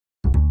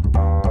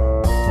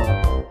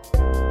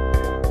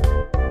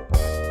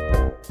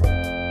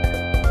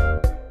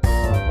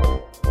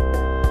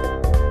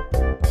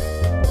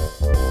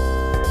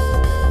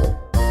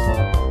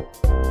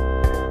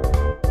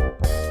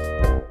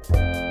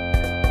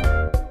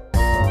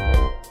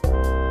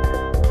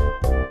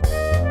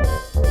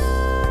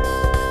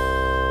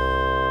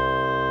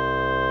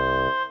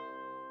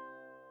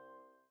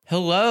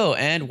Hello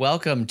and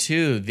welcome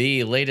to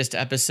the latest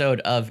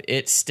episode of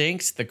It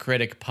Stinks, the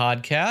Critic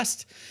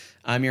Podcast.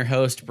 I'm your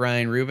host,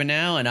 Brian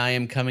Rubinow, and I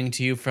am coming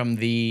to you from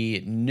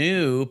the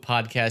new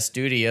podcast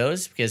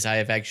studios because I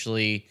have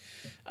actually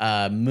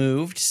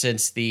moved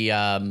since the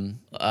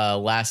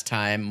last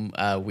time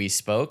we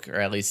spoke, or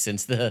at least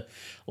since the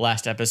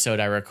last episode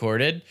I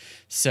recorded.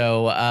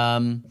 So,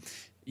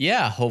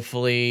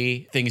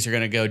 hopefully things are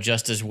going to go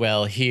just as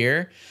well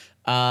here.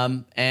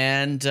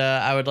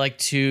 I would like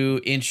to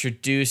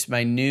introduce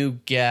my new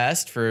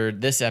guest for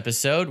this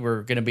episode.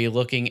 We're going to be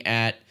looking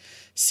at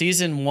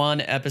Season 1,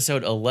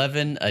 Episode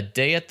 11, A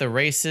Day at the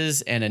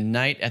Races and a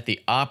Night at the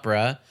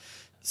Opera.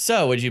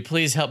 So, would you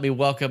please help me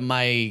welcome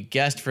my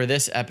guest for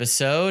this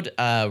episode,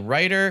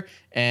 writer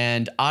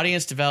and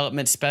audience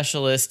development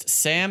specialist,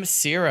 Sam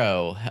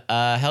Ciro.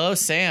 Hello,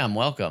 Sam.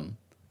 Welcome.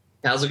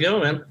 How's it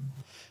going, man?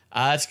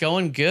 It's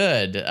going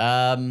good.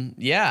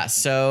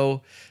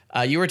 So...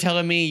 you were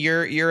telling me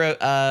you're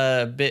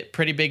a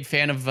pretty big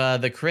fan of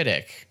The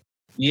Critic.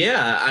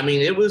 Yeah, I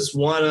mean, it was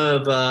one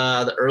of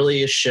the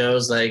earliest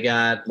shows that I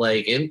got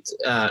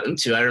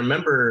into. I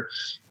remember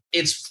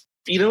it's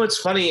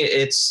funny.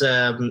 It's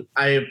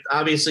I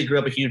obviously grew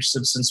up a huge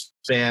Simpsons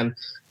fan.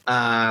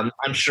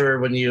 I'm sure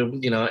when you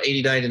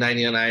 89 to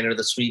 99 are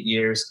the sweet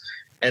years,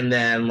 and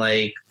then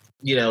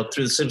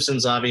through the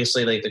Simpsons,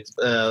 obviously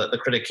the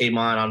Critic came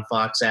on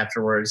Fox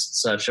afterwards and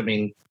such. I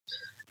mean,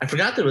 I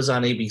forgot that it was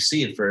on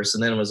ABC at first,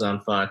 and then it was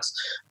on Fox.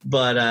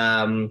 But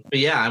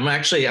yeah, I'm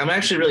actually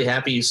really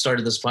happy you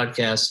started this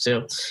podcast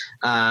too,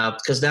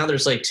 because now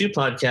there's two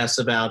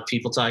podcasts about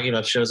people talking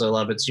about shows I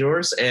love. It's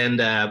yours and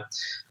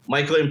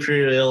Michael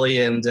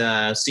Imperioli and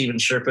Steven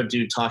Sherpa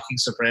do Talking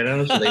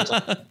Sopranos. Where they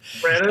talk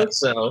Sopranos.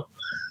 So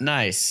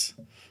nice.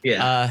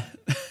 Yeah.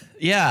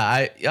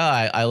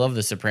 I love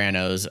The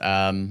Sopranos.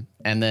 And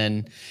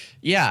then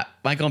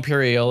Michael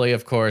Imperioli,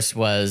 of course,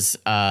 was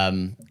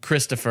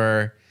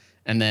Christopher.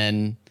 And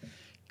then,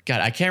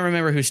 God, I can't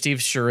remember who Steve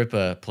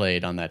Sharippa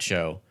played on that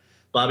show.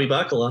 Bobby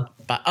Bacala.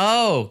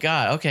 Oh,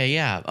 God. Okay,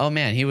 yeah. Oh,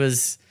 man, he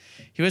was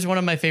one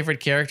of my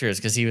favorite characters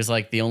because he was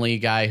the only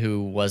guy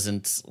who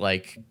wasn't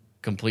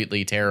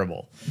completely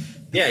terrible.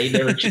 Yeah, he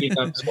never cheated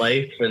on his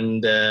wife,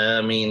 and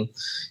I mean,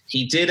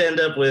 he did end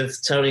up with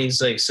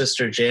Tony's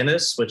sister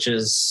Janice, which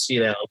is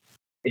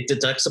it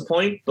deducts a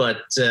point,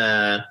 but.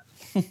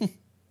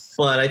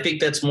 But I think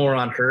that's more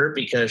on her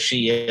because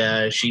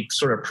she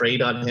sort of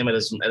preyed on him at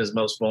his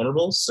most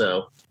vulnerable.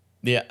 So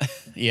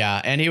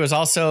yeah, and he was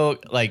also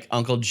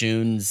Uncle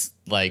June's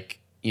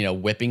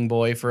whipping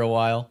boy for a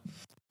while.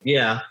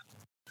 Yeah.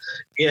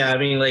 I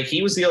mean,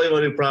 he was the only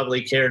one who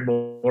probably cared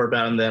more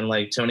about him than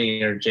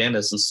Tony or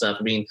Janice and stuff.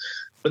 I mean,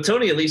 but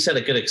Tony at least had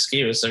a good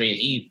excuse. I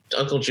mean,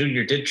 Uncle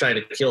Junior did try to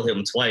kill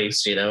him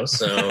twice,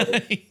 So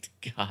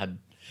God.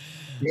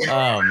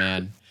 Oh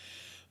man.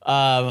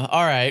 All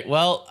right.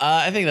 Well,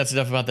 I think that's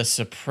enough about The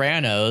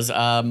Sopranos.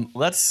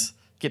 Let's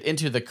get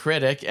into The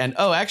Critic. And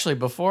actually,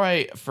 before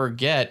I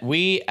forget,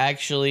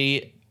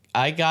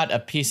 I got a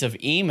piece of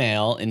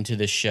email into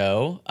the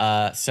show.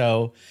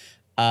 So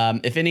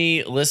if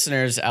any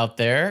listeners out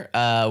there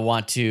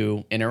want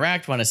to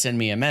interact, want to send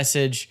me a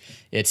message,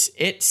 it's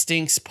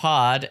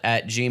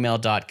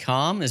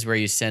itstinkspod@gmail.com is where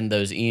you send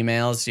those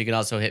emails. You can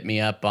also hit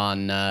me up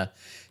on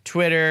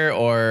Twitter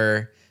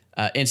or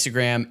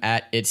Instagram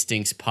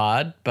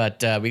 @itstinkspod.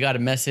 But we got a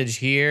message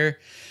here.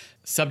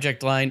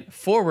 Subject line,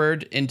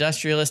 forward,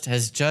 industrialist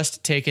has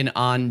just taken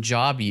on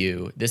Job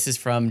U. This is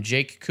from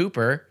Jake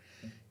Cooper.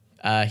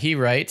 He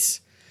writes,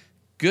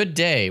 good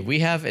day. We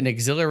have an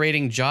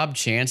exhilarating job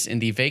chance in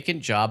the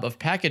vacant job of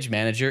package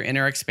manager in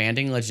our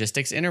expanding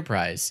logistics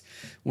enterprise.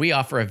 We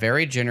offer a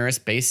very generous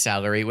base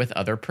salary with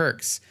other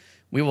perks.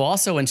 We will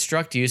also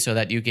instruct you so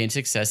that you gain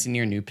success in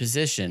your new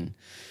position.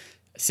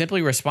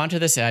 Simply respond to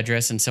this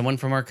address and someone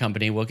from our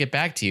company will get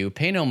back to you.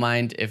 Pay no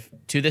mind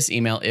to this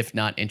email if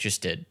not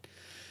interested.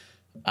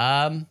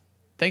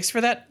 Thanks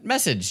for that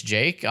message,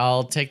 Jake.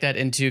 I'll take that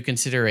into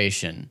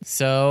consideration.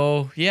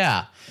 So,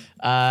 yeah.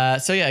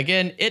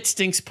 Again,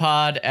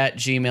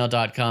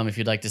 itstinkspod@gmail.com if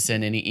you'd like to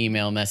send any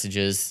email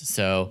messages.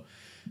 So,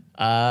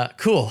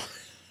 cool.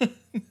 All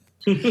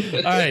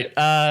right.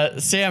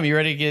 Sam, you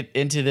ready to get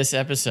into this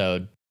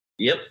episode?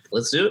 Yep,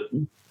 let's do it.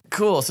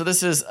 Cool. So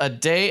this is A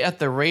Day at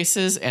the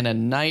Races and a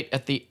Night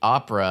at the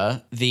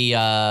Opera. The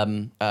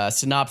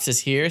synopsis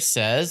here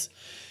says,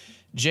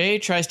 Jay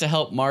tries to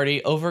help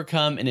Marty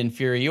overcome an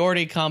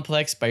inferiority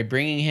complex by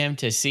bringing him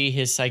to see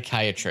his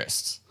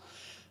psychiatrist.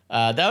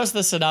 That was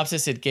the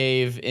synopsis it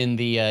gave in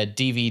the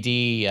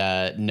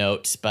DVD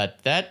notes,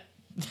 but that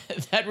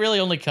really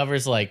only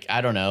covers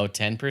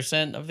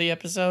 10% of the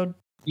episode.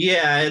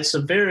 Yeah, it's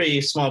a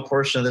very small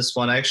portion of this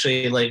one.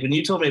 Actually, when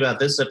you told me about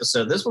this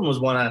episode, this one was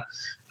one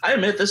I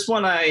admit this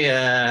one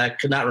I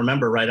could not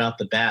remember right off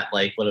the bat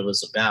what it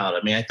was about.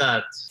 I mean, I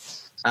thought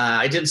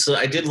I did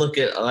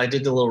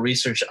a little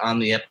research on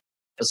the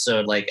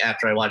episode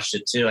after I watched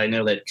it too. I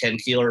know that Ken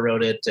Keeler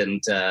wrote it, and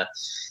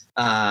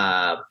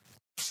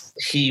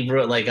he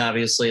wrote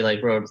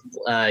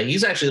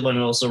he's actually the one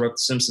who also wrote the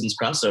Simpsons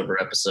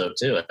crossover episode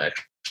too.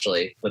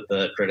 actually with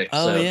the critics.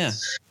 Oh, yeah.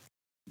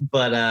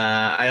 But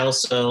I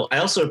also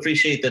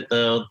appreciate that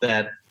though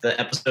that the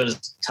episode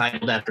is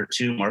titled after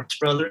two Marx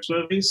Brothers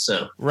movies.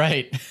 So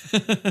right.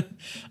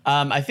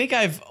 I think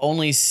I've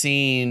only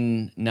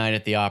seen Night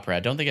at the Opera. I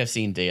don't think I've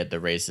seen Day at the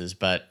Races,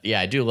 but yeah,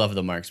 I do love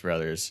the Marx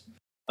Brothers.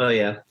 Oh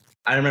yeah,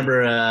 I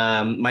remember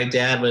my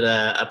dad would.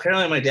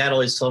 Apparently, my dad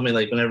always told me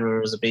like whenever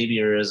I was a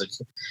baby or as a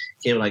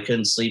kid when I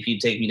couldn't sleep,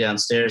 he'd take me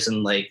downstairs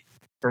and like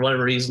for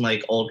whatever reason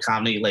like old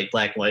comedy like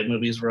black and white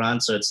movies were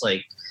on. So it's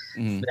like.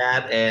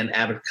 That and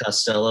Abbott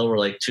Costello were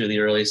like two of the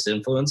earliest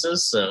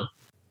influences. So,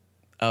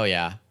 oh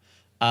yeah,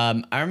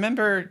 I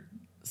remember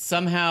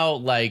somehow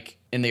like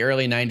in the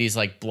early '90s,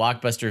 like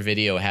Blockbuster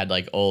Video had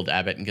like old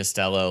Abbott and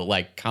Costello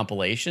like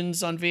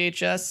compilations on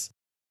VHS.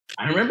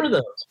 I remember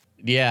those.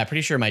 Yeah,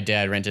 pretty sure my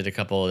dad rented a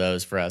couple of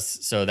those for us.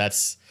 So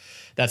that's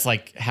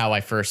like how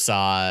I first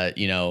saw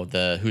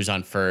the Who's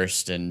on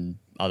First and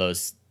all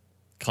those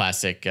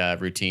classic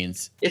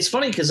routines. It's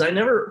funny because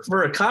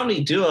for a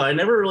comedy duo, I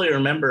never really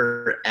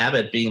remember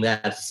Abbott being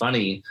that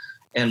funny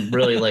and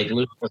really like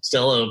Lou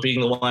Costello being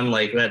the one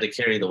like who had to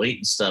carry the weight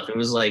and stuff. It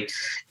was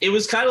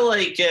kind of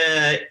like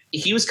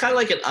he was kind of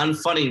like an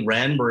unfunny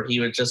Ren where he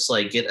would just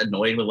like get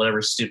annoyed with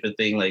whatever stupid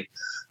thing like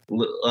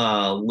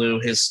Lou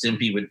his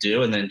Stimpy would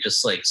do and then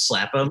just like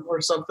slap him or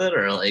something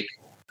or like.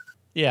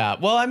 Yeah,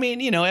 well, I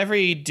mean,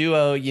 every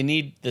duo, you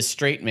need the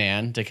straight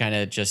man to kind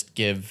of just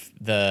give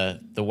the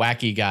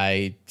wacky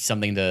guy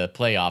something to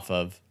play off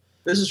of.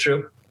 This is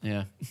true.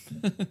 Yeah.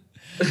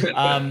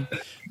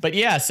 But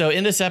yeah, so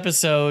in this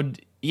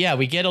episode, yeah,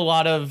 we get a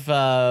lot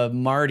of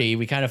Marty.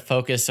 We kind of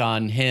focus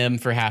on him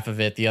for half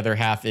of it. The other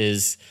half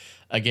is,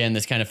 again,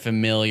 this kind of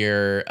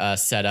familiar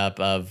setup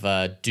of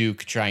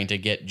Duke trying to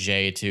get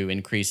Jay to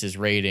increase his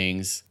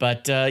ratings.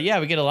 But yeah,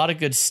 we get a lot of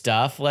good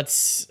stuff.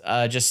 Let's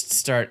just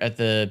start at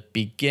the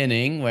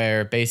beginning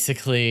where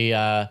basically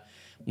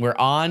we're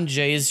on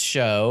Jay's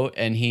show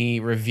and he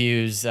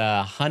reviews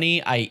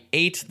Honey, I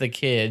Ate the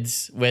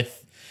Kids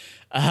with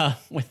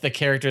the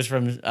characters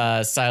from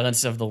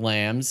Silence of the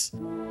Lambs.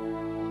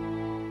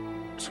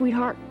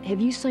 Sweetheart, have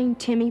you seen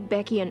Timmy,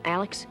 Becky, and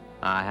Alex?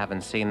 I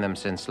haven't seen them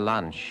since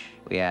lunch.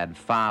 We had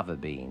fava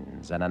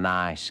beans and a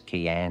nice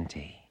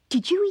Chianti.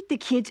 Did you eat the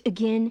kids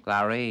again?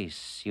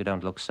 Clarice, you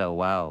don't look so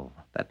well.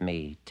 Let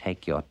me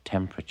take your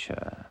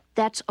temperature.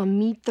 That's a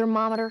meat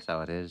thermometer?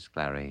 So it is,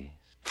 Clarice.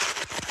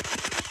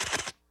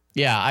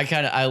 Yeah,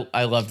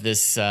 I love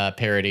this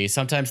parody.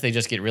 Sometimes they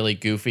just get really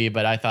goofy,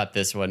 but I thought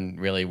this one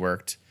really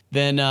worked.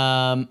 Then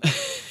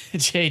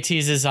Jay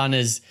teases on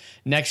his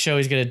next show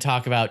he's going to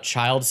talk about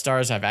child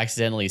stars I've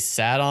accidentally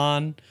sat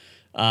on.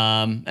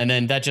 And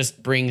then that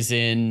just brings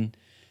in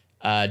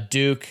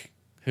Duke,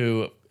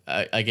 who,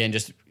 again,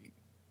 just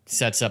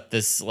sets up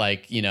this,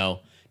 like,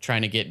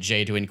 trying to get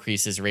Jay to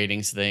increase his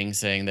ratings thing,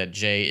 saying that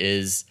Jay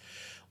is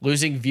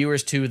losing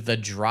viewers to the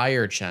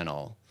Dryer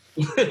channel.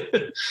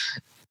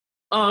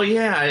 Oh,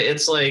 yeah.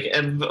 It's like,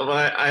 and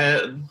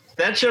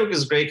that joke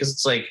is great because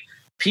it's like,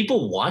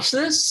 people watch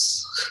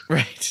this?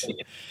 Right.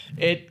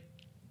 It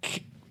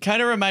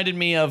kind of reminded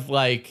me of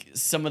like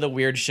some of the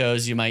weird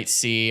shows you might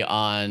see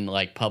on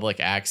like public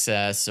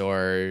access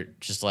or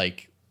just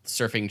like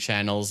surfing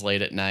channels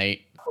late at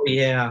night.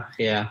 Yeah.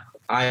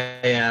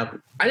 I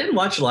didn't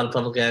watch a lot of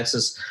public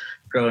access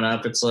growing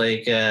up. It's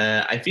like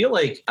I feel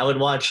like I would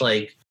watch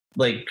like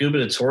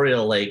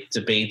gubernatorial like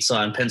debates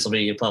on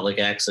Pennsylvania public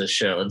access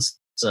show and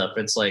stuff.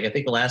 It's like I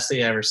think the last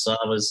thing I ever saw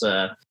was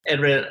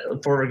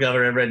former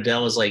Governor Ed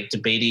Rendell was like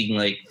debating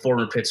like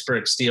former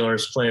Pittsburgh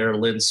Steelers player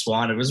Lynn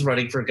Swann, who was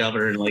running for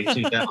governor in like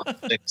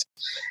 2006,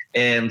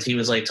 and he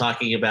was like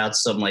talking about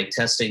some like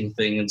testing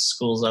thing in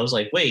schools. I was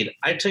like, wait,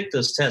 I took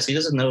this test. He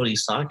doesn't know what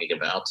he's talking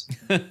about.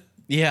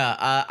 Yeah,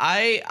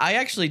 I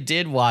actually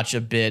did watch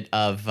a bit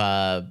of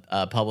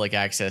public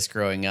access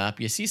growing up.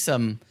 You see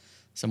some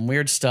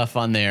weird stuff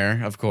on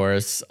there, of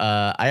course.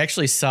 I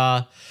actually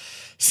saw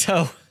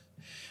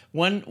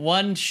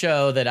one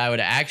show that I would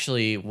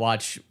actually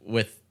watch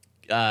with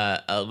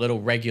a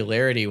little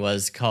regularity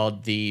was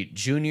called the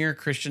Junior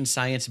Christian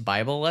Science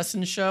Bible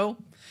Lesson Show,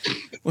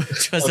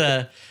 which was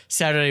a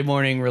Saturday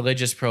morning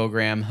religious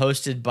program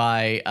hosted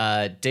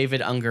by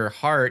David Unger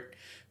Hart,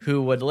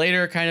 who would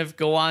later kind of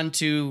go on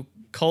to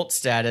cult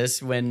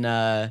status when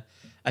I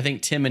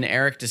think Tim and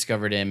Eric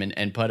discovered him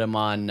and put him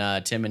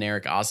on Tim and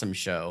Eric Awesome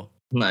Show.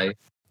 Nice.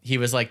 He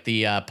was like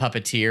the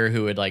puppeteer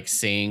who would like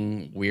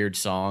sing weird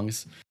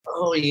songs.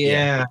 Oh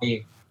yeah.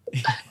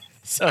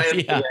 So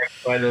yeah.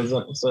 Those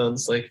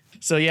episodes, like.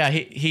 So yeah,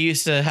 he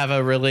used to have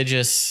a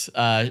religious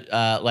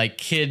like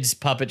kids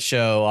puppet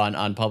show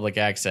on public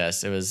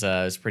access. It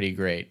was pretty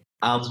great.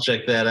 I'll have to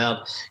check that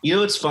out. You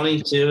know what's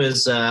funny too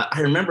is I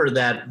remember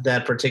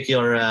that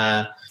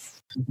particular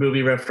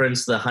movie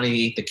reference, the Honey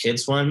Eat the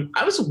Kids one.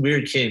 I was a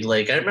weird kid.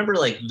 Like I remember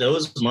like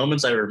those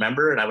moments I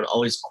remember, and I would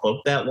always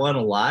quote that one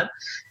a lot.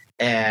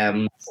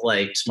 And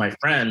like to my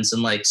friends,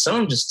 and like some of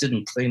them just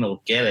didn't plain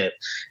old get it.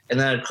 And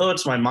then I'd quote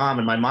it to my mom,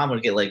 and my mom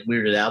would get like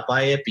weirded out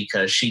by it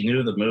because she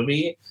knew the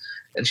movie,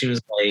 and she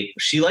was like,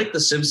 she liked The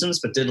Simpsons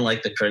but didn't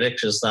like the critic.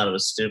 She just thought it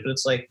was stupid.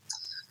 It's like,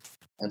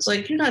 It's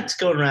like, you're not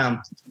going around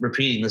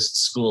repeating this at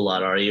school a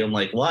lot, are you? I'm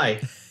like,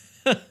 why?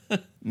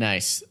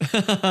 Nice.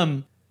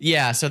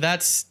 Yeah, so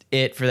that's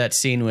it for that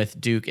scene with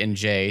Duke and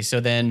Jay. So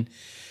then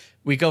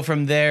we go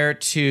from there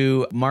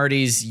to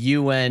Marty's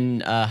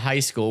UN high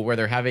school, where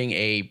they're having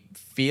a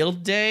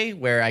field day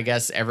where I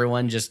guess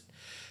everyone just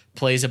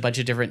plays a bunch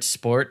of different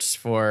sports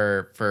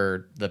for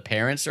the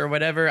parents or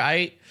whatever.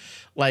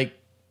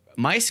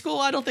 My school,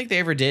 I don't think they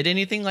ever did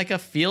anything like a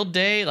field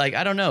day. Like,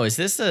 I don't know. Is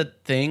this a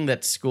thing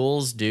that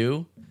schools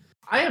do?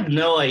 I have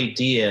no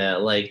idea.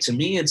 Like, to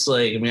me, it's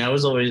like, I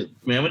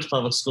went to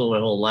public school my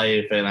whole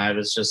life, and I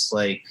was just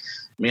like,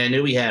 I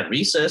knew we had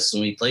recess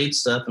and we played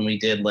stuff, and we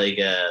did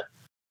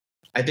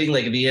I think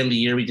like at the end of the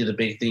year, we did a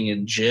big thing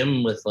in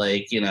gym with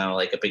like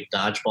a big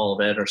dodgeball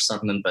event or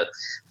something. But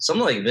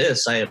something like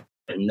this, I have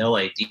no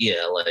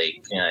idea.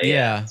 Like,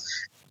 Yeah.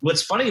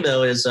 What's funny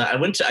though is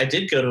I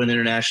did go to an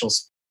international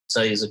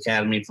studies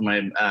academy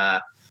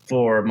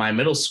for my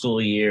middle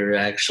school year.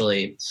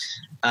 Actually,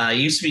 it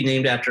used to be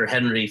named after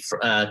Henry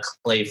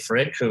Clay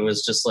Frick, who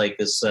was just like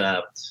this.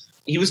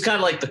 He was kind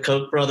of like the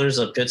Koch brothers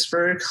of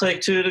Pittsburgh, like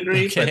to a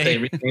degree,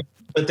 Okay.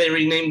 but they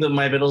renamed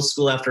my middle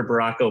school after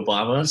Barack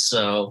Obama.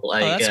 So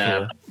That's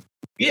cool.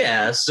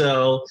 yeah.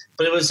 So,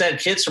 but it was had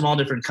kids from all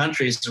different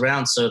countries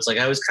around. So it's like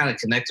I was kind of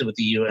connected with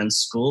the UN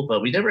school,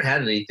 but we never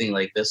had anything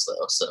like this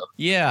though. So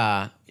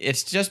Yeah,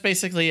 it's just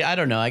basically, I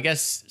don't know. I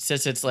guess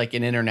since it's like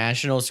an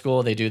international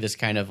school, they do this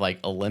kind of like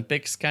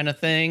Olympics kind of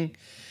thing.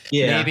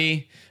 yeah.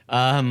 Maybe.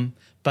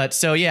 But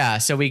so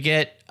we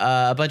get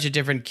a bunch of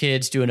different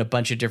kids doing a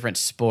bunch of different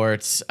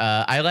sports.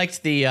 I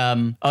liked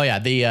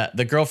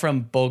the girl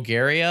from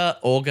Bulgaria,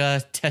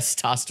 Olga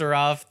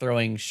Testosterov,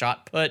 throwing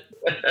shot put.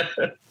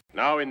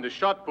 Now in the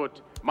shot put,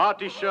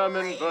 Marty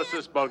Sherman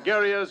versus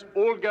Bulgaria's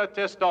Olga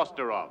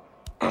Testosterov.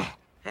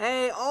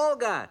 Hey,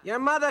 Olga, your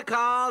mother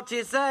called.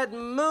 She said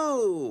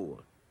moo.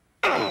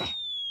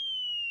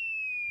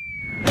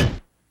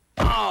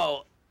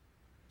 Oh,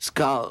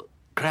 skull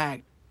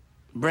cracked,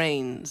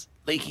 brains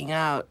leaking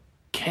out.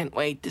 Can't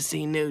wait to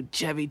see new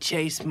Chevy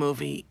Chase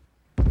movie.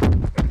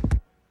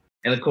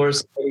 And of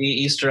course, the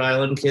Easter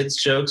Island kids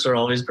jokes are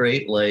always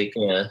great. Like,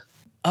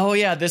 Oh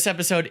yeah, this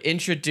episode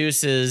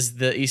introduces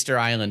the Easter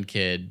Island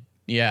kid.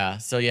 Yeah,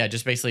 so yeah,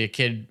 just basically a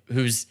kid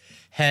whose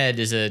head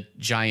is a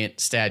giant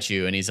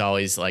statue and he's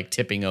always like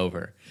tipping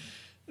over.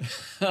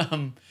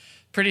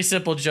 Pretty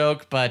simple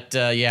joke, but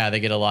yeah, they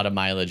get a lot of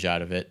mileage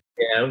out of it.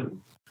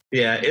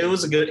 yeah,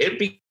 it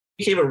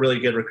became a really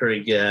good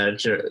recurring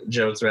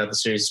joke throughout the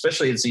series,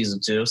 especially in season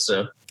 2.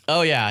 So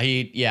Oh yeah,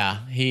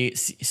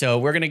 so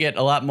we're gonna get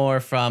a lot more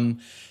from,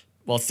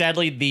 well,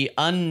 sadly, the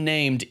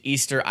unnamed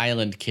Easter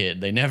Island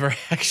kid. They never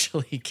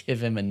actually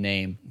give him a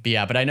name. But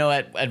yeah, but I know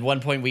at one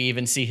point we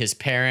even see his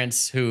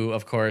parents, who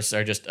of course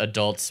are just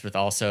adults with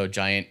also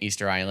giant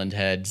Easter Island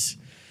heads.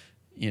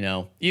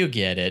 You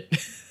get it.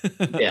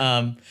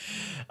 yeah.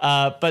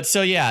 But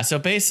so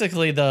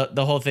basically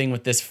the whole thing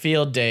with this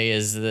field day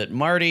is that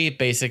Marty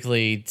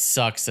basically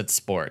sucks at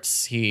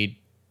sports.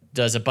 He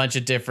does a bunch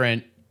of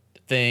different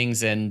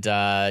things and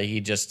he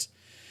just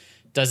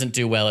doesn't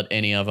do well at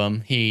any of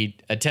them. He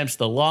attempts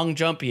the long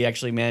jump. He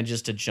actually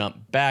manages to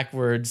jump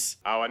backwards.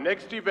 Our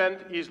next event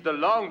is the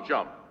long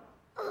jump.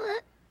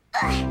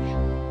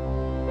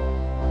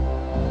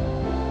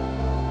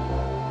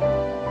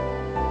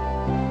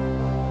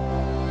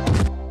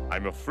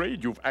 I'm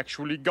afraid you've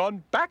actually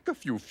gone back a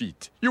few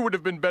feet. You would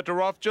have been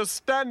better off just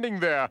standing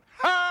there.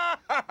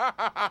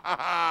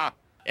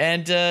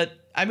 And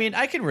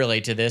I can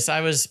relate to this.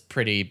 I was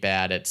pretty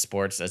bad at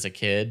sports as a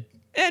kid,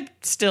 and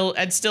still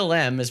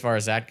am as far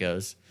as that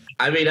goes.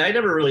 I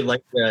never really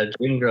liked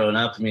gym growing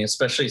up.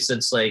 Especially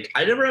since I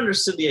never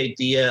understood the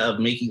idea of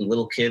making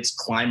little kids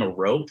climb a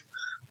rope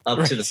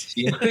up to the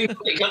ceiling.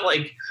 I'm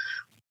like,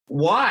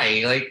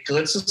 why?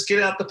 Let's just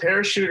get out the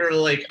parachute, or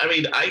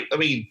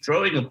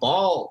throwing a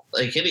ball,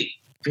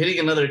 hitting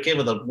another kid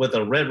with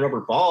a red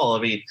rubber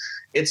ball.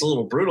 It's a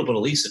little brutal, but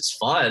at least it's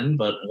fun.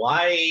 But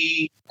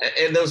why?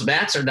 And those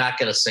mats are not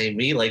going to save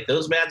me.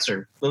 Those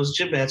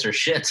gym mats are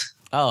shit.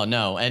 Oh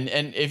no. And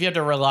if you have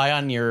to rely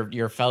on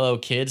your fellow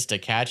kids to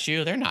catch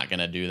you, they're not going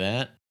to do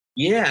that.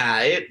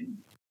 Yeah,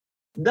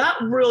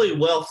 not really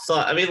well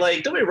thought.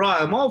 Don't get me wrong,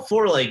 I'm all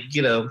for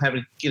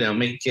having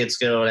make kids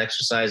go and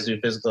exercise, do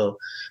physical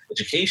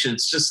education.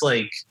 It's just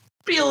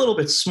be a little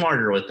bit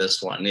smarter with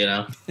this one,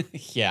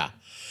 Yeah.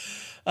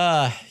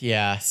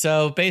 Yeah.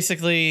 So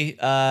basically,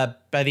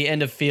 by the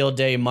end of field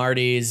day,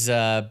 Marty's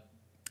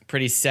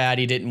pretty sad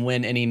he didn't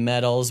win any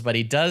medals, but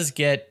he does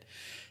get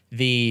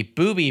the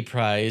Booby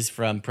Prize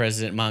from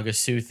President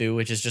Mangosuthu,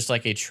 which is just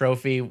like a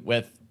trophy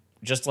with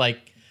just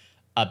like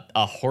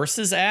a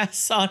horse's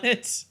ass on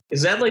it.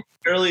 Is that the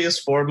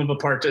earliest form of a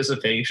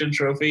participation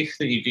trophy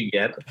that you can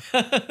get?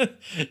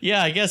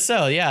 Yeah, I guess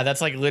so. Yeah,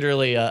 that's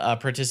literally a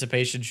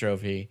participation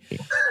trophy.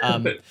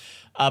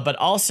 But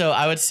also,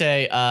 I would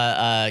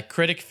say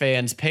critic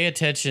fans pay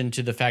attention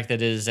to the fact that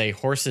it is a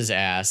horse's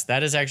ass.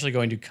 That is actually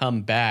going to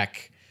come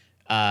back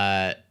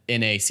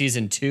in a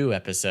season 2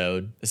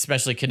 episode,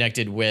 especially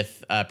connected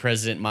with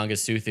President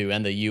Mangasuthu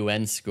and the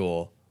UN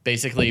school.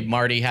 Basically,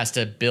 Marty has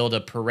to build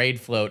a parade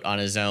float on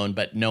his own,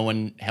 but no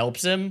one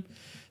helps him.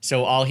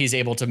 So all he's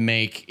able to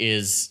make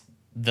is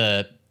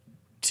the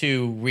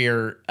 2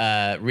 rear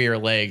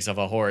legs of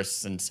a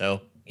horse, and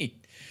so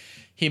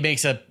he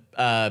makes a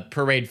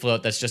parade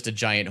float that's just a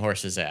giant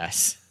horse's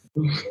ass.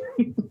 And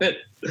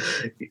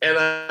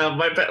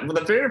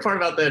the favorite part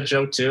about that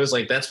joke too is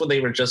like that's when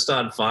they were just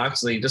on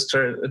Fox. They just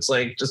turn. It's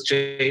like just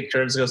Jay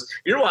turns and goes,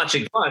 "You're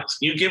watching Fox.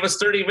 You give us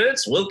 30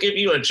 minutes, we'll give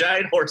you a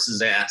giant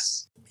horse's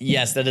ass."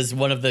 Yes, that is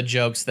one of the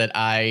jokes that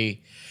I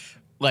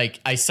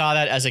saw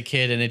that as a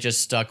kid and it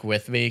just stuck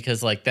with me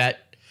because like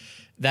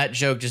that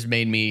joke just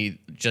made me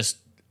just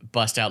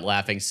bust out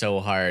laughing so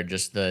hard.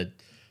 Just the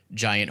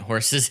giant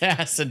horse's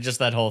ass and just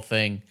that whole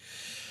thing.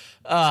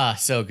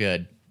 So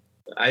good.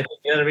 I think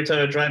every time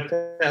I drive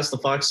past the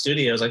Fox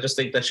studios, I just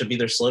think that should be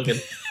their slogan.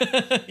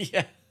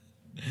 Yeah.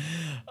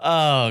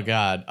 Oh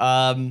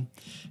God.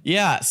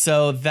 Yeah.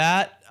 So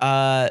that.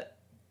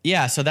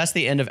 So that's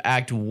the end of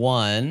Act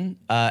 1.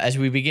 As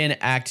we begin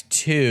Act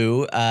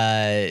 2,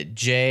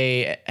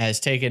 Jay has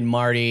taken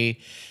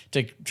Marty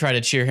to try to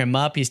cheer him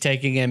up. He's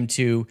taking him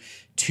to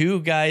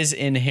Two Guys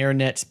in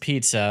Hairnets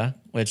Pizza,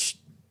 which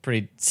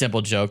pretty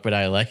simple joke, but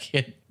I like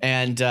it.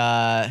 And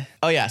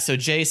so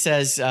Jay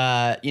says,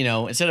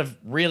 instead of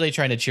really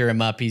trying to cheer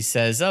him up, he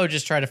says, "Oh,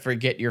 just try to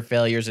forget your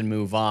failures and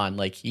move on,"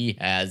 like he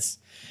has.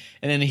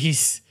 And then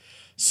he's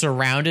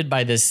surrounded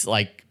by this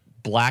like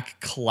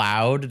black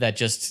cloud that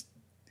just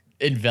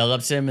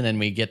envelops him, and then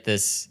we get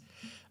this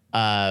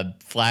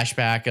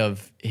flashback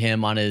of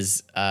him on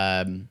his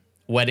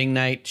wedding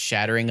night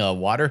shattering a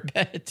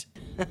waterbed.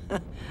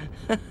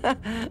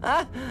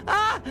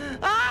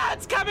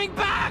 It's coming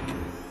back!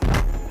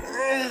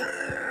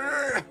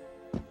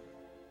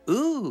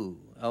 Ooh,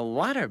 a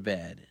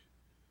waterbed.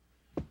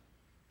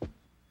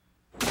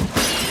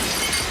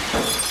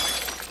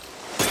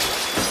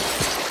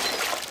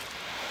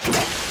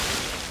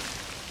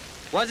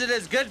 Was it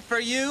as good for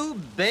you,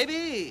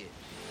 baby?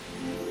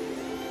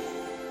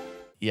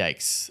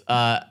 Yikes.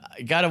 I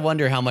gotta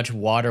wonder how much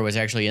water was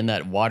actually in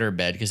that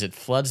waterbed because it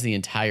floods the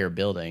entire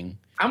building.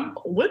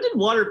 When did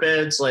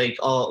waterbeds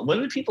when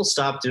did people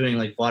stop doing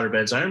like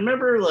waterbeds? I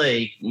remember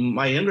like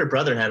my younger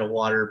brother had a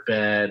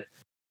waterbed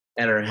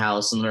at our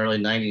house in the early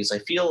 90s. I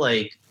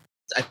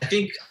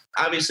think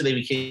obviously they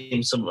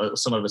became somewhat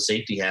of a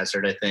safety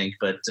hazard, I think,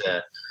 but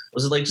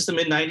was it like just the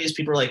mid 90s?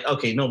 People were like,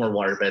 okay, no more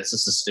waterbeds.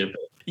 This is stupid.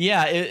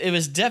 Yeah, it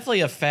was definitely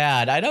a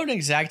fad. I don't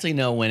exactly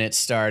know when it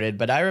started,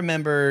 but I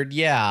remember,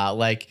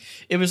 like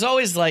it was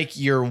always like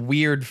your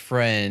weird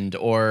friend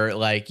or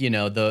like,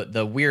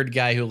 the weird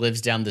guy who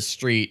lives down the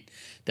street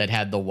that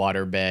had the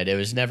waterbed. It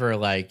was never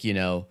like,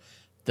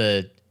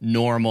 the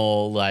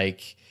normal,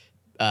 like,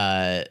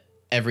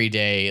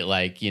 everyday,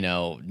 like,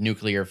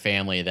 nuclear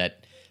family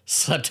that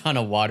slept on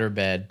a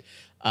waterbed.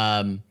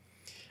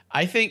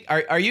 I think,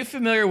 are you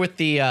familiar with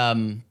the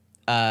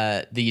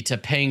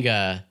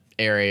Topanga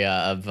area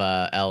of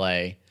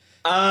LA?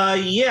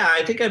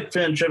 I think I've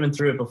been driven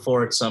through it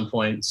before at some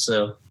point.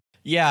 So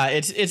yeah,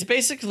 it's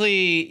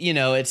basically,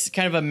 it's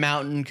kind of a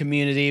mountain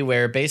community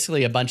where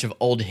basically a bunch of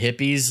old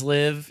hippies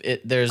live.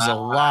 There's a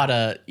lot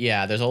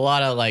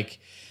of like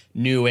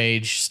new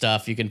age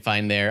stuff you can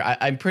find there.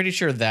 I'm pretty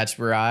sure that's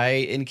where I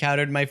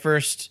encountered my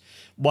first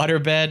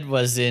waterbed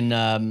was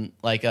in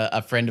like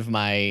a friend of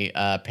my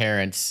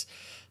parents.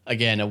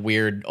 Again, a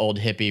weird old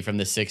hippie from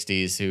the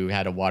 60s who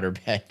had a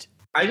waterbed.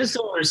 I just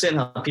don't understand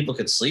how people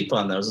could sleep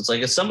on those. It's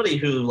like as somebody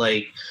who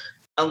like,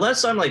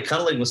 unless I'm like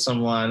cuddling with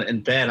someone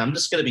in bed, I'm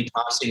just going to be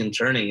tossing and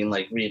turning and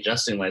like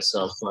readjusting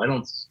myself. So I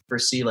don't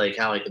foresee like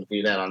how I can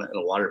do that in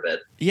a waterbed.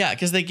 Yeah,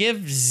 because they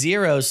give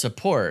zero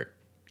support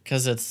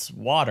because it's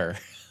water.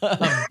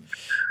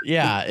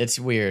 Yeah, it's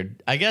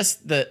weird. I guess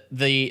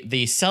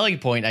the selling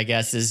point, I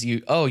guess, is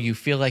you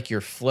feel like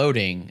you're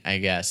floating, I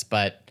guess,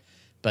 but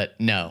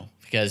no,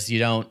 because you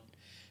don't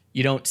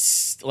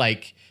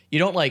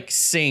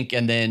sink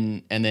and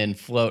then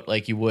float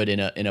like you would in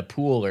a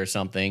pool or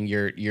something.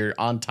 You're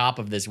on top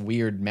of this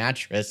weird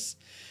mattress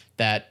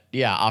that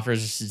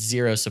offers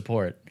zero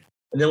support.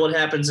 And then what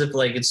happens if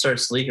like it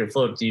starts to leak or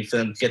float? Do you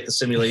then get the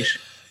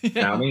simulation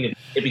drowning?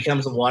 It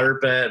becomes a water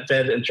bed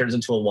and turns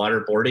into a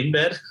waterboarding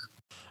bed.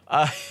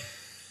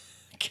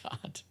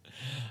 God.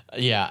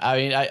 Yeah, I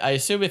mean, I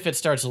assume if it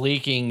starts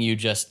leaking, you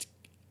just,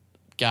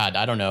 God,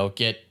 I don't know,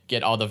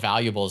 get all the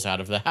valuables out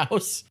of the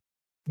house.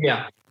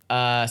 Yeah.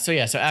 So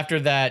after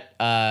that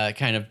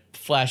kind of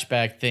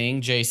flashback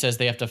thing, Jay says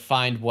they have to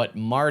find what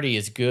Marty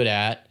is good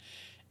at.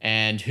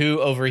 And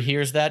who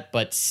overhears that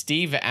but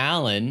Steve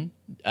Allen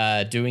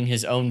doing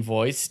his own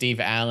voice. Steve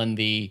Allen,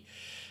 the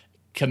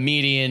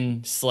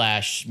comedian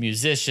slash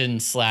musician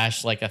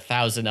slash like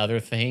 1,000 other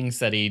things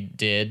that he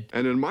did.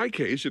 And in my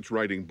case, it's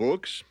writing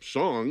books,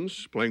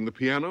 songs, playing the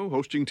piano,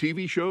 hosting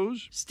TV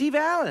shows. Steve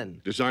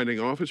Allen. Designing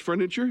office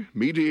furniture,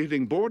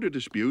 mediating border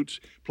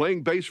disputes,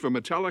 playing bass for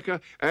Metallica,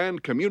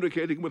 and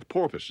communicating with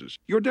porpoises.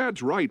 Your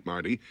dad's right,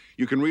 Marty.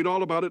 You can read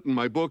all about it in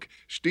my book,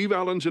 Steve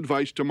Allen's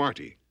Advice to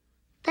Marty.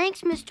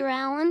 Thanks, Mr.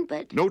 Allen,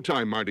 but... No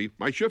time, Marty.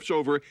 My shift's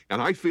over,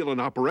 and I feel an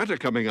operetta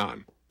coming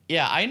on.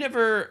 Yeah,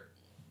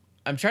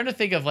 I'm trying to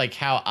think of like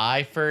how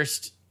I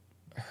first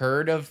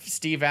heard of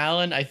Steve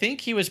Allen. I think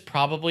he was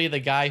probably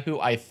the guy who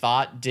I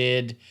thought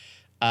did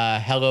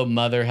Hello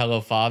Mother, Hello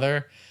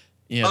Father.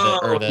 You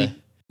know,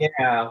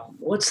 yeah.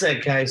 What's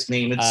that guy's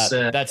name? It's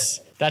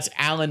that's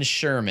Alan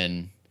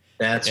Sherman.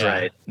 That's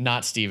right.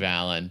 Not Steve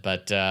Allen,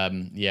 but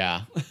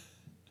yeah.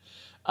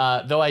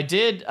 Though I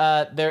did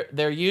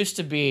there used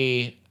to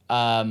be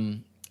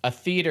a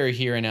theater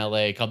here in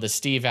LA called the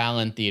Steve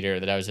Allen Theater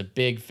that I was a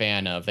big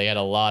fan of. They had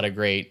a lot of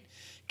great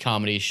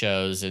comedy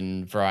shows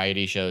and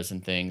variety shows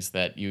and things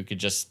that you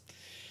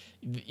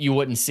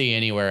wouldn't see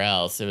anywhere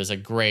else. It was a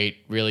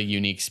great, really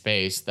unique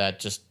space that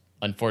just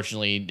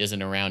unfortunately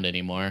isn't around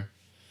anymore.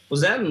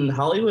 Was that in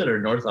Hollywood or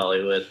North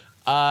Hollywood?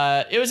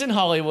 It was in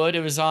Hollywood.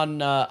 It was on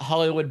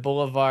Hollywood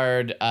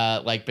Boulevard,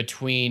 like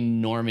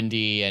between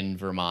Normandy and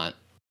Vermont.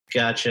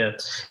 Gotcha.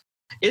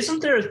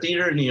 Isn't there a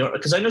theater in New York?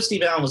 Because I know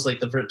Steve Allen was like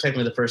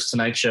technically the first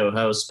Tonight Show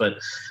host, but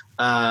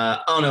I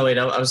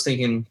was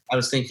thinking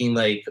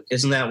like,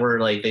 isn't that where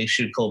like they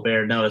shoot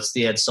Colbert? No, it's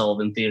the Ed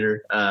Sullivan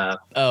Theater.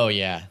 Oh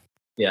yeah.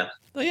 Yeah.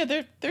 Well,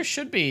 yeah, there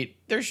should be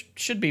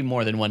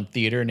more than one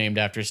theater named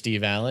after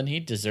Steve Allen. He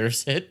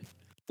deserves it.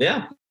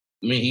 Yeah.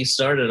 I mean, he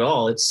started it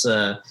all. It's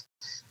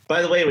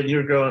by the way, when you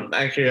were growing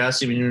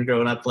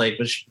up, like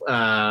which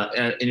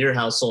in your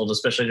household,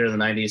 especially during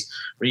the 90s,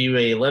 were you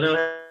a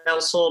Leno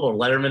household or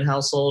Letterman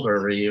household, or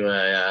were you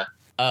a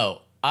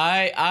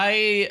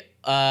I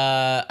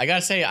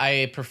gotta say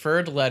I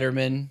preferred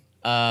Letterman.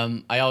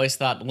 I always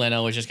thought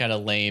Leno was just kind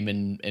of lame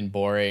and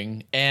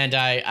boring, and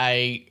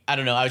I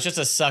don't know. I was just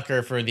a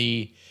sucker for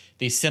the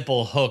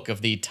simple hook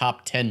of the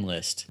top 10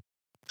 list.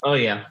 Oh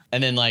yeah,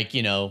 and then like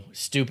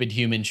stupid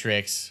human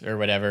tricks or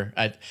whatever.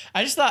 I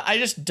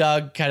just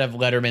dug kind of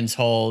Letterman's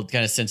whole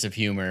kind of sense of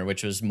humor,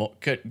 which was a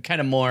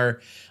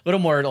little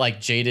more like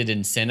jaded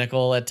and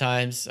cynical at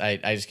times. I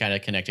just kind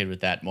of connected with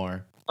that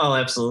more. Oh,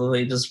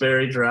 absolutely. Just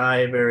very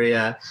dry, very,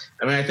 I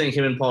think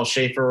him and Paul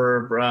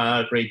Schaefer were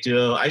a great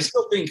duo. I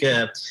still think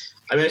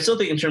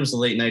in terms of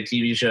late night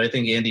TV show, I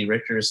think Andy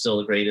Richter is still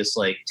the greatest,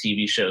 like,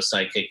 TV show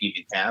sidekick you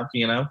can have,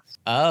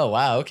 Oh,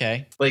 wow.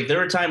 Okay. Like, there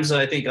were times that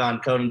I think on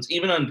Conan's,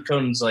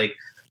 like,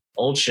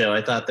 old show,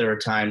 I thought there were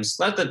times,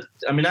 not that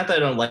I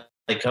don't like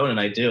Conan,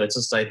 I do. It's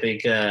just, I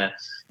think there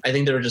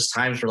were just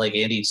times where, like,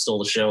 Andy stole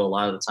the show a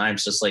lot of the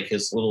times, just, like,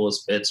 his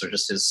littlest bits or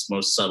just his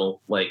most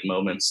subtle, like,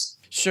 moments.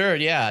 Sure,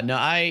 yeah. No,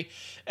 I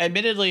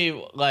admittedly,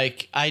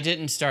 like, I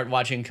didn't start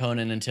watching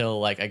Conan until,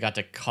 like, I got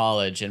to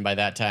college, and by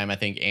that time, I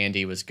think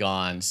Andy was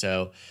gone.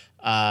 So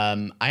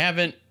I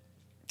haven't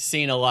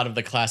seen a lot of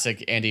the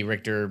classic Andy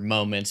Richter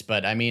moments,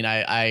 but, I mean,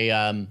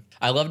 I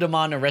loved him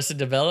on Arrested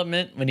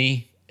Development when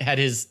he had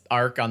his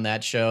arc on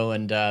that show,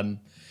 and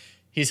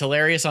he's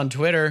hilarious on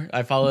Twitter.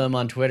 I follow him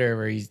on Twitter,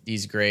 where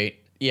he's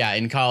great. Yeah,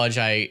 in college,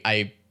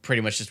 I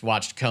pretty much just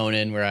watched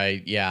Conan, where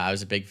I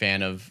was a big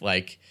fan of,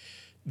 like,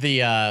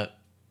 the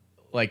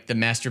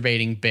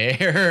masturbating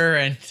bear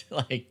and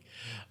like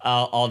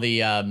all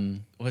the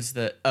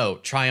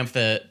Triumph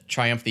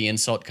the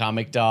Insult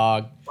Comic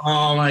Dog.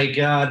 Oh my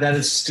God, that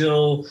is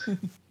still.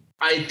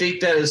 I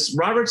think that is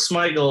Robert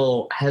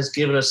Smigel has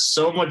given us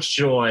so much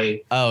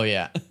joy. Oh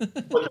yeah,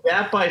 but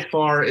that by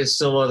far is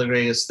still one of the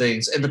greatest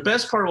things. And the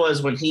best part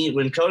was when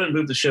Conan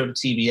moved the show to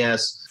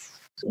TBS.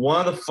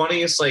 One of the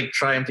funniest like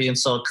Triumph the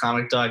Insult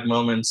Comic Dog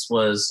moments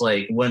was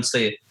like once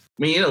they.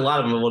 I mean, a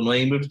lot of them, when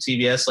they moved to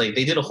TBS, like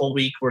they did a whole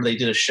week where they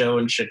did a show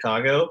in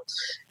Chicago,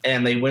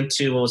 and they went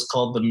to what was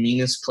called the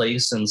meanest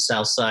place in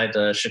Southside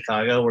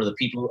Chicago, where the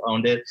people who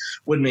owned it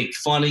would make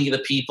fun of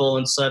the people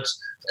and such.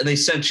 And they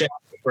sent Jack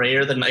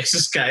Brayer, the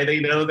nicest guy they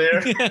know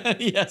there.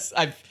 Yes,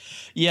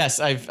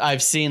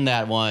 I've seen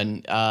that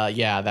one.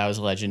 Yeah, that was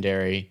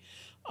legendary.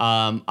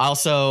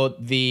 Also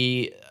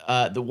the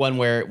one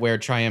where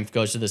Triumph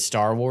goes to the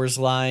Star Wars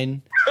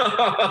line.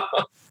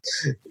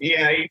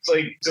 Yeah, he's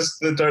like just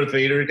the Darth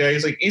Vader guy.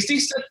 He's like, is he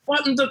set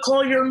button to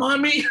call your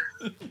mommy?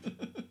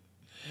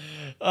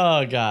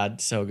 Oh God,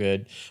 so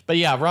good. But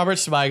yeah, Robert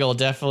Smigel,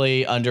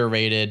 definitely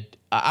underrated.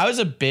 I was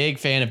a big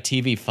fan of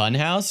TV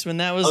Funhouse when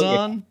that was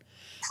on.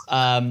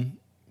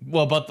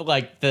 Well, both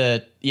like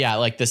the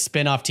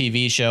spin-off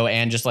TV show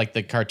and just like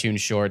the cartoon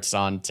shorts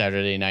on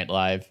Saturday Night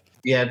Live.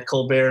 Yeah,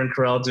 Colbert and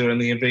Carell doing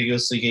the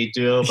ambiguously gay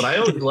duo. But I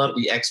always loved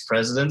the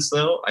ex-presidents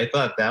though. I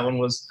thought that one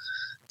was.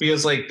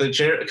 Because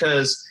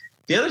because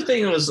the other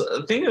thing that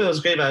was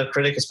great about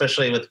Critic,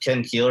 especially with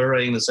Ken Keeler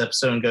writing this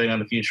episode and going on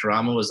to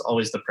Futurama, was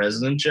always the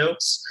president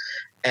jokes.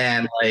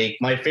 And like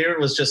my favorite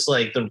was just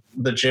like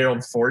the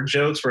Gerald Ford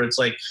jokes where it's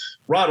like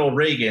Ronald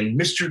Reagan,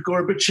 Mr.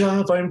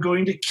 Gorbachev, I'm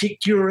going to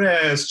kick your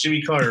ass.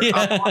 Jimmy Carter,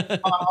 I'm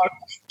on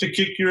to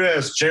kick your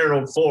ass.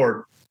 Gerald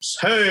Ford,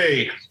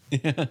 hey.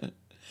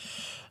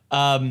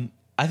 I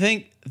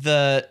think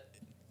the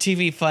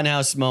TV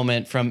Funhouse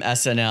moment from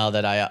SNL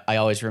that I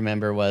always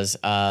remember was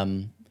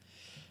I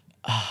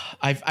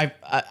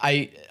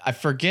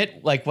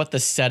forget like what the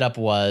setup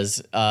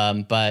was,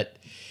 but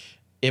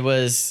it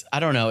was, I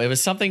don't know, it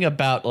was something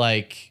about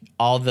like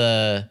all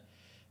the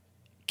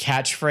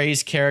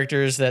catchphrase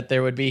characters that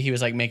there would be. He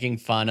was like making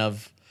fun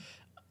of,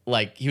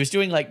 like he was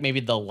doing like maybe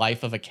the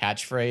life of a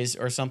catchphrase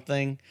or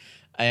something,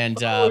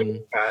 and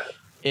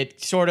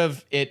it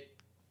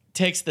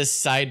takes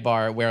this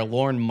sidebar where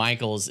Lorne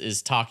Michaels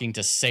is talking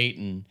to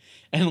Satan,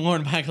 and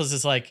Lorne Michaels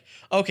is like,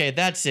 okay,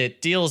 that's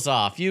it, deal's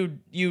off, you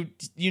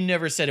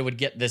never said it would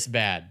get this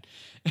bad.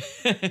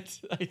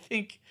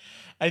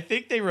 I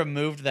think they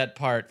removed that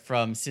part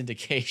from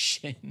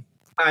syndication.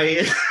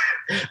 I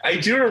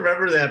do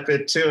remember that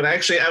bit too, and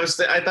actually, I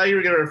thought you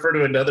were going to refer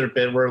to another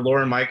bit where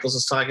Lorne Michaels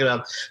is talking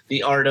about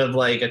the art of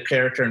like a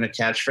character and a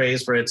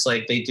catchphrase, where it's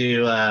like they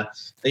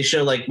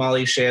show like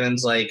Molly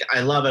Shannon's like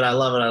I love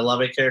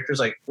it characters.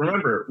 Like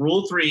remember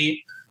rule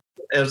 3,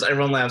 as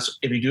everyone laughs,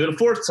 if you do it a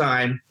 4th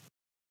time,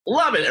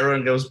 love it.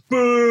 Everyone goes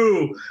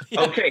boo.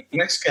 Yeah. Okay,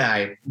 next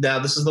guy. Now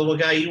this is the one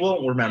guy you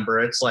won't remember.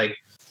 It's like,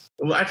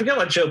 I forget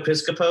what Joe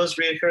Piscopo's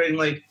reoccurring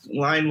like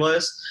line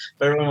was,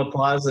 but everyone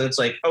applauds, and it's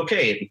like,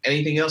 okay,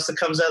 anything else that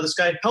comes out of this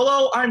guy?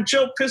 Hello, I'm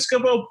Joe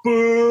Piscopo.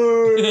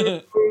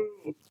 Boo!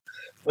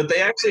 But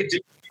they actually do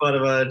fun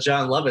of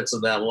John Lovitz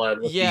in that one.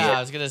 Yeah, I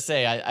was gonna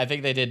say, I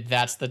think they did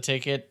 "That's the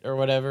Ticket" or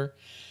whatever.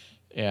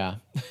 Yeah.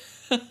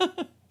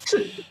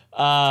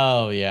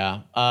 Oh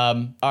yeah.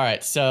 All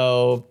right,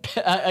 so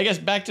I guess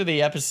back to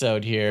the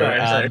episode here.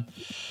 Sorry.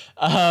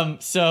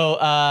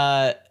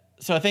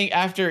 So I think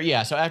after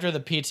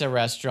the pizza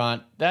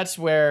restaurant, that's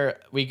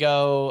where we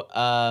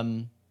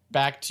go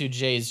back to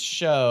Jay's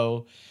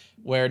show,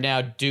 where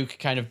now Duke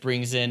kind of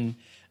brings in,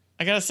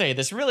 I gotta say,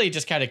 this really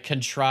just kind of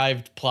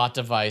contrived plot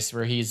device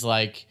where he's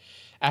like,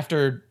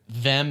 after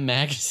Them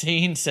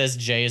magazine says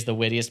Jay is the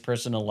wittiest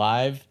person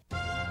alive.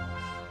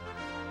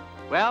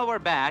 Well, we're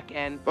back,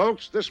 and...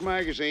 Folks, this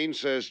magazine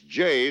says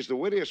Jay's the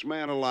wittiest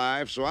man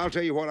alive, so I'll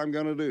tell you what I'm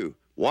gonna do.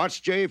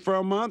 Watch Jay for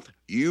a month,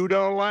 you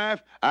don't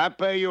laugh, I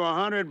pay you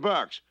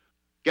 $100.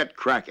 Get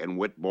cracking,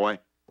 wit boy.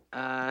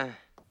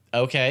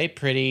 Okay,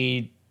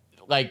 pretty,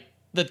 like,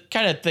 the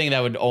kind of thing that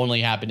would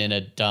only happen in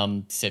a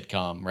dumb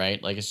sitcom,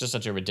 right? Like, it's just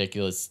such a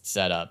ridiculous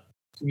setup.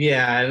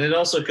 Yeah, and it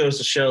also goes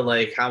to show,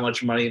 like, how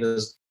much money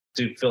does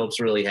Duke Phillips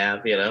really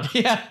have, you know?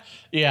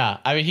 Yeah.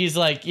 I mean, he's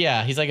like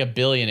a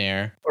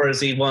billionaire. Or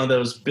is he one of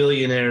those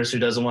billionaires who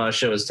doesn't want to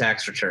show his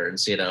tax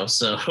returns, you know?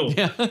 So...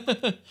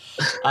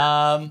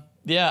 Yeah.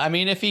 Yeah, I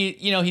mean, if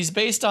he's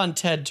based on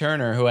Ted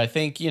Turner, who I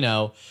think,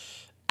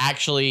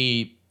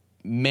 actually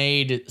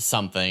made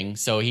something.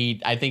 So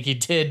I think he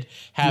did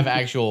have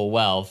actual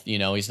wealth.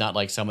 He's not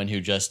like someone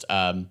who just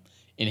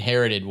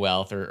inherited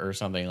wealth or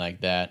something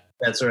like that.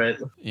 That's right.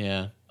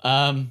 Yeah.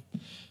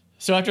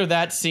 So after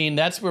that scene,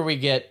 that's where we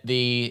get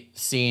the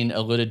scene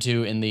alluded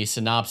to in the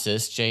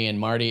synopsis, Jay and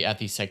Marty at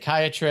the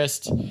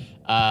psychiatrist.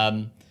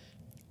 And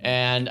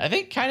I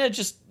think kind of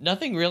just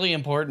nothing really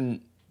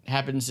important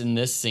happens in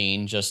this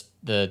scene. Just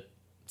the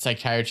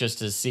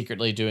psychiatrist is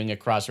secretly doing a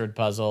crossword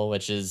puzzle,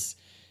 which is,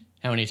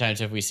 how many times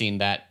have we seen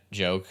that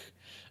joke?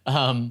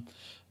 But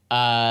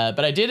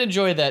I did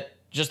enjoy that,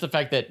 just the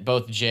fact that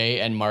both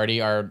Jay and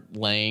Marty are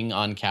laying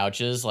on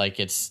couches, like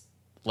it's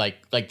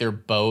like they're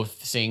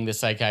both seeing the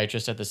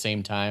psychiatrist at the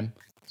same time.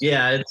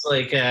 Yeah, it's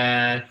like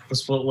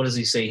what does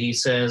he say? He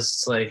says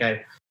it's like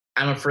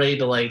I'm afraid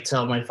to like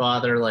tell my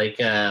father like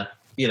or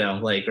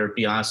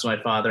be honest with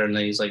my father, and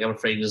then he's like, I'm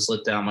afraid to just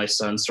let down my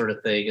son, sort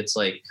of thing. It's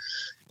like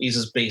he's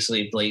just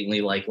basically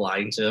blatantly like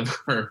lying to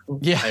him.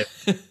 Yeah.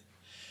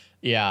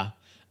 Yeah.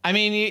 I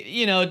mean,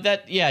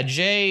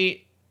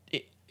 Jay,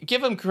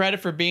 give him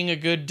credit for being a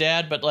good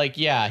dad, but like,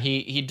 yeah,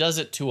 he does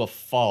it to a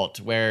fault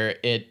where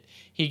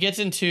he gets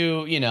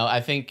into,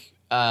 I think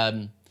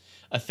a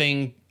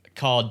thing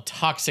called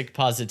toxic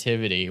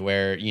positivity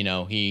where,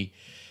 he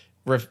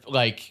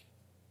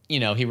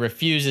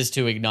refuses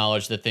to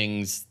acknowledge the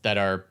things that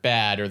are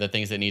bad or the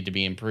things that need to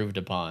be improved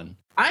upon.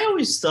 I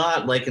always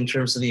thought, like, in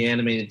terms of the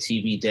animated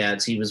TV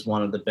dads, he was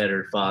one of the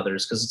better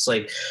fathers, because it's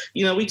like,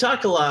 we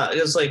talk a lot.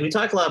 It's like we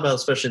talk a lot about,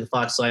 especially the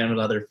Fox Science and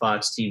other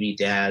Fox TV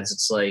dads.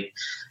 It's like,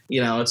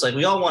 it's like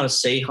we all want to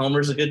say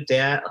Homer's a good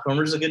dad,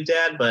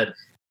 but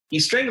he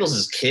strangles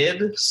his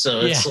kid,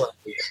 so it's like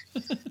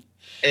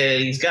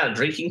he's got a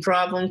drinking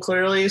problem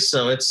clearly.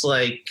 So it's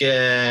like,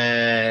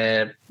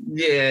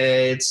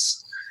 it's.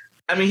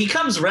 I mean, he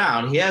comes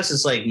around. He has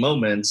his like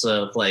moments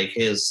of like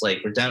his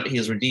like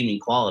his redeeming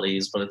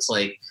qualities, but it's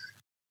like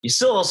you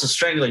still also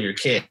strangle your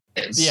kids.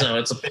 Yeah. So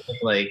it's a big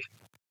like,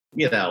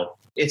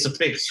 it's a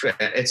big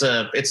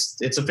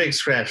it's a big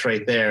scratch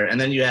right there.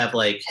 And then you have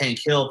like Hank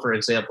Hill, for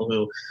example,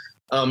 who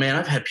Oh man,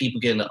 I've had people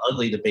get into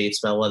ugly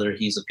debates about whether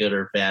he's a good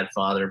or bad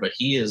father, but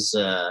he is.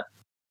 I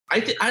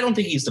don't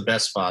think he's the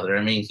best father.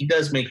 I mean, he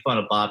does make fun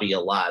of Bobby a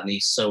lot, and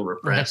he's so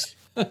repressed.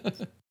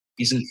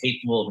 He's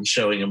incapable of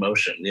showing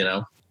emotion.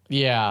 Yeah.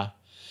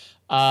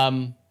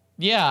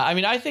 Yeah, I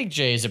mean, I think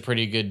Jay's a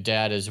pretty good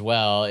dad as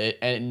well.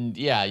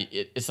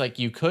 It's like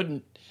you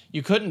couldn't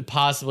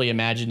possibly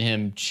imagine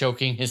him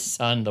choking his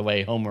son the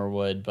way Homer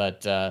would.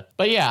 But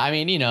yeah, I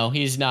mean,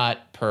 he's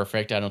not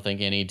perfect. I don't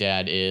think any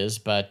dad is.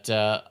 But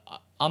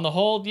on the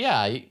whole,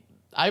 yeah,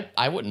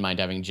 I wouldn't mind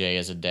having Jay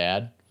as a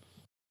dad.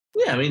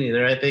 Yeah, me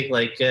neither. I think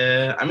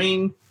yeah,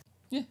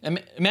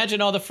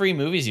 imagine all the free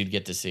movies you'd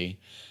get to see.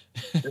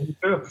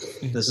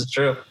 This is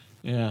true.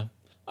 Yeah.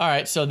 All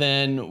right, so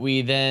then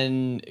we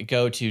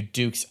go to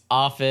Duke's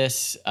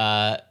office,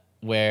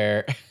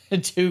 where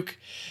Duke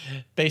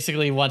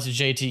basically wants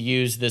Jay to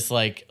use this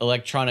like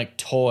electronic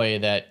toy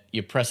that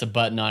you press a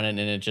button on it and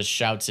it just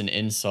shouts an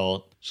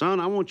insult. Son,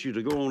 I want you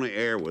to go on the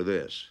air with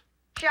this.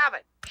 Shove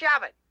it,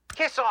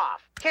 kiss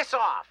off,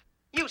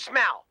 you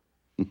smell.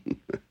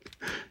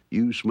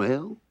 You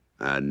smell?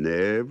 I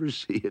never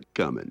see it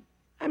coming.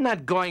 I'm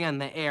not going on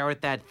the air with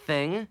that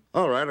thing.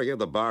 All right, I'll give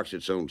the box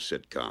its own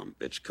sitcom.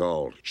 It's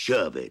called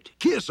Shove It.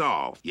 Kiss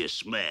Off, You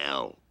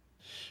Smell.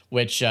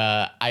 Which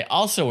I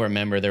also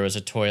remember there was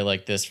a toy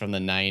like this from the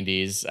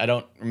 90s. I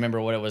don't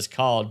remember what it was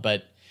called,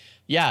 but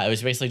yeah, it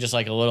was basically just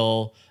like a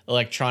little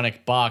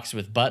electronic box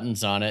with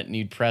buttons on it, and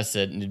you'd press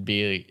it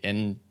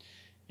and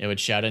it would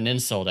shout an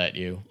insult at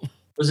you.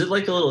 Was it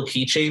like a little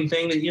keychain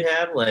thing that you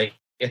had? Like,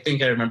 I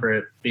think I remember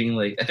it being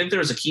like, I think there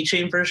was a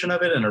keychain version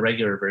of it and a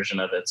regular version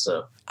of it.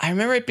 So I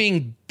remember it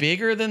being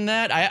bigger than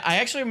that. I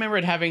actually remember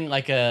it having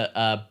like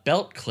a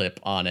belt clip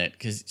on it,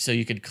 so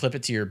you could clip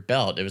it to your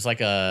belt. It was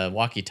like a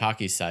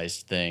walkie-talkie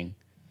sized thing.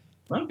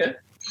 Okay.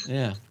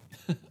 Yeah.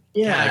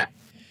 Yeah.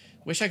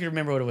 Wish I could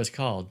remember what it was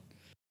called.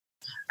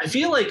 I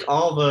feel like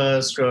all of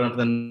us growing up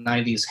in the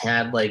 90s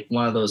had like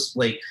one of those,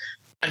 like,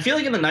 I feel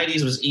like in the 90s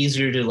it was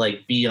easier to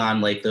like be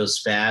on like those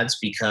fads,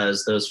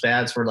 because those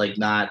fads were like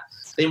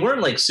they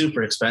weren't like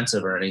super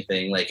expensive or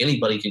anything. Like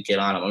anybody could get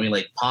on them. I mean,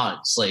 like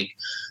Pogs, like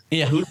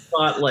yeah. Who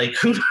thought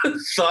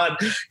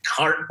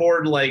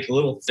cardboard like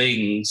little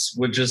things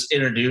would just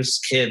introduce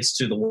kids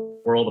to the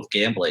world of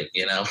gambling,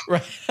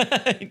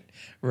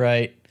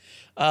 Right.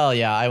 Oh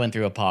yeah. I went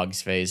through a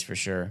Pogs phase for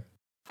sure.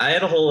 I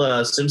had a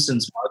whole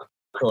Simpsons mug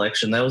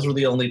collection. Those were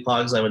the only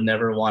Pogs I would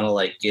never want to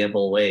like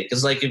gamble away.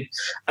 Cause like,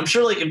 I'm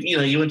sure like if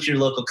you went to your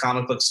local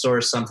comic book store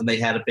or something, they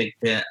had a big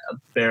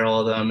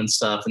barrel of them and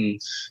stuff, and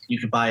you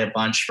could buy a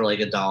bunch for like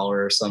 $1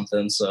 or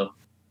something. So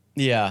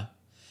yeah.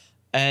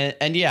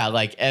 And yeah,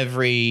 like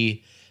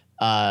every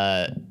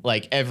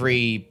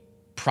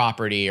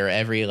property or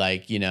every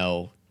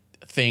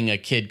thing a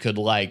kid could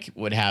like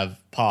would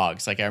have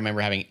Pogs. Like I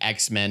remember having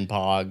X-Men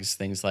Pogs,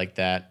 things like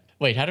that.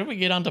 Wait, how did we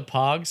get onto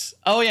Pogs?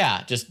 Oh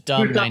yeah, just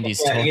dumb 90s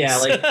toys. Yeah,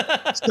 like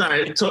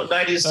sorry,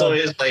 90s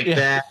toys like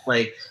that.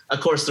 Like, of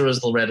course, there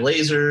was the red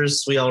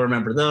lasers. We all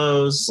remember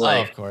those.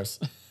 Like, of course.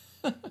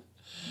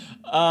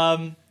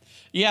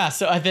 Yeah.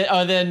 So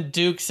then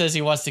Duke says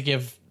he wants to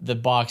give the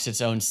box its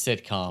own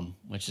sitcom,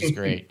 which is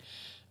great.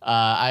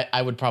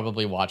 I would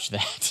probably watch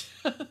that.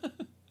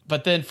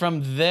 But then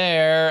from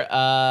there,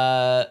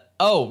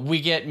 we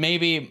get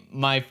maybe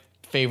my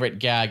favorite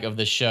gag of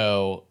the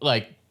show.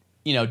 Like,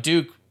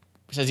 Duke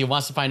says he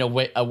wants to find a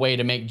way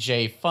to make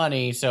Jay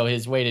funny, so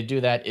his way to do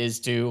that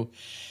is to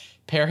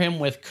pair him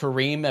with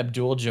Kareem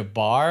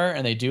Abdul-Jabbar,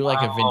 and they do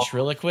like a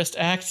ventriloquist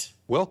act.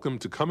 Welcome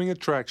to Coming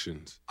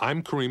Attractions.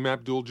 I'm Kareem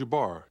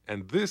Abdul-Jabbar,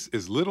 and this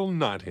is Little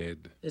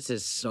Knothead. This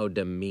is so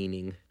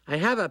demeaning. I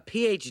have a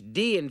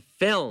PhD in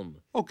film.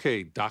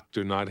 Okay,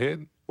 Dr.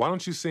 Knothead, why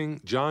don't you sing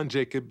John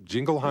Jacob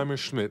Jingleheimer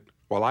Schmidt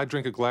while I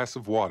drink a glass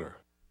of water?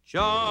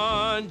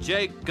 John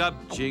Jacob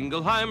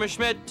Jingleheimer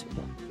Schmidt.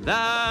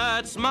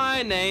 That's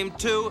my name,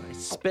 too. I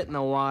spit in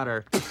the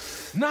water.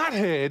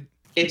 Knothead.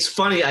 It's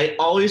funny. I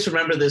always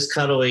remember this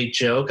cutaway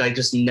joke. I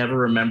just never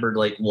remembered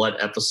like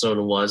what episode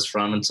it was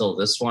from until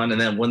this one.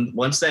 And then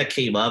once that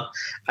came up,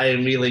 I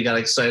immediately got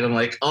excited. I'm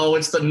like, oh,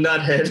 it's the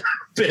Nuthead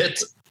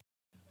bit.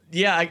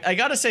 Yeah, I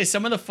gotta say,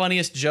 some of the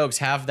funniest jokes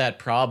have that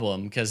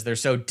problem because they're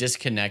so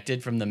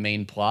disconnected from the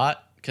main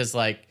plot. Because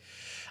like,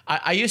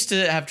 I used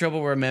to have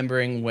trouble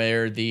remembering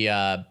where the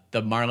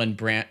Marlon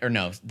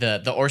Brando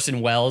the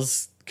Orson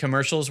Welles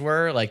commercials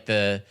were, like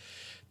the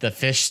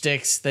fish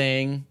sticks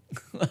thing.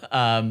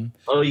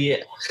 Oh yeah.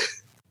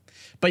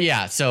 But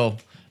yeah, so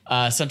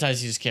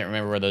sometimes you just can't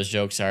remember where those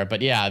jokes are.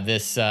 But yeah,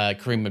 this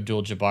Kareem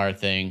Abdul-Jabbar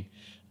thing,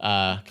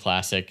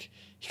 classic.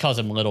 He calls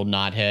him Little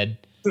Knothead.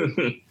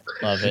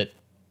 Love it.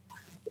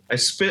 I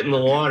spit in the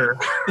water.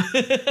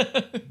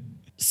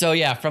 So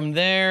yeah, from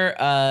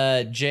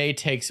there, Jay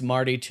takes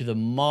Marty to the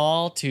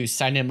mall to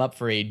sign him up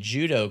for a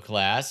judo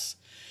class,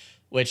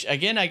 which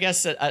again, I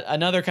guess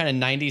another kind of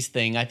 90s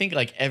thing. I think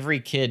like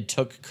every kid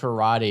took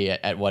karate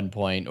at one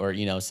point, or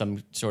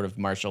some sort of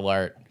martial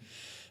art.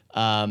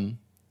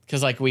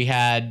 Because like we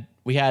had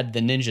the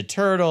Ninja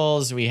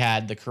Turtles, we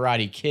had the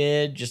Karate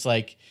Kid, just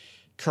like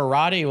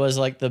karate was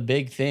like the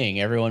big thing.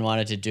 Everyone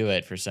wanted to do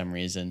it for some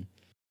reason.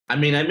 I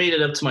mean, I made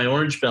it up to my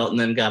orange belt and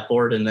then got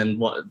bored and then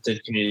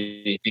did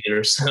community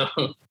theater. So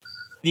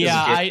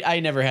yeah, I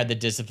never had the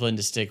discipline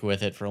to stick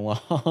with it for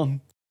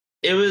long.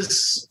 It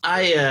was,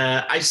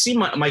 I see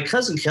my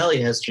cousin Kelly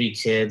has 3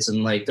 kids,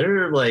 and like,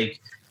 they're like,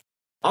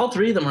 all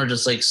 3 of them are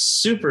just like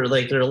super,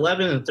 like they're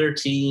 11 and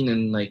 13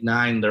 and like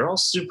 9. They're all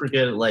super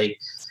good at like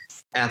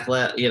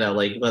athlete, you know,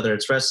 like whether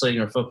it's wrestling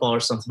or football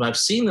or something. But I've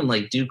seen them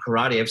like do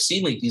karate. I've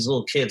seen like these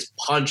little kids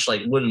punch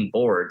like wooden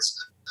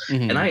boards.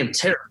 And I am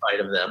terrified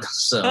of them.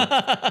 So,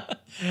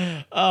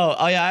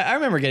 oh yeah, I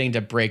remember getting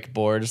to break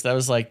boards. That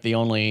was like the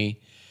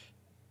only,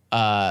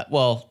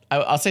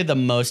 I'll say the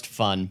most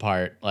fun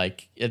part.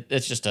 Like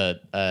it's just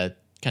a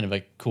kind of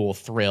a cool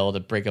thrill to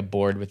break a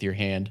board with your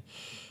hand.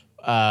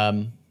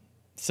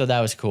 So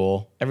that was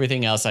cool.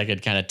 Everything else I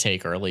could kind of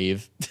take or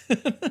leave.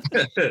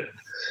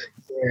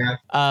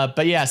 Yeah.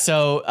 But yeah,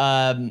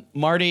 so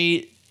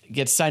Marty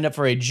gets signed up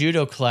for a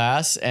judo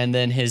class, and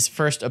then his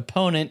first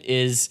opponent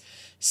is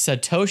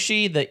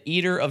Satoshi, the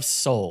Eater of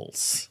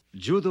Souls.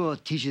 Judo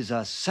teaches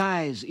us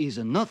size is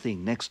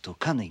nothing next to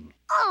cunning.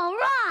 All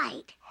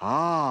right.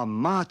 Ah,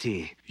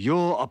 Marty,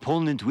 your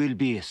opponent will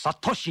be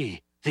Satoshi,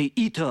 the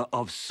Eater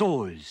of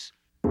Souls.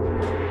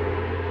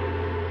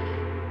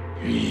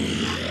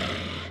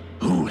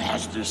 Who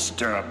has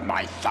disturbed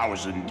my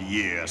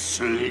 1,000-year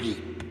sleep?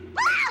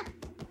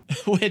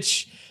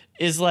 Which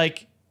is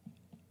like,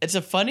 it's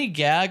a funny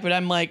gag, but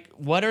I'm like,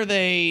 what are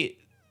they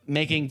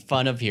making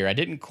fun of here? I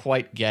didn't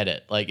quite get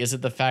it. Like, is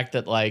it the fact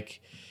that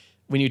like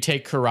when you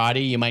take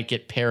karate, you might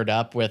get paired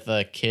up with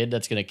a kid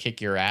that's going to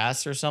kick your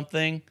ass or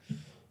something?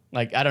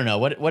 Like, I don't know.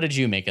 What did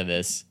you make of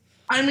this?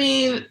 I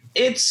mean,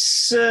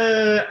 it's,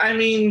 I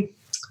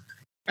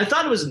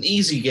thought it was an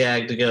easy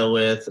gag to go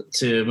with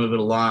to move it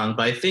along,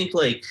 but I think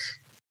like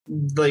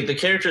the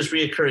character's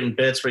reoccurring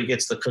bits where he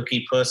gets the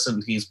cookie puss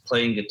and he's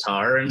playing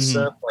guitar and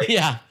stuff, like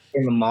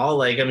in the mall.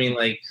 Like, I mean,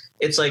 like,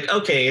 it's like,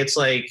 okay, it's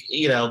like,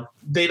 you know,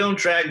 they don't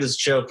drag this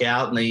joke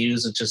out and they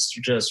use it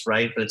just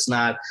right, but it's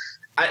not,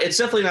 it's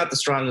definitely not the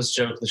strongest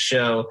joke of the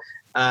show.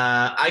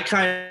 I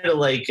kind of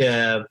like,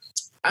 I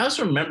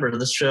also remember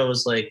this show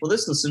was like, well,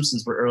 this and The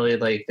Simpsons were early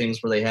like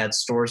things where they had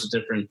stores with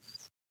different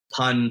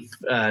pun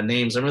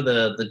names. I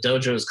remember the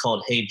dojo is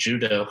called Hey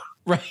Judo.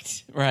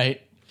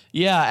 Right.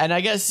 Yeah, and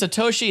I guess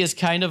Satoshi is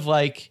kind of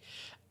like,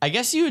 I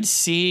guess you would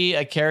see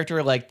a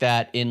character like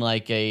that in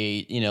like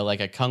a, you know, like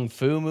a kung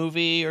fu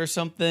movie or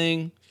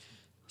something.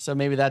 So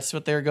maybe that's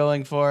what they're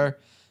going for.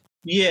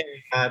 Yeah,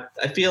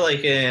 I feel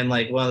like in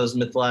like one of those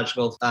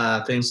mythological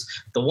things,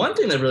 the one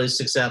thing that really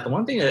sticks out, the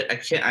one thing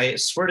I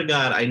swear to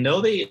God, I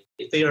know they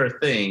are a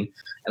thing,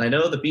 and I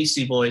know the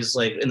Beastie Boys,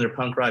 like in their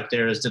punk rock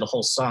eras, did a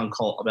whole song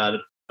about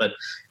it. But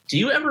do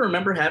you ever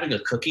remember having a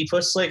cookie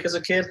puss like as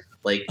a kid?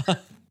 Like,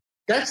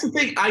 that's the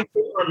thing I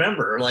don't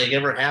remember like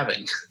ever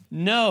having.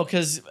 No,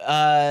 because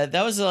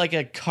that was like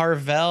a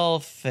Carvel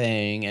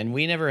thing, and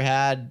we never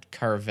had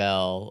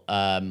Carvel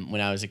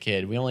when I was a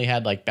kid. We only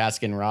had like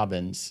Baskin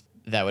Robbins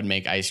that would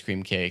make ice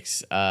cream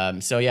cakes.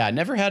 So yeah,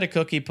 never had a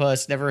cookie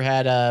puss. Never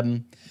had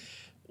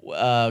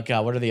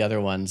God, what are the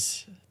other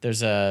ones?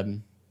 There's a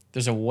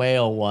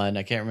whale one.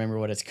 I can't remember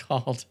what it's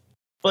called.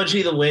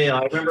 Fudgy the Whale.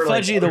 I remember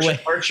Fudgy the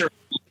Whale.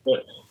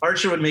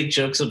 Archer would make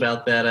jokes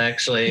about that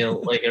actually,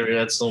 like every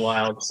once in a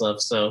while and stuff.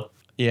 So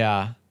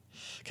yeah,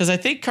 because I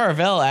think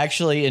Carvel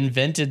actually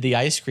invented the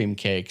ice cream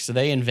cake, so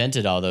they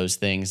invented all those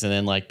things, and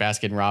then like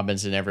Baskin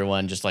Robbins and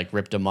everyone just like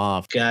ripped them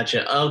off.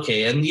 Gotcha.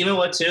 Okay, and you know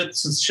what too?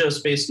 Since the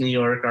show's based in New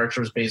York,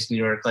 Archer was based in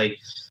New York, like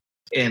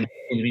in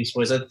Beast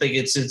Boys. I think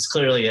it's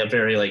clearly a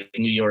very like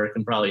New York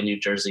and probably New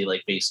Jersey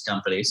like based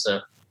company. So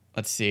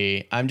let's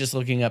see. I'm just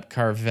looking up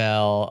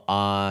Carvel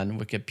on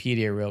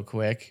Wikipedia real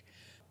quick.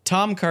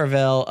 Tom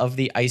Carvel of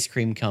the Ice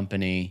Cream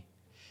Company.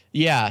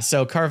 Yeah,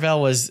 so Carvel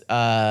was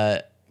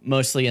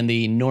mostly in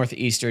the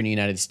northeastern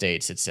United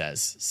States, it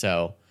says.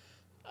 So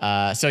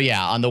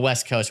yeah, on the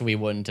West Coast, we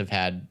wouldn't have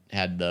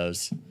had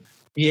those.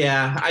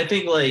 Yeah, I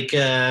think like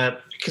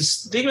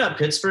because the thing about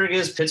Pittsburgh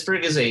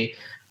is I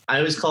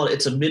always call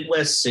it's a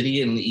Midwest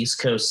city in the East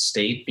Coast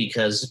state,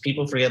 because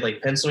people forget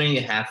like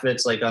Pennsylvania, half of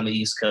it's like on the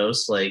East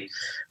Coast, like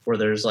where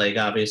there's like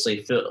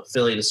obviously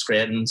Philly to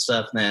Scranton and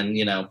stuff. And then,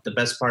 you know, the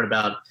best part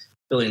about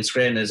Philly and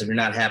Scranton is if you're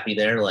not happy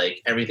there,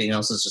 like everything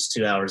else is just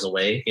 2 hours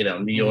away. You know,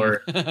 New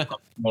York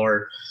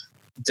or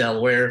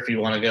Delaware, if you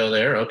want to go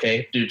there,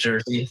 okay. New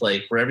Jersey,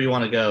 like wherever you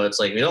want to go,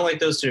 it's like we don't like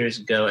those 2 areas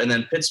to go. And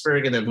then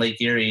Pittsburgh and then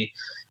Lake Erie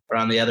are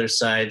on the other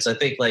side. So I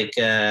think like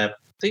I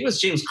think it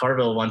was James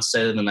Carville once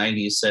said in the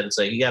 90s, said it's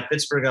like you got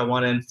Pittsburgh on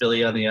one end,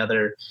 Philly on the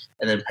other,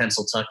 and then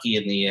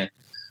Pennsylvania in the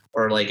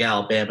or like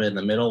Alabama in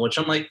the middle, which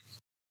I'm like,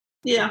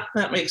 yeah,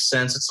 that makes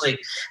sense. It's like,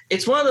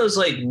 it's one of those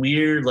like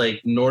weird,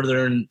 like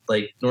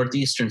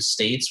northeastern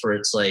states where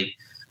it's like,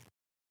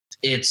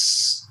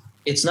 it's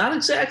not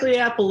exactly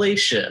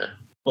Appalachia,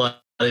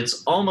 but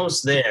it's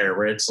almost there,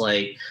 where it's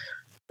like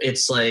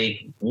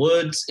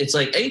woods. It's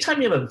like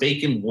anytime you have a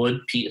vacant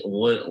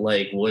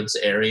woods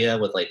area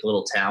with like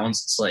little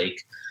towns, it's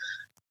like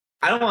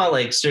I don't want to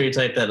like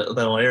stereotype that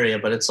whole area,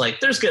 but it's like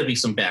there's gonna be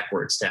some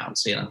backwards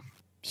towns, you know.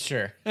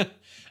 Sure.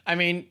 I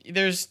mean,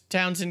 there's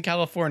towns in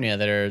California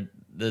that are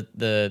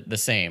the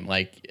same.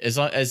 Like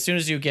as soon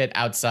as you get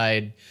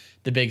outside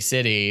the big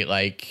city,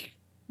 like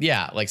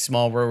yeah, like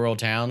small rural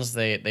towns,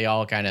 they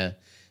all kind of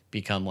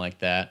become like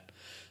that.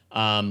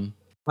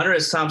 Hunter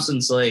S.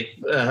 Thompson's like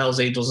Hell's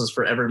Angels has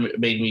forever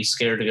made me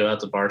scared to go out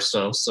to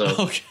Barstow.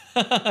 So,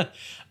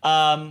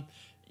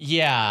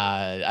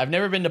 yeah, I've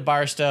never been to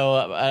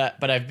Barstow,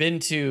 but I've been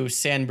to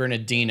San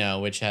Bernardino,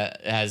 which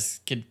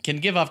can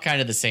give off kind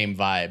of the same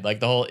vibe, like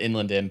the whole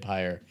Inland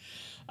Empire,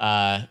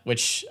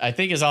 which I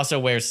think is also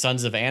where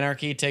Sons of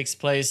Anarchy takes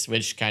place,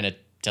 which kind of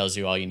tells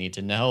you all you need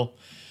to know.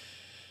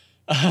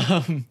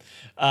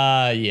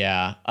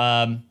 Yeah.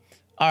 All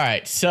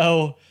right,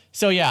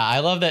 So yeah, I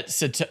love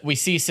that we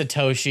see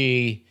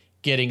Satoshi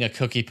getting a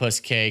Cookie Puss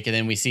cake, and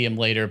then we see him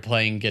later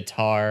playing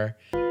guitar.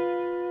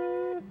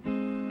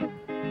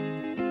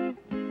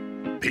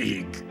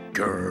 Big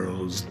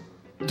girls,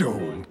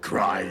 don't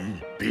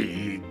cry.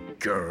 Big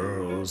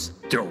girls,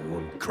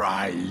 don't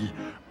cry.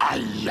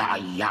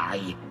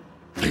 Ay,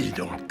 they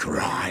don't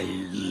cry.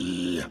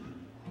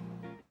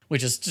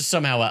 Which is just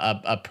somehow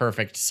a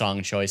perfect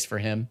song choice for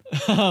him.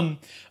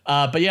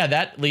 But yeah,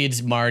 that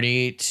leads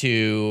Marty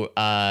to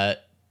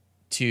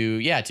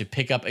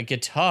pick up a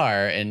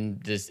guitar,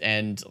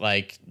 and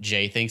like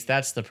Jay thinks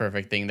that's the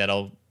perfect thing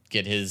that'll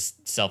get his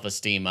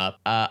self-esteem up.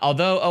 I'm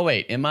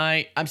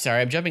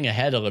sorry, I'm jumping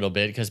ahead a little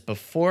bit, because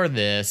before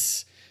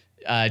this,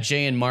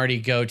 Jay and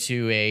Marty go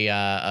to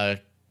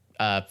a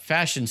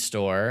fashion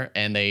store,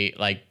 and they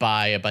like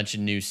buy a bunch of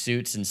new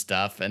suits and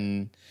stuff.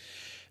 And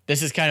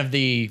this is kind of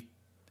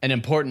an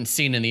important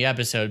scene in the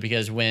episode,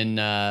 because when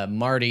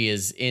Marty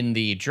is in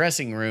the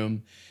dressing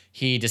room,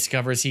 he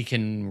discovers he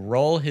can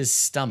roll his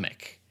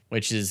stomach,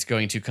 which is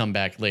going to come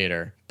back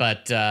later.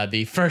 But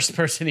the first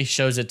person he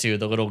shows it to,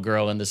 the little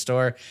girl in the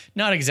store,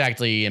 not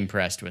exactly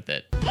impressed with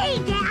it. Hey,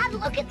 Dad,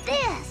 look at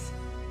this.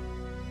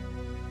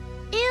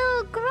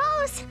 Ew,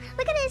 gross.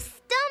 Look at his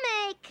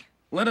stomach.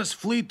 Let us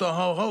fleet the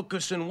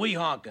Ho-Hokus and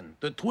Weehawken,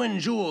 the twin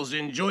jewels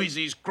in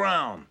Joyce's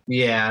crown.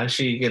 Yeah,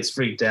 she gets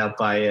freaked out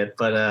by it,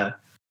 but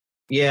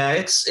yeah,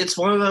 it's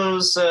one of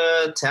those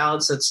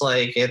talents that's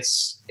like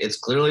it's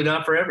clearly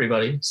not for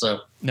everybody.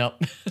 So no,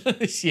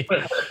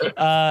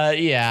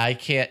 yeah, I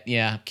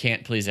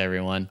can't please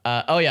everyone.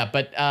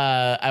 But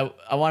I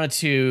wanted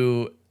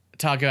to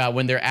talk about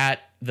when they're at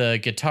the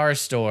guitar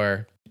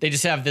store. They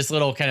just have this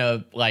little kind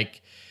of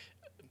like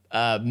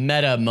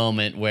meta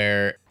moment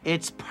where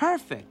it's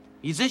perfect.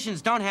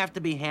 Musicians don't have to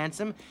be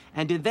handsome,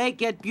 and do they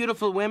get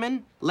beautiful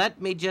women?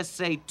 Let me just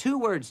say 2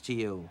 words to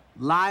you.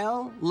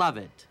 Lyle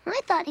Lovett.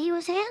 I thought he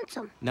was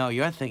handsome. No,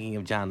 you're thinking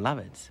of John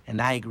Lovitz,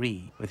 and I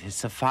agree. With his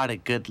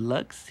Sephardic good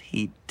looks,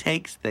 he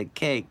takes the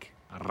cake.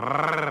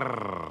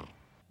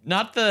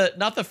 Not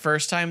the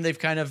first time they've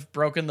kind of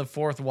broken the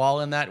fourth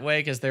wall in that way,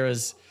 because there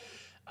was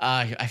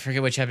I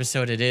forget which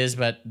episode it is,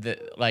 but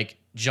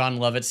John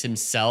Lovitz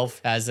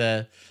himself has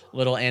a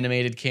little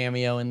animated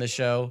cameo in the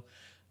show.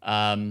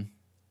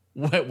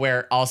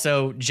 Where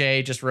also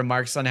Jay just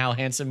remarks on how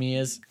handsome he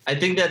is. I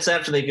think that's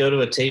after they go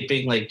to a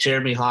taping. Like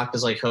Jeremy Hawk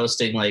is like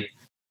hosting what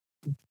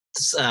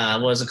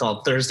is it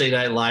called? Thursday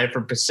Night Live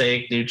from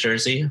Passaic, New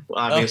Jersey.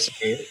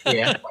 Obviously,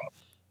 yeah,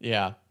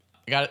 yeah.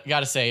 I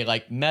gotta say,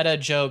 like meta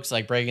jokes,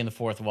 like breaking the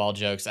fourth wall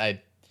jokes. I'm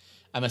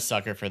a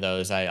sucker for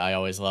those. I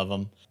always love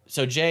them.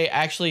 So Jay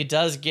actually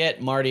does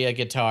get Marty a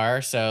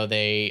guitar, so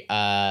they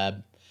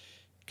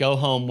go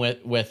home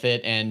with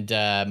it, and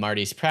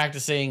Marty's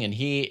practicing, and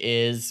he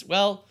is,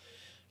 well,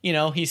 you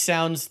know, he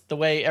sounds the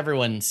way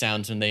everyone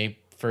sounds when they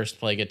first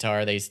play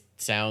guitar. They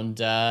sound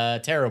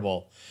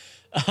terrible.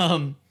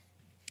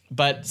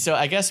 But so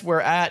I guess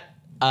we're at,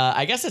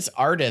 I guess it's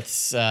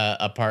Ardith's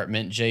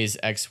apartment, Jay's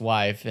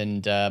ex-wife,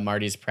 and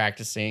Marty's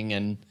practicing,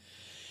 and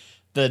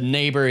the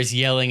neighbor is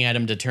yelling at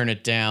him to turn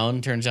it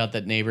down. Turns out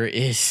that neighbor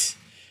is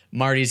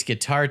Marty's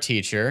guitar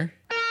teacher.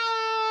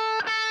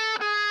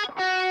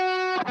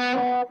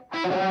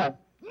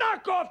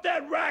 Knock off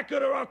that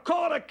racket or I'll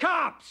call the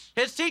cops.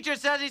 His teacher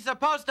says he's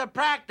supposed to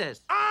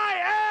practice.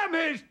 I am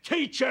his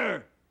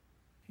teacher.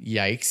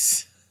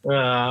 Yikes.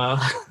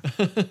 I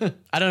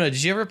don't know.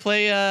 Did you ever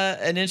play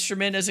an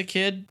instrument as a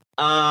kid?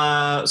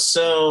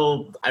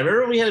 So I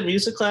remember we had a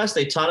music class.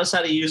 They taught us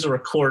how to use a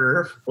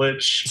recorder,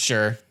 which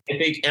sure I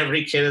think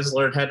every kid has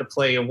learned how to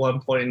play at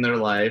one point in their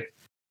life.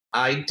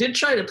 I did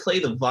try to play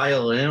the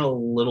violin a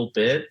little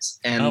bit,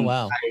 and oh,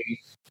 wow. I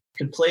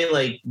could play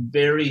like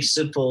very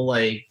simple,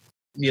 like,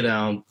 you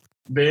know,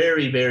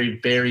 very, very,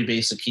 very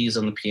basic keys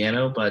on the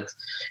piano. But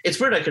it's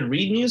weird. I could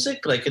read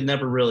music, but I could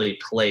never really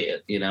play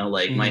it. You know,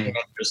 like my hand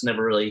was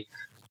never really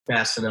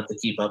fast enough to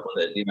keep up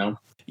with it. You know.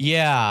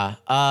 Yeah.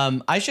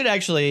 I should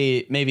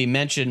actually maybe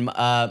mention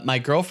my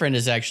girlfriend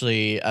is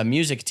actually a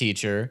music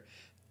teacher.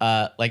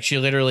 Like she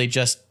literally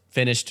just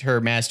finished her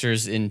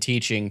master's in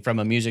teaching from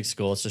a music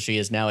school, so she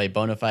is now a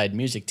bona fide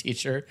music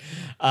teacher.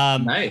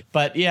 Nice.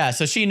 But yeah,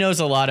 so she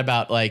knows a lot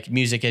about like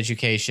music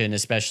education,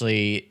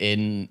 especially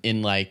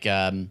in like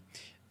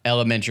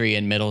elementary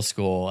and middle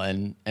school.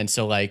 And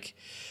so like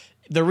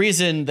the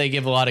reason they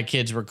give a lot of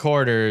kids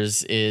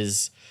recorders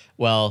is,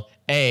 well,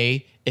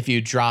 A, if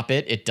you drop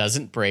it, it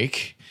doesn't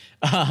break.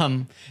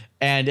 And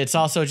it's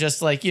also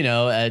just like,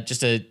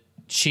 just a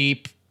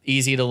cheap,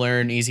 easy to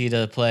learn, easy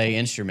to play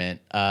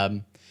instrument.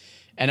 And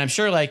I'm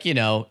sure like,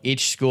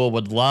 each school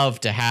would love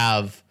to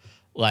have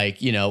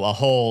like, a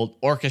whole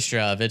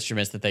orchestra of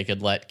instruments that they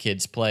could let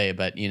kids play.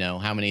 But,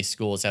 how many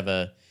schools have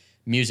a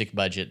music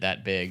budget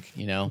that big,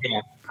 Yeah,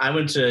 I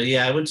went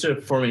to a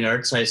performing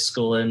arts high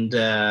school, and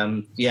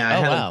I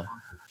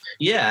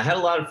had a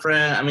lot of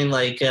friends. I mean,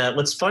 like,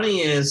 what's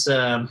funny is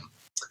I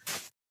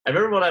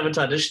remember when I went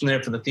to audition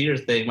there for the theater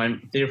thing, my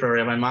theater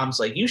program, my mom's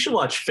like, you should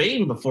watch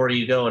Fame before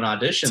you go and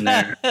audition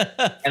there.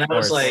 And I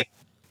was like,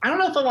 I don't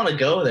know if I want to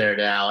go there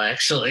now,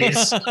 actually.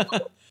 So,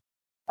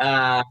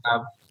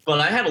 but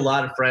I had a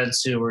lot of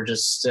friends who were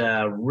just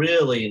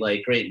really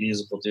like great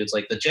musical dudes.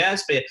 Like the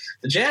jazz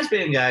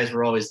band guys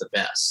were always the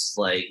best.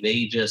 Like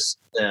they just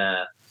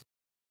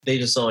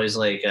always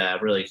like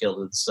really killed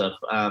it and stuff.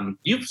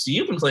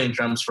 You've been playing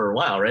drums for a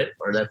while, right?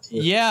 Or that?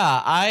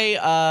 Yeah,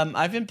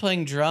 I've been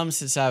playing drums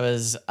since I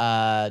was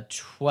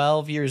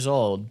 12 years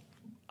old.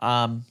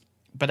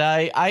 But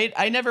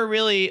I never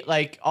really,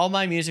 like, all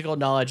my musical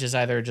knowledge is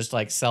either just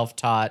like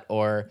self-taught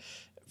or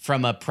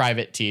from a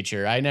private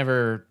teacher. I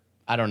never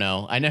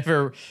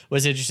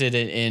was interested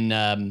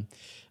in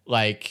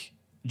like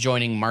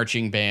joining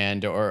marching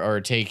band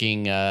or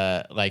taking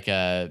like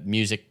a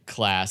music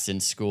class in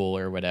school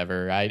or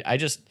whatever. I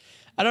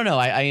don't know.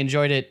 I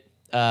enjoyed it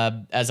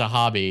as a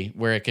hobby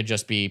where it could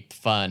just be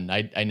fun.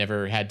 I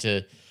never had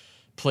to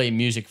play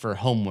music for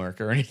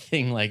homework or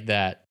anything like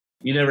that.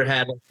 You never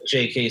had like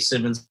J.K.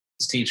 Simmons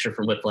teacher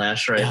from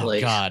Whiplash, right? Oh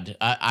like, God,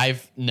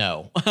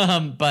 no.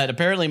 But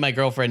apparently my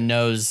girlfriend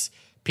knows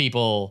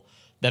people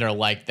that are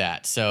like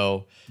that.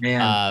 So,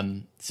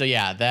 so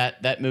yeah,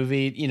 that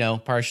movie,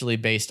 partially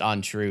based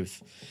on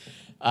truth.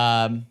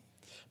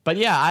 But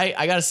yeah,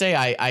 I gotta say,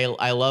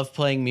 I love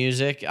playing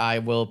music. I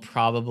will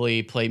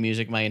probably play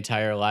music my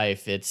entire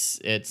life. It's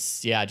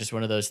just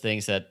one of those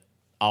things that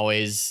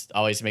always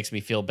makes me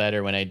feel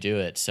better when I do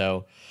it.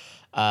 So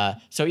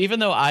even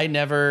though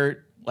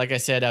like I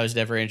said, I was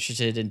never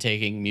interested in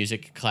taking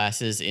music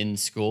classes in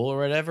school or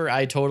whatever,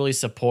 I totally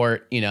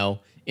support,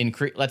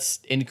 let's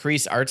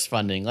increase arts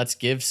funding. Let's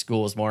give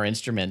schools more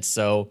instruments.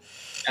 So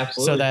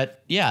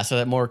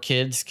that more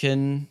kids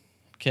can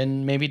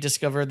maybe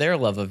discover their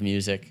love of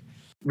music.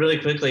 Really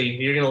quickly,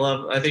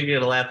 I think you're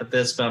gonna laugh at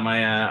this about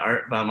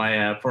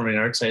my performing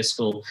arts high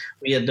school.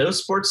 We had no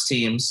sports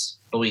teams,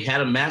 but we had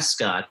a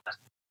mascot,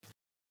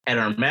 and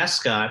our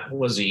mascot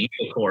was a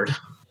unicorn.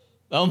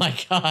 Oh my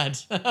God.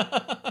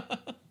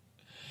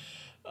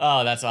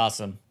 Oh, that's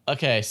awesome.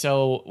 Okay,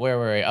 so where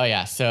were we? Oh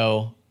yeah,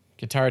 so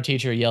guitar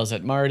teacher yells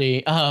at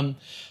Marty.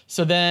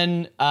 So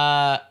then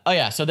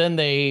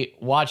they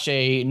watch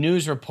a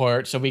news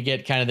report. So we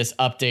get kind of this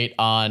update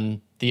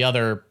on the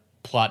other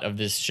plot of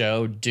this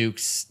show,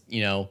 Duke's,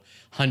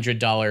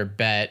 $100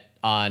 bet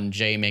on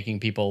Jay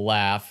making people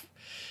laugh.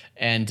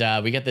 And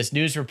we get this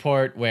news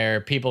report where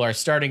people are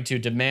starting to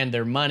demand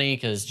their money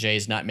because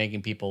Jay's not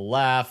making people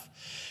laugh.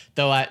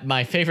 Though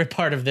my favorite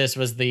part of this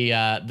was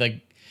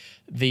the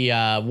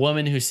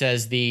woman who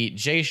says the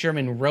Jay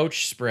Sherman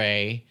roach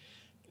spray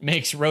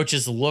makes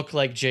roaches look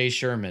like Jay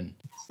Sherman.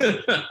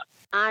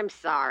 I'm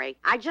sorry.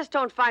 I just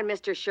don't find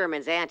Mr.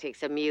 Sherman's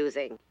antics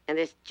amusing. And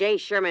this Jay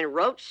Sherman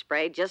roach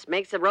spray just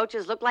makes the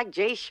roaches look like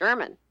Jay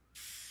Sherman.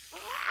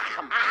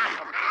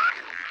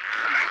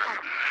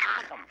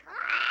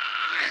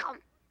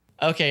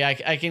 Okay,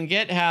 I can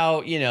get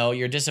how,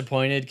 you're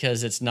disappointed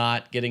because it's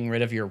not getting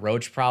rid of your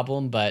roach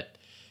problem, but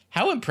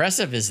how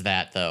impressive is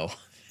that, though?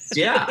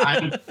 Yeah,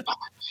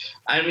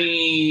 I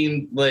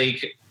mean,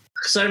 like,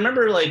 because I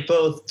remember, like,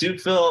 both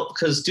Duke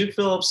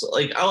Phillips,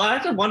 like, I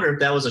have to wonder if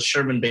that was a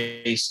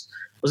Sherman-based,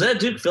 was that a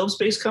Duke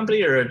Phillips-based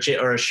company or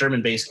a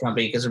Sherman-based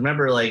company? Because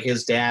remember, like,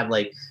 his dad,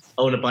 like,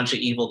 owned a bunch of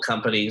evil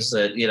companies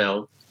that,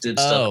 did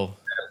stuff.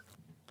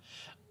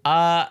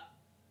 Oh.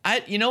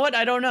 You know what?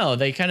 I don't know.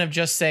 They kind of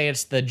just say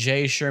it's the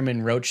Jay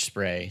Sherman roach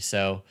spray,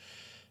 so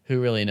who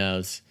really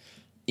knows?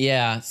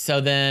 Yeah.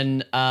 So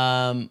then,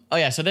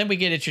 so then we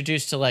get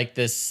introduced to like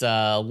this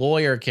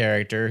lawyer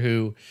character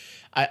who,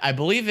 I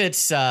believe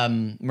it's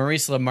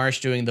Maurice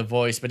LaMarche doing the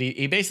voice, but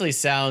he basically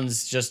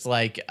sounds just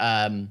like,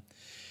 oh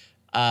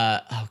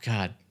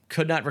God,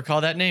 could not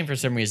recall that name for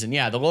some reason.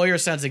 Yeah, the lawyer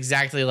sounds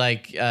exactly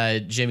like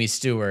Jimmy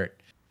Stewart.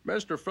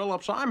 Mr.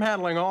 Phillips, I'm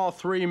handling all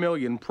 3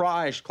 million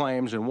prize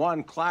claims in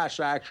one class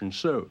action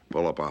suit.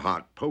 Pull up a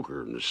hot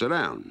poker and sit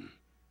down.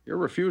 You're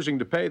refusing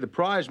to pay the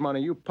prize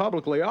money you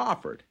publicly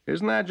offered.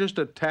 Isn't that just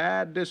a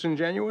tad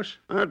disingenuous?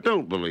 I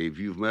don't believe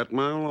you've met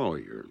my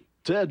lawyer.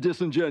 Tad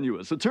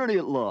disingenuous, attorney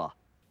at law.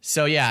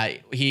 So yeah,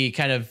 he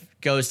kind of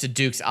goes to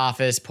Duke's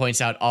office,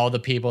 points out all the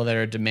people that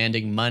are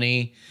demanding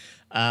money.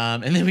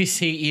 And then we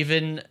see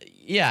even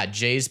yeah,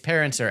 Jay's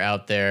parents are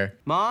out there.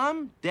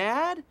 Mom?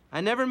 Dad? I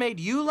never made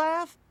you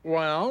laugh?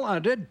 Well, I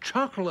did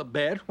chuckle a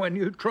bit when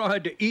you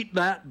tried to eat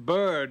that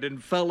bird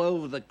and fell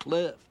over the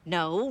cliff.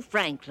 No,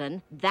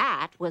 Franklin,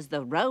 that was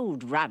the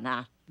Road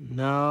Runner.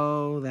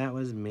 No, that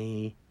was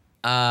me.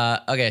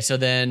 Okay, so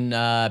then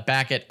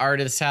back at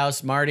Artist's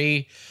house,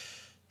 Marty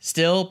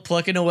still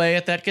plucking away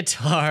at that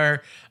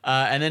guitar.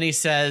 And then he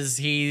says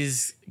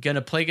he's going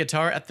to play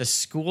guitar at the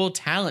school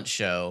talent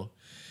show,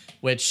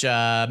 which,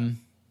 got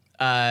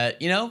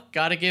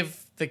to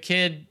give the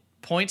kid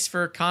points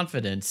for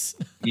confidence.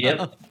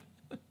 Yep.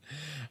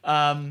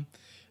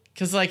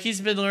 Because, he's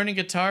been learning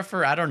guitar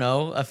for, I don't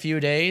know, a few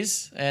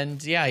days.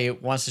 And, yeah, he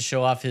wants to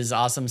show off his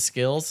awesome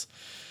skills.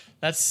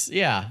 That's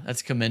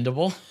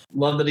commendable.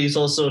 Love that he's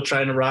also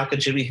trying to rock a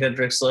Jimi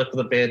Hendrix look with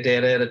a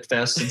bandana and a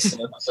vest and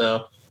stuff.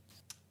 So,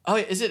 oh,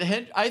 is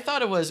it? I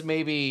thought it was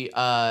maybe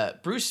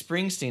Bruce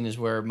Springsteen is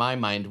where my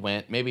mind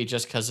went. Maybe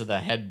just because of the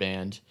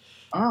headband.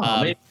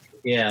 Oh, maybe,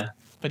 yeah.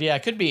 But yeah,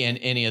 it could be in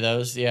any of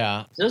those.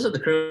 Yeah, he doesn't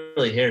have the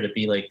curly hair to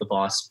be like the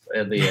boss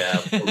and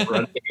the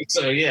run game.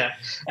 So yeah,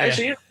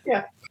 actually,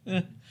 yeah.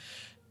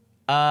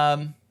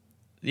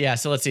 Yeah,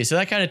 so let's see. So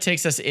that kind of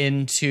takes us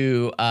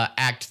into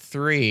Act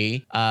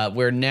 3,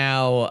 where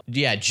now,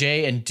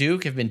 Jay and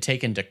Duke have been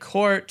taken to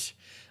court.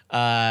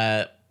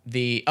 The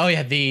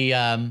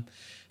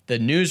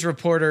news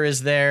reporter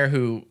is there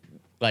who,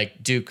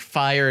 Duke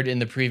fired in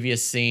the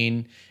previous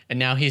scene, and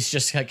now he's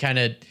just kind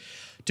of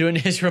doing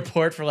his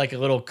report for a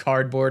little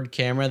cardboard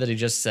camera that he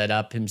just set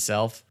up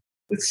himself.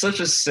 It's such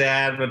a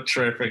sad but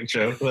terrific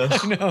joke, though.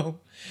 I know.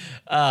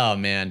 Oh,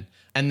 man.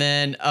 And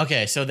then,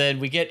 okay, so then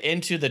we get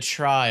into the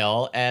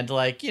trial, and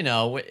in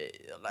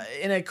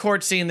a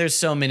court scene, there's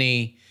so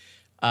many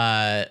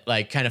kind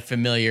of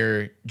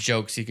familiar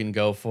jokes you can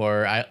go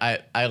for.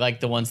 I like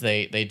the ones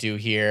they do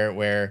here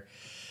where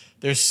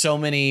there's so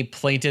many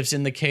plaintiffs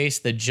in the case.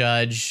 The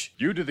judge,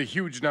 due to the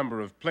huge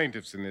number of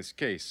plaintiffs in this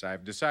case,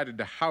 I've decided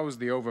to house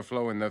the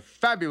overflow in the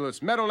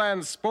fabulous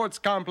Meadowlands Sports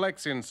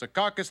Complex in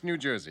Secaucus, New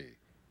Jersey.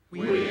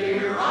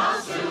 We're all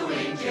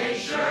suing Jay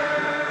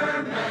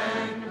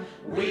Sherman.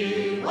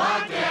 We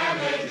want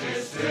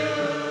damages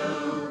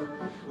too.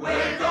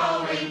 We're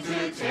going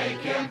to take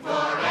him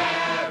for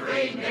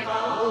every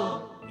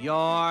nickel.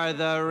 You're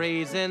the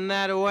reason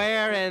that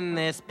we're in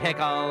this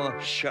pickle.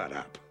 Shut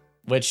up.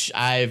 Which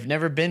I've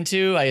never been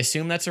to. I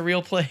assume that's a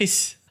real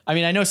place. I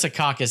mean, I know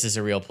Secaucus is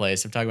a real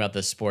place. I'm talking about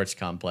the sports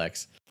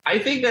complex. I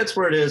think that's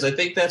where it is. I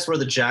think that's where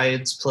the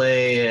Giants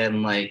play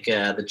and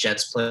the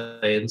Jets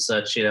play and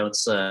such.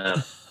 It's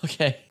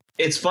okay.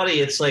 It's funny.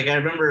 It's I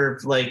remember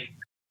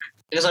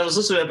because I was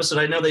listening to the episode.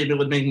 I know they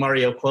would make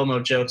Mario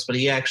Cuomo jokes, but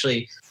he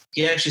actually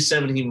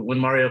said when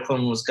Mario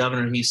Cuomo was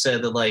governor, he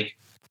said that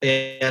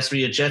they asked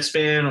me a Jets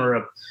fan or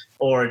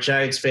a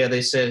Giants fan.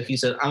 He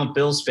said I'm a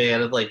Bills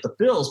fan. And the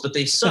Bills, but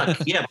they suck.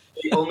 Yeah,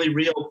 the only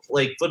real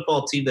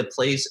football team that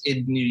plays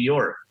in New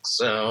York.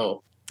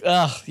 So.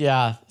 Oh,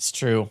 yeah, it's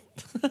true.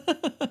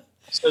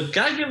 So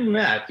gotta give them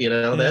that,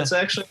 that's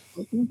actually.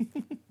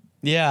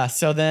 Yeah.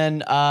 So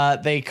then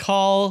they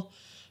call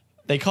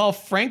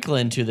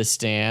Franklin to the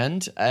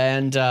stand,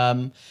 and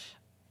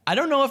I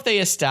don't know if they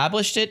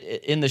established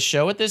it in the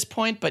show at this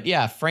point, but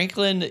yeah,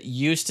 Franklin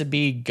used to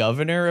be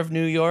governor of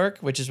New York,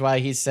 which is why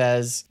he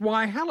says,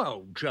 "Why,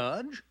 hello,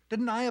 Judge.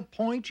 Didn't I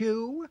appoint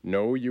you?"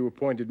 No, you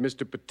appointed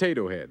Mr.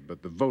 Potato Head,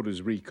 but the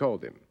voters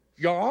recalled him.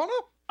 Your Honor,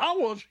 I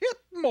was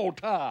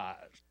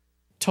hypnotized.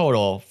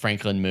 Total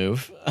Franklin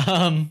move.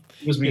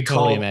 Was you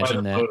totally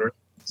imagine that.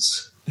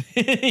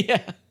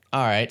 Yeah.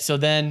 All right. So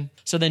then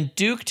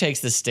Duke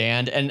takes the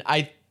stand, and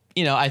I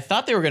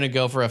thought they were going to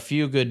go for a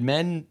Few Good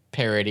Men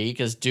parody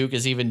because Duke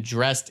is even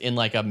dressed in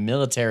a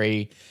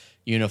military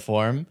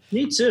uniform.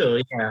 Me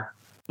too. Yeah.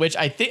 Which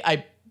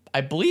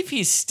I believe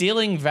he's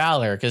stealing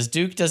valor because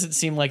Duke doesn't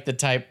seem like the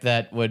type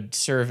that would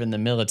serve in the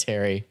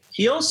military.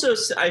 He also,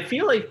 I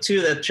feel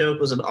too, that joke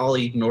was an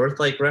Ollie North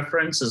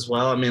reference as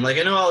well. I mean, I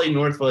know Ollie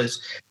North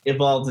was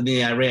involved in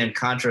the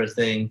Iran-Contra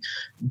thing,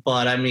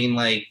 but I mean,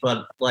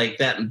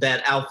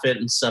 that outfit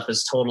and stuff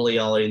is totally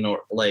Ollie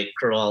North,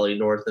 Colonel Ollie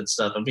North and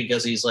stuff. And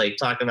because he's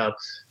talking about.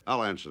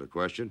 I'll answer the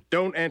question.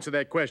 Don't answer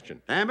that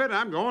question. Damn it,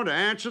 I'm going to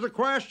answer the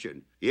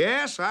question.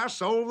 Yes, I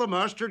sold the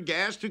mustard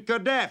gas to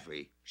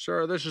Gaddafi.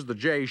 Sir, this is the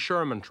Jay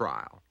Sherman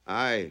trial.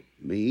 I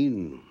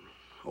mean,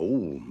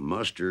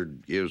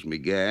 mustard gives me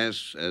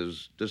gas,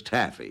 as does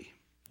taffy.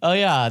 Oh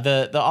yeah,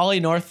 the Ollie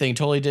North thing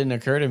totally didn't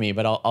occur to me,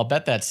 but I'll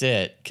bet that's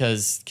it.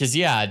 Cause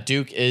yeah,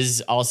 Duke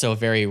is also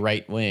very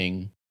right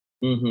wing.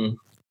 Mm-hmm.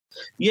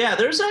 Yeah,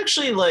 there's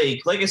actually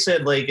like I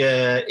said,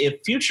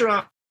 if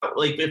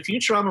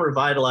Futurama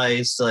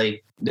revitalized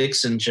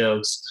Nixon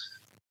jokes,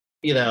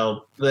 then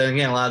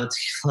again a lot of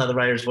the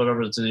writers went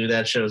over to do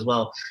that show as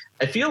well.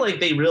 I feel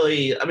they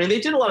really, they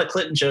did a lot of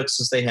Clinton jokes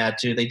as they had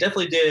to. They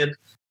definitely did.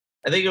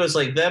 I think it was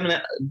them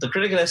and the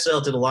critic at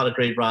SNL did a lot of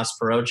great Ross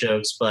Perot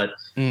jokes, but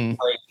I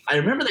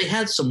remember they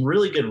had some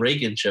really good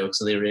Reagan jokes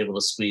that they were able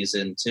to squeeze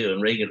in too,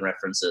 and Reagan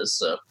references.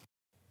 So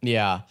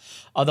yeah,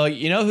 although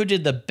who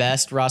did the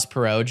best Ross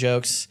Perot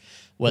jokes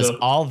was No.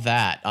 All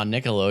That on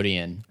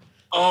Nickelodeon.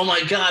 Oh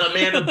my God,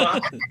 Amanda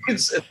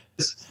Bynes.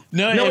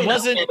 No, No, it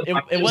wasn't.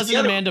 Amanda Bynes. It It was wasn't the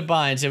other- Amanda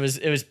Bynes.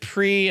 It was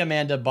pre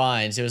Amanda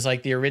Bynes. It was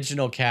like the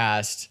original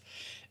cast,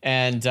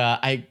 and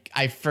I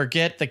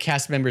forget the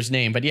cast member's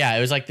name, but yeah,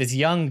 it was like this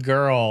young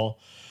girl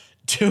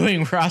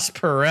doing Ross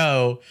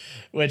Perot,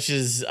 which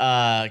is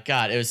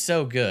God, it was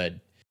so good.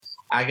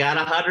 I got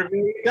 $100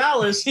 million.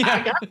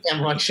 I got that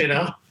much, you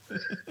know.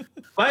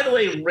 By the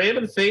way,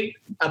 random thing.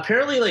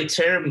 Apparently, like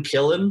Tara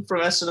McKillen from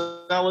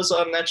SNL was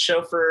on that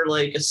show for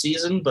like a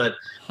season, but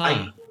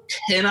I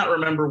cannot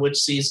remember which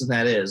season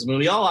that is. I mean,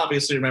 we all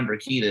obviously remember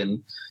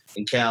Keaton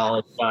and Cal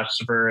and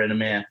Foxfer and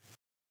Amanda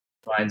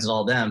Bynes and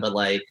all them, but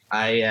like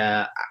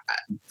I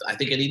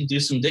think I need to do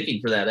some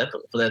digging for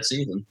that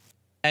season.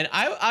 And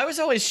I was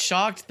always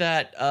shocked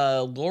that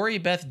Lori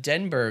Beth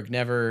Denberg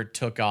never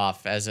took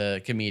off as a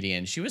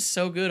comedian. She was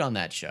so good on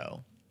that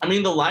show. I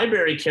mean, the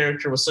library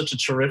character was such a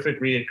terrific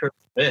reoccurring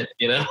bit,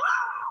 you know?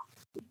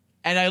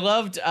 And I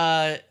loved,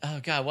 oh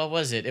God, what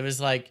was it? It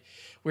was like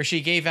where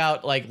she gave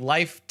out like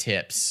life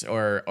tips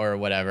or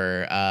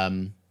whatever.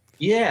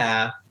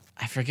 Yeah.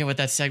 I forget what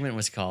that segment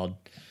was called.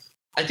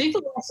 I think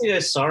the last thing I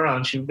saw her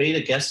on, she made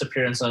a guest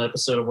appearance on an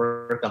episode of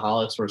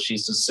Workaholics where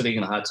she's just sitting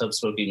in a hot tub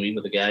smoking weed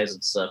with the guys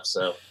and stuff.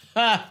 So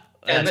That's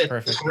and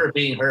perfect. Her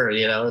being her,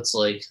 you know, it's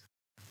like,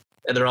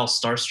 and they're all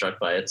starstruck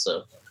by it.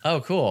 So Oh,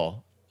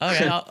 cool.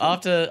 Okay, I'll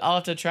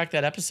have to track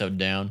that episode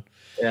down.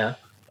 yeah.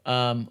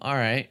 All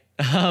right.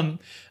 All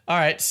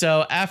right.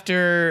 So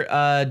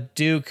after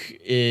Duke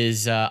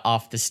is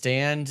off the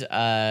stand,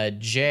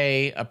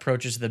 Jay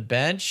approaches the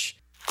bench.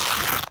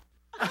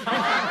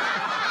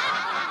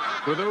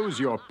 Were those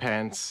your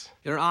pants?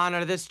 Your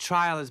Honor, this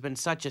trial has been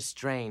such a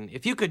strain.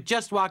 If you could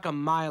just walk a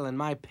mile in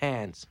my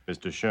pants.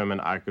 Mr. Sherman,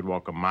 I could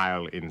walk a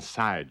mile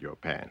inside your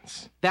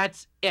pants.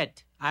 That's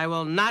it. I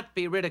will not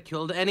be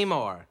ridiculed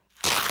anymore.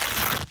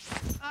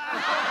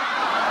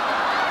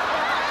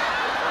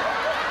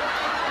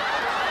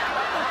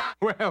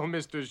 Well,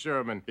 Mr.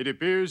 Sherman, it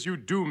appears you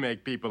do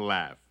make people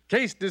laugh.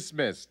 Case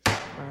dismissed.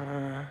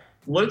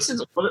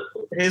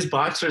 His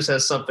boxers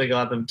has something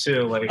on them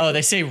too. Like, Oh,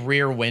 they say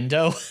rear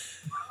window.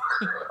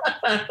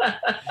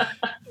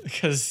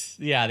 Because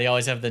yeah, they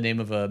always have the name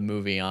of a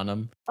movie on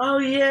them. oh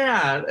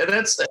yeah, and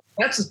that's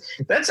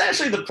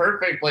actually the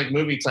perfect like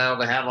movie title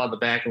to have on the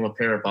back of a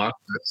pair of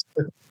boxers.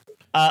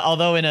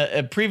 Although in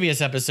a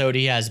previous episode,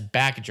 he has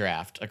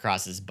backdraft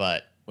across his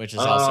butt, which is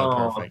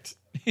also perfect.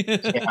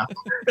 Yeah.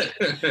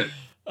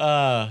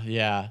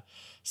 Yeah.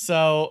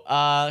 So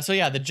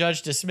yeah, the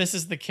judge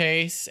dismisses the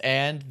case,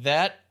 and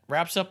that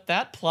wraps up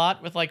that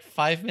plot with like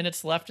 5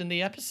 minutes left in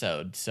the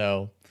episode.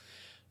 So,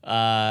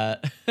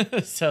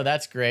 so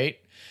that's great.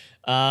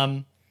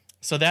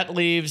 So that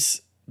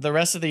leaves the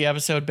rest of the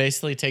episode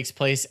basically takes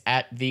place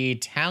at the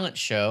talent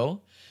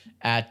show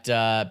at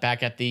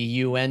back at the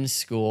UN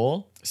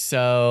school.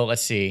 So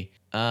let's see.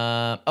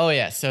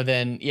 So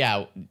then,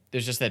 yeah,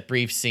 there's just that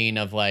brief scene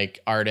of like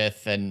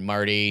Ardith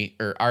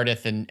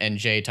and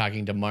Jay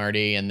talking to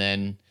Marty, and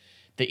then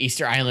the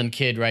Easter Island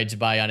kid rides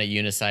by on a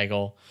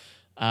unicycle.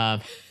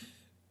 Got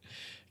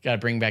to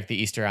bring back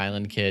the Easter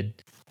Island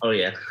kid. Oh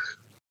yeah.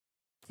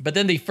 But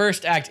then the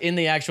first act in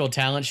the actual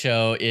talent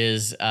show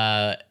is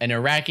an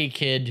Iraqi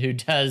kid who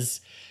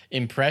does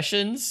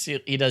impressions.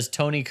 He does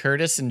Tony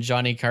Curtis and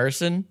Johnny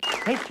Carson.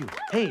 Thank you.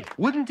 Hey,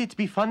 wouldn't it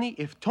be funny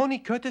if Tony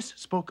Curtis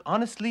spoke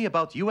honestly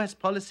about U.S.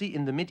 policy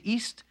in the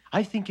Mideast?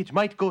 I think it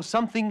might go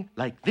something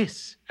like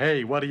this.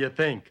 Hey, what do you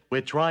think?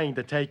 We're trying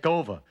to take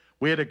over.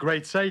 We're the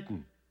great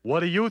Satan. What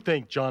do you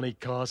think, Johnny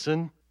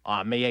Carson?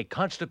 May a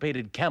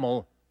constipated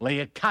camel lay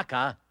a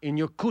caca in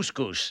your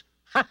couscous.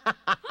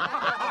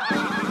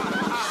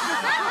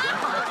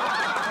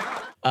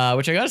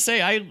 Which I gotta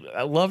say,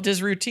 I loved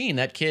his routine.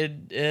 That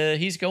kid,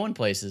 he's going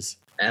places.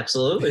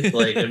 Absolutely.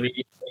 Like, I mean,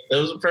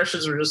 those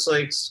impressions were just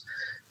like,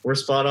 were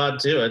spot on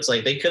too. It's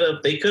like they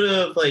totally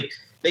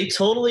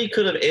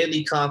could have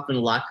Andy Kaufman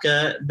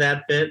Latka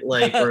that bit,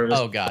 like, where it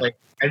was like,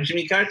 I'm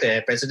Jimmy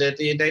Carter, President of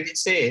the United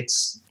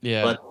States.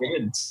 Yeah. But they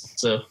didn't.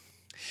 So,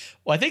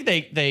 well, I think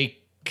they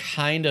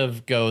kind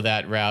of go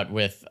that route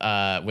with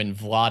when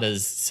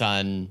Vlada's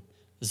son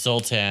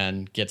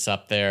Zoltan gets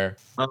up there.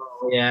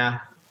 Oh yeah.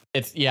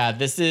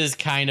 This is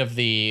kind of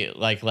the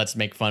like let's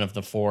make fun of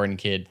the foreign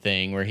kid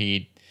thing where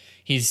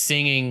he's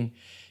singing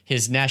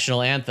his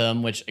national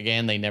anthem, which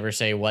again they never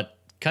say what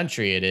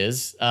country it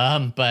is,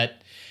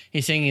 but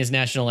he's singing his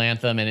national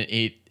anthem, and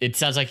it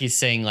sounds like he's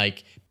saying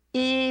like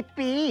Beep,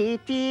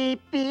 beep,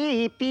 beep,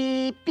 beep,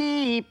 beep,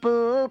 beep,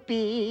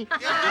 boopy.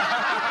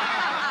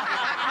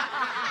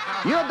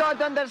 You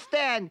don't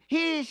understand.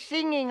 He's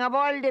singing of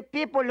all the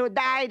people who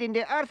died in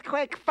the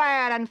earthquake,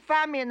 fire, and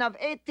famine of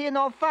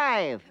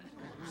 1805.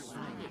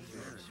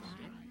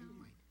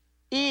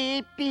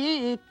 Beep,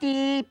 beep,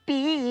 beep,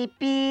 beep,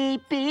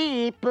 beep,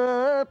 beep,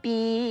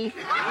 boopy.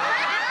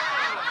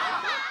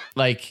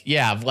 like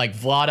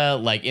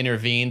Vlada like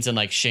intervenes and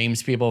like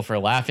shames people for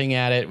laughing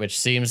at it, which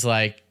seems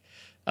like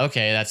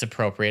okay, that's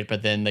appropriate,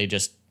 but then they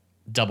just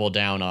double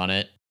down on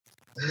it.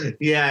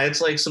 Yeah,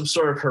 it's like some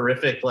sort of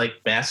horrific like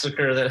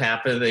massacre that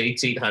happened in the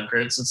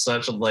 1800s and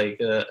such. And like,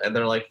 and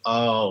they're like,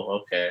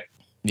 oh, okay.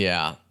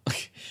 Yeah.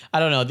 I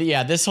don't know.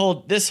 Yeah, this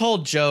whole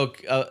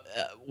joke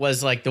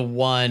was like the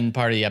one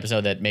part of the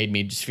episode that made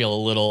me just feel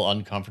a little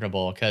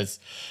uncomfortable because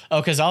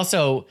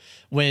also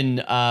when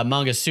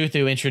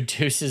Mangosuthu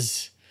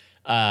introduces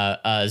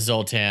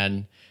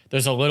Zoltan,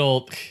 there's a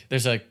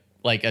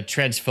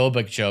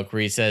transphobic joke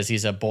where he says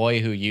he's a boy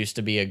who used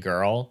to be a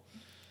girl.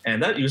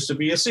 And that used to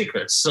be a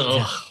secret.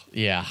 So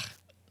yeah.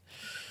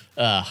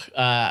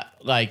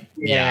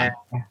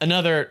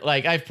 Another,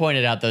 like, I've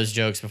pointed out those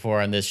jokes before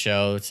on this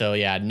show. So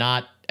yeah,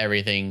 not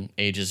everything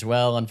ages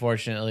well,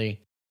 unfortunately.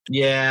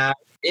 Yeah,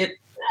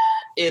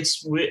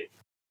 it's weird.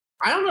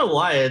 I don't know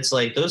why it's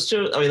like those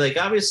jokes. I mean, like,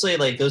 obviously,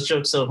 like, those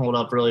jokes don't hold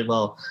up really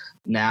well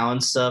now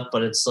and stuff,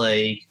 but it's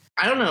like,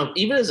 I don't know.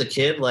 Even as a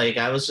kid, like,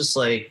 I was just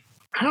like,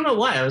 I don't know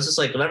why. I was just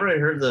like, whenever I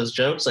heard those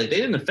jokes, like, they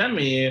didn't offend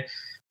me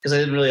because I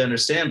didn't really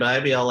understand, but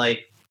I'd be all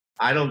like,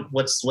 I don't,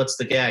 what's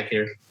the gag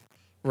here?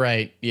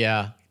 Right.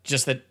 Yeah.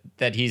 Just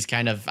that he's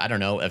kind of, I don't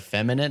know,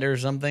 effeminate or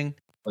something.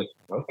 Like,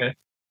 okay.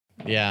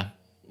 Yeah.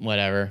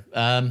 Whatever.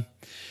 But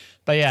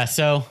yeah,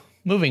 so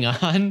moving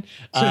on.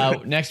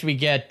 Next we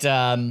get,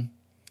 so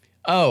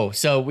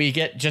we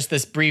get just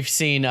this brief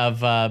scene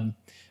of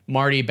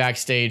Marty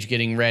backstage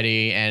getting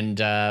ready, and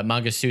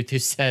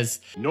Mangosuthu says,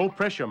 "No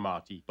pressure,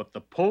 Marty, but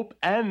the Pope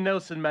and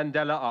Nelson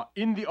Mandela are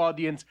in the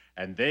audience,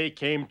 and they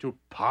came to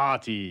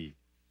party."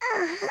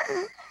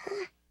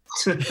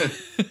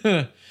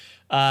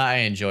 I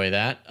enjoy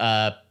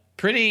that.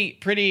 Pretty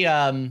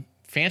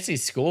fancy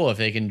school if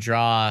they can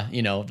draw,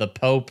 the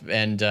Pope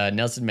and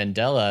Nelson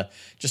Mandela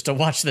just to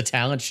watch the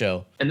talent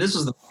show. And this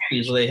was the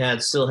 90s where they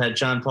still had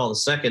John Paul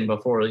II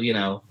before,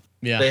 Yeah.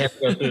 They had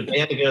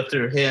to go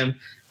through him.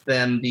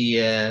 Then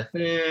the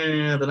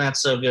not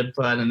so good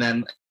fun, and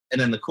then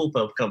the cool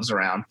Pope comes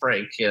around,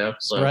 Frank.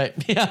 So right,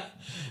 yeah.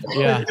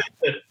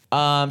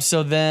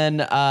 So then,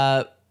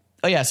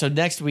 so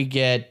next we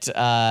get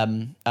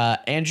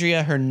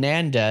Andrea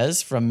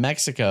Hernandez from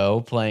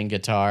Mexico playing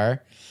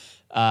guitar.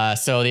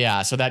 So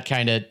that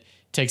kind of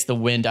takes the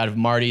wind out of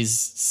Marty's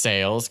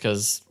sails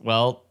because,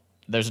 well,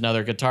 there's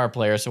another guitar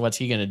player. So what's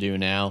he gonna do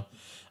now?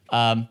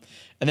 And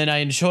then I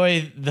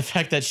enjoy the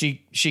fact that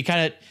she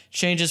kind of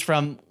changes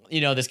from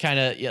this kind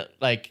of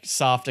like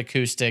soft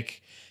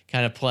acoustic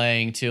kind of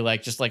playing to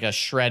like just like a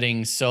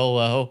shredding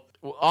solo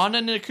on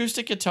an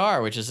acoustic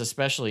guitar, which is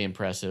especially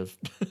impressive.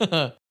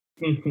 I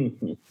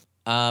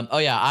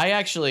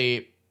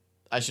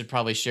should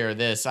probably share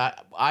this. I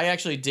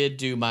actually did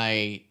do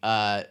my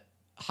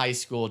high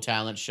school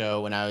talent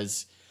show when I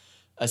was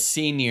a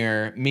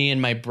senior. Me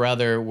and my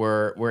brother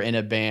were in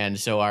a band,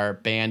 so our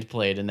band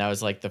played, and that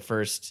was like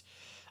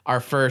our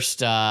first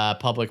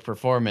public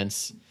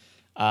performance.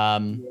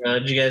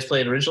 Did you guys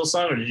play an original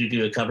song, or did you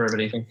do a cover of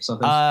anything?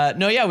 Something?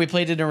 No, yeah, we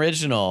played an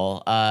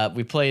original.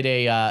 We played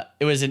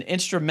it was an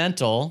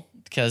instrumental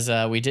because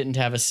we didn't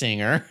have a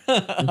singer.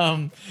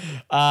 But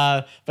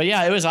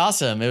yeah, it was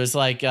awesome. It was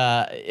like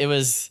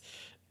this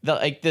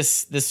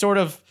sort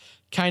of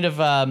kind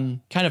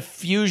of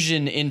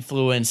fusion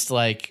influenced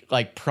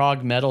like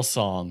prog metal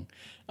song.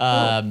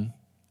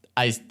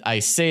 I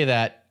say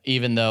that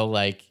even though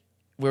like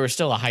we were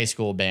still a high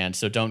school band,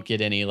 so don't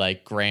get any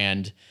like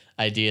grand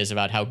ideas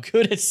about how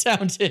good it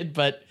sounded,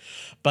 but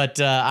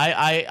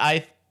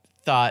I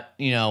thought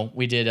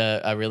we did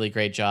a really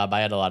great job.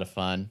 I had a lot of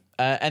fun,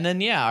 and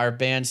then our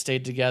band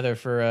stayed together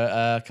for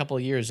a couple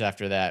of years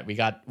after that.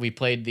 We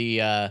played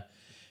the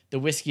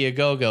Whiskey a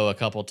Go-Go a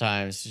couple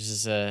times, which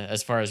is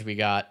as far as we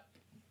got.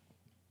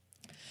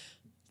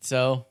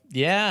 So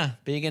yeah,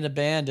 being in a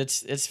band,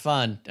 it's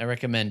fun. I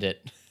recommend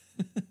it.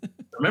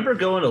 Remember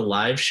going to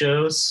live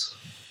shows?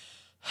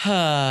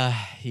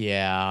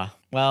 Yeah.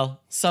 Well,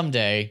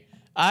 someday.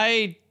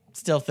 I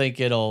still think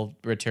it'll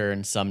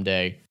return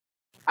someday.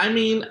 I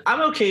mean,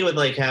 I'm okay with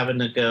like having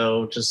to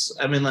go. Here's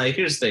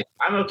the thing.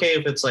 I'm okay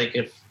if it's like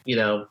if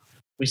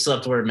we still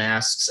have to wear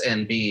masks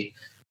and be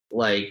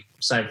like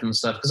aside from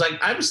stuff. Because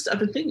I've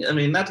been thinking. I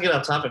mean, not to get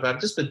off topic, but I've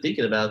just been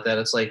thinking about that.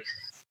 It's like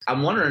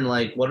I'm wondering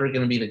like what are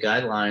going to be the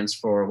guidelines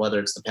for whether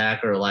it's the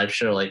Pack or a live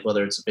show, like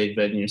whether it's a big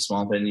venue,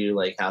 small venue,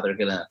 like how they're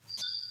gonna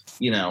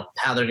do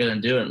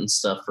it and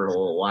stuff for a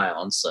little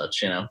while and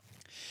such.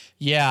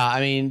 Yeah, I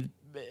mean,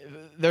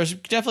 there's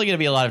definitely going to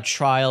be a lot of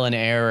trial and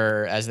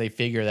error as they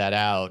figure that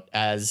out,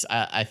 as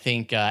I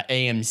think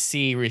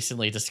AMC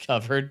recently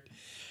discovered,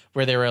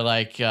 where they were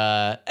like,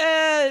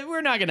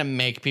 we're not going to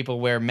make people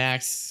wear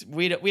masks.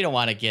 We don't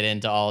want to get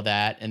into all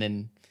that. And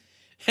then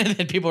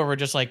people were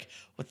just like,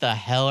 what the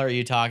hell are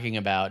you talking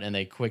about? And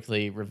they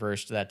quickly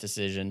reversed that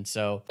decision.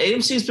 So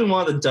AMC's been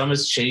one of the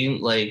dumbest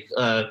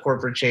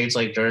corporate chains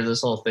like during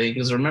this whole thing.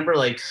 Because remember,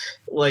 like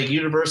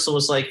Universal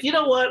was like, you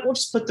know what? We'll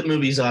just put the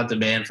movies on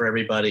demand for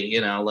everybody. Here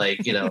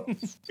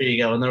you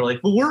go. And they're like,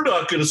 well, we're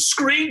not going to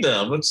screen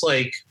them. It's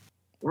like,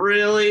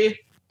 really?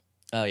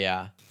 Oh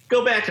yeah.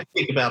 Go back and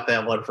think about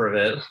that one for a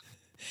bit.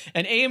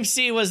 And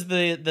AMC was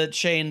the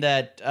chain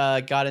that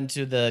got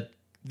into the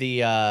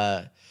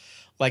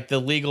like the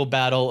legal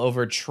battle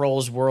over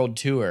Trolls World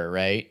Tour,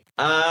 right?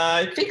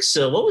 I think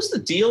so. What was the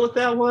deal with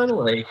that one?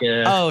 Like,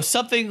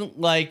 something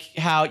like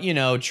how,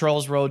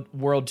 Trolls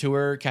World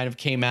Tour kind of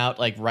came out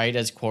like right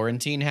as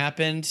quarantine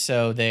happened.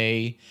 So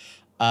they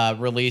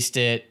released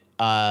it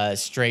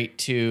straight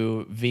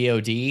to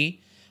VOD.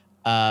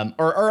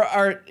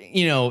 Or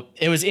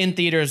it was in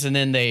theaters and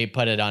then they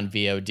put it on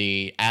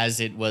VOD as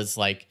it was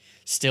like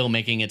still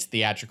making its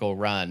theatrical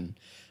run.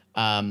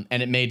 And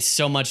it made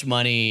so much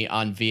money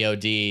on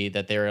VOD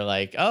that they were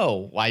like,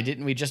 oh, why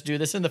didn't we just do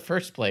this in the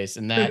first place?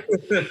 And that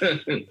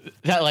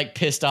that like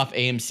pissed off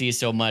AMC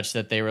so much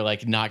that they were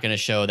like not going to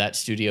show that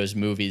studio's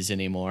movies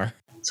anymore.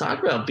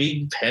 Talk about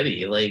being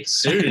petty. Like,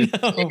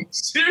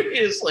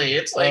 seriously,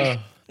 it's like...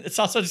 it's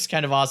also just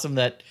kind of awesome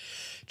that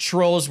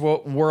Trolls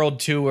World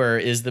Tour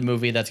is the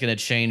movie that's going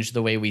to change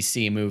the way we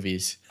see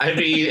movies. I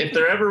mean, if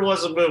there ever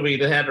was a movie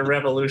that had to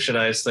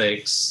revolutionize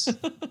things...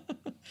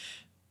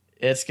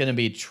 It's going to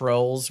be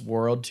Trolls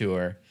World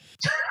Tour.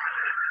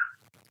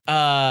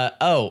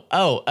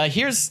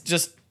 Here's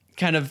just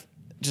kind of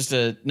just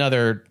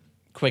another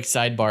quick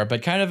sidebar,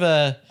 but kind of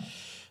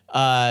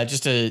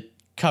just a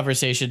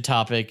conversation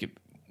topic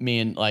me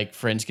and like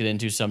friends get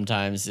into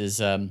sometimes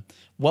is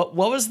what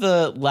was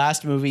the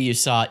last movie you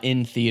saw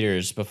in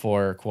theaters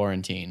before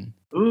quarantine?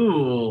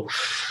 Ooh,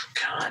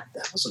 God,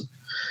 that's a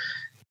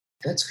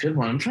good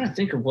one. I'm trying to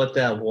think of what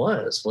that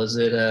was. Was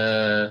it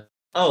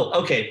Oh,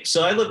 okay.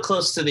 So I live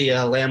close to the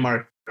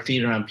Landmark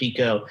Theater on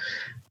Pico.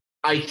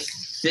 I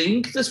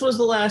think this was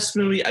the last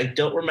movie. I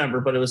don't remember,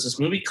 but it was this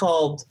movie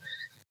called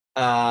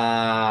what's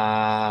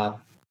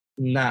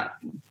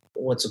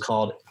it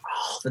called?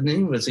 Oh, the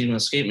name of it's even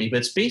escaped me, but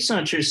it's based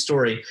on a true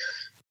story.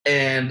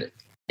 And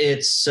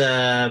it's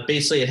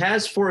basically, it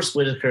has Forrest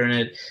Whitaker in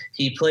it.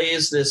 He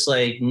plays this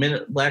like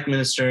black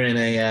minister in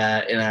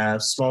a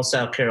small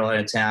South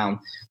Carolina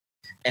town.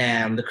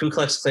 And the Ku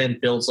Klux Klan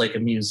builds like a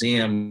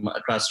museum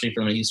across the street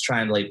from him. He's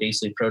trying to like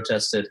basically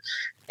protest it.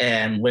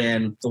 And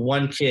when the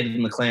one kid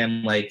in the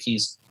Klan, like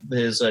his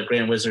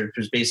Grand Wizard,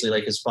 who's basically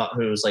like his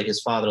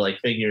father like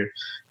figure,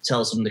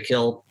 tells him to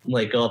go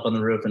up on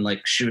the roof and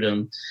like shoot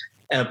him.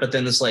 But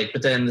then this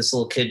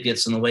little kid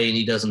gets in the way and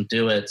he doesn't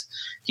do it.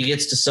 He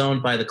gets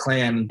disowned by the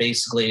Klan. And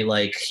basically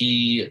like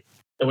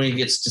when he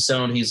gets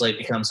disowned, he's like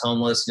becomes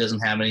homeless. He doesn't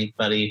have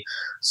anybody.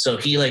 So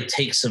he like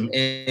takes him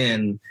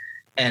in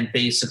and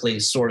basically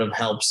sort of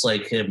helps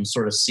like him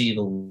sort of see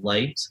the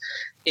light.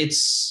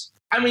 It's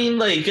actually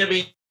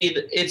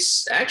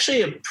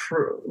it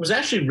was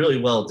actually really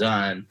well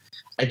done.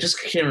 I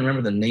just can't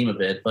remember the name of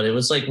it, but it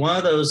was like one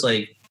of those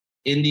like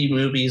indie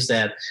movies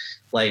that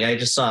like I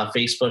just saw a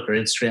Facebook or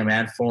Instagram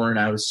ad for, and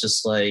I was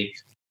just like,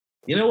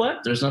 you know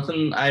what? There's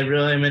nothing I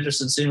really am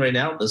interested in seeing right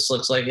now. This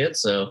looks like it.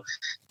 So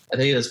I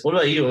think it is. What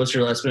about you? What's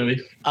your last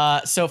movie?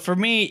 So for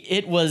me,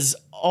 it was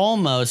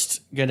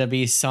almost gonna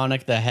be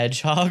Sonic the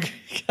Hedgehog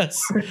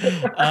because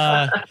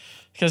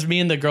me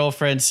and the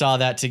girlfriend saw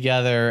that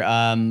together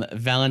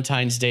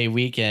Valentine's Day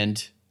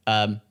weekend.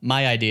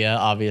 My idea,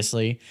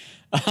 obviously.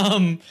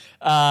 But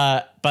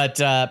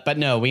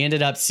no, we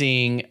ended up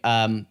seeing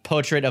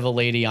Portrait of a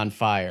Lady on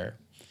Fire,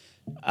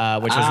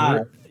 which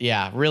was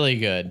really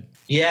good.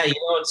 Yeah,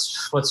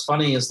 what's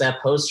funny is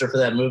that poster for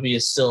that movie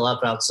is still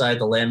up outside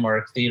the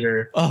Landmark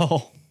Theater.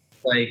 Oh,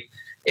 like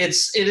it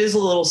is a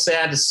little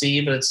sad to see,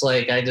 but it's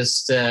like I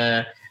just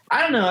I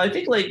don't know. I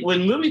think like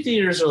when movie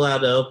theaters are allowed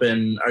to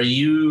open, are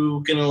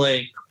you gonna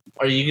risk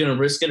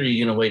it, or are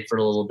you gonna wait for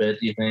a little bit?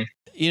 Do you think?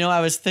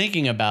 I was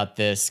thinking about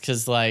this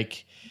because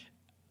like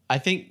I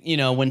think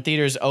when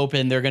theaters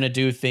open, they're gonna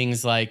do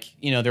things like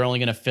they're only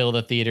gonna fill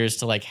the theaters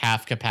to like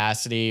half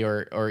capacity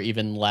or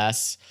even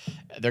less.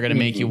 They're gonna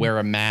make you wear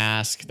a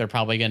mask. They're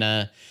probably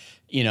gonna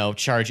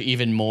charge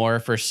even more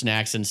for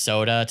snacks and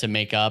soda to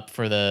make up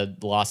for the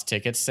lost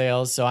ticket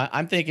sales. So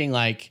I'm thinking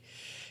like,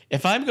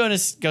 if I'm going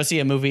to go see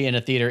a movie in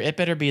a theater, it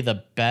better be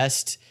the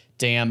best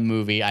damn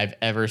movie I've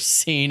ever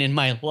seen in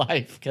my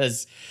life.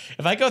 Because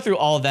if I go through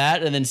all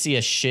that and then see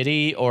a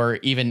shitty or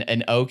even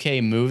an okay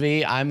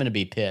movie, I'm going to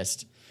be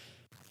pissed.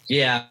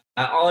 Yeah.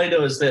 All I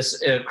know is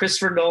this: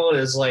 Christopher Nolan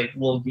is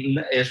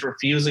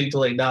refusing to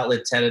like not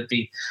let Tenet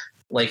be.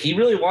 Like, he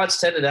really wants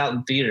Tenet out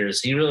in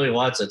theaters. He really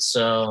wants it.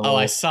 So,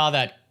 I saw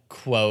that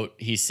quote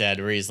he said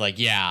where he's like,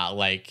 yeah,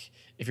 like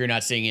if you're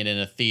not seeing it in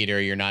a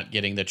theater, you're not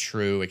getting the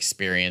true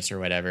experience or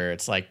whatever.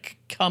 It's like,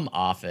 come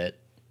off it.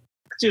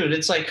 Dude,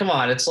 it's like, come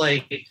on. It's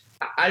like,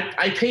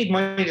 I paid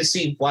money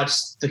to watch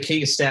The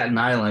King of Staten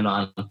Island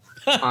on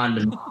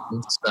and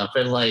stuff.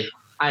 And like,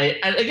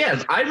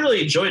 I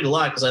really enjoyed it a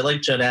lot because I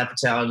like Judd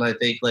Apatow, and I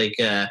think like,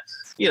 I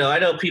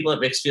know people have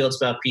mixed feelings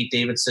about Pete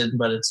Davidson,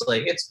 but it's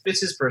like it's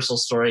his personal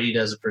story. He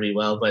does it pretty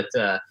well, but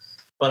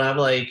I'm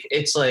like,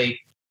 it's like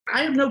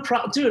I have no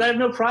problem, dude. I have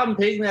no problem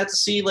paying that to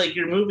see like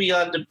your movie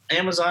on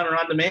Amazon or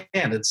on demand.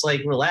 It's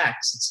like,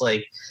 relax. It's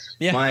like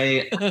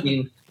I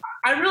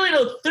really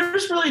don't.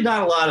 There's really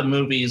not a lot of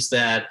movies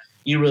that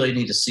you really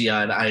need to see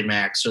on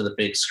IMAX or the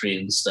big screen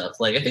and stuff.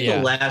 Like I think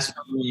the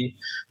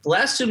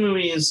last two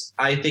movies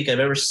I think I've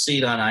ever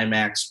seen on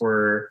IMAX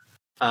were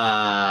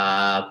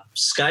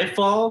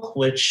Skyfall,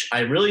 which I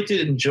really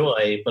did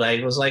enjoy, but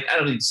I was like, I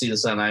don't need to see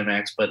this on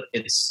IMAX. But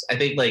I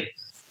think like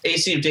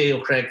AC of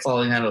Daniel Craig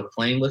falling out of a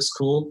plane looks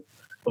cool.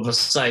 But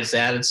besides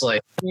that, it's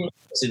like,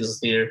 see this in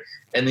theater.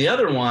 And the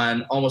other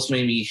one almost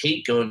made me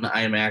hate going to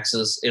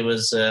IMAXs. It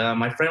was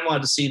my friend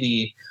wanted to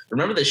see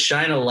remember the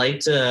Shine a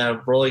Light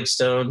Rolling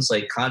Stones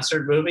like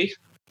concert movie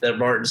that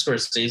Martin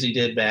Scorsese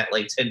did back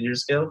like 10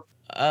 years ago?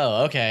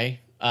 Oh, okay.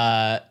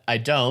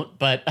 I don't,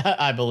 but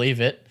I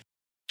believe it.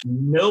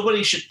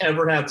 Nobody should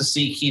ever have to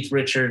see Keith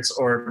Richards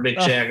or Mick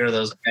Jagger,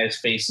 those guys'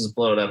 faces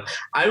blown up.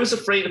 I was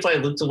afraid if I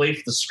looked away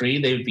from the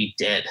screen, they would be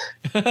dead.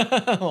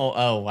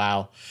 Oh,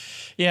 wow.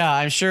 Yeah,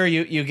 I'm sure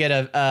you get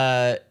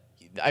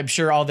I'm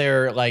sure all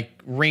their like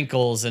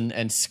wrinkles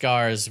and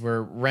scars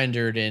were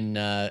rendered in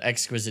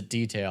exquisite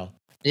detail.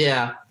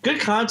 Yeah, good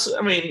concert.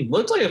 I mean,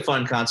 looked like a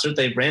fun concert.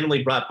 They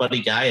randomly brought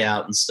Buddy Guy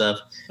out and stuff.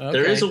 Okay.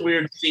 There is a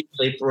weird scene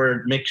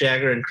where Mick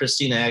Jagger and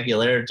Christina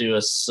Aguilera do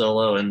a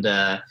solo, and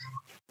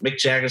Mick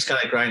Jagger's kind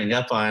of grinding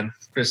up on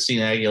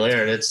Christina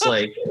Aguilera. And it's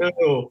like,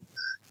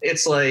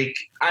 it's like,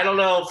 I don't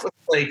know,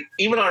 like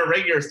even on a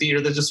regular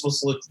theater, that just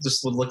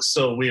would look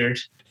so weird.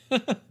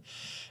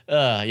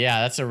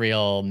 Yeah, that's a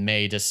real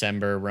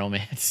May-December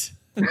romance.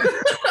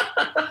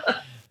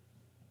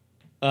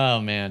 Oh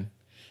man.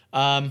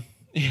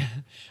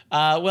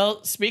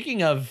 Well,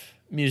 speaking of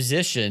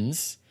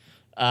musicians,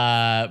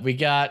 we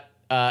got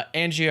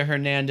Angia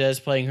Hernandez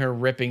playing her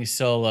ripping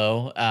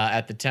solo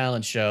at the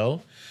talent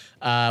show,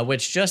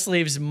 which just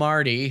leaves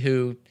Marty,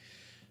 who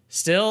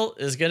still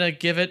is going to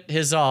give it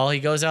his all. He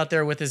goes out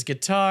there with his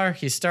guitar,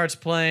 he starts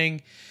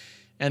playing,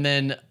 and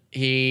then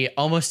he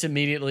almost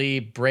immediately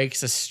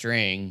breaks a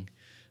string,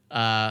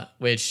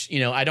 which,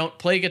 I don't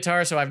play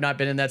guitar, so I've not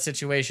been in that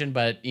situation,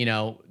 but,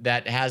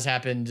 that has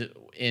happened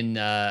in,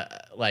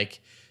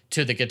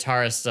 to the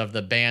guitarists of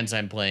the bands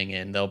I'm playing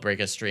in. They'll break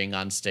a string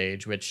on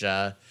stage, which,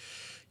 so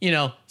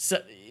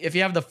if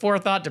you have the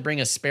forethought to bring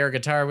a spare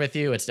guitar with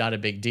you, it's not a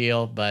big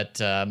deal. But,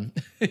 for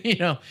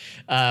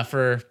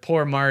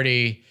poor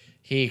Marty,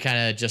 he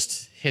kind of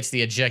just hits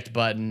the eject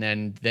button,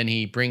 and then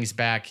he brings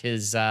back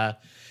his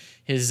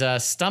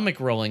stomach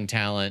rolling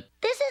talent.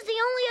 This is the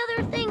only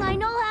other thing I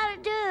know how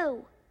to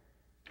do.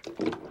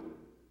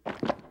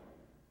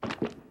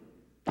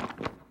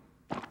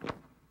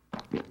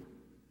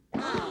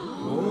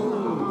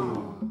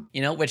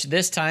 Which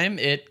this time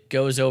it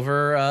goes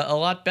over a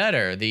lot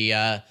better.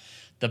 The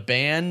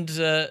band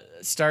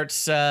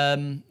starts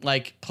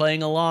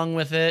playing along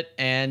with it,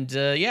 and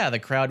the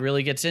crowd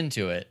really gets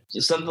into it.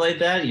 Something like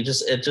that, it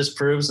just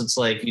proves it's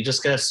like you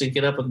just gotta sync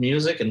it up with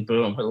music, and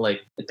boom,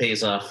 it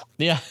pays off.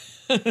 Yeah,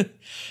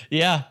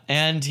 yeah,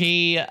 and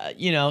he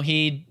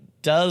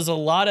does a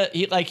lot of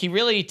he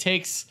really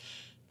takes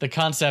the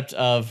concept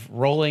of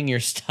rolling your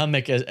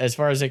stomach as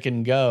far as it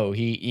can go.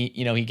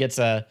 He gets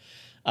a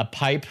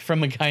pipe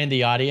from a guy in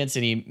the audience,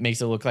 and he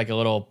makes it look like a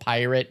little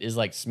pirate is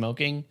like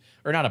smoking,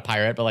 or not a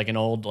pirate, but like an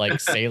old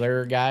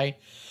sailor guy.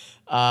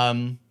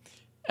 And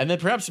then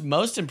perhaps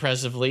most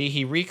impressively,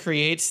 he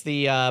recreates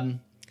the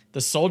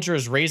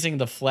soldiers raising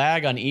the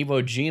flag on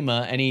Iwo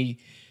Jima, and he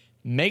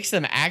makes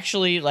them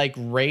actually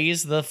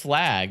raise the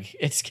flag.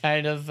 It's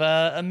kind of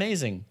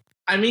amazing.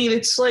 I mean,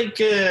 it's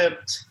like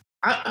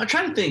I'm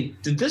trying to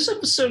think. Did this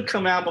episode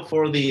come out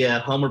before the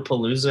Homer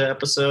Palooza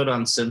episode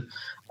on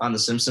The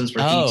Simpsons?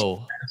 That's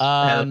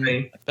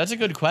a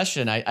good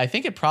question. I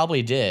think it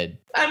probably did.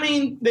 I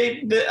mean,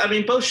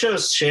 both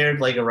shows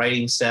shared a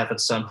writing staff at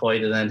some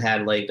point, and then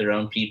had their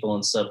own people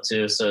and stuff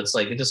too. So it's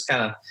it just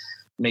kind of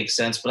makes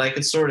sense. But I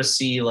could sort of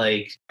see how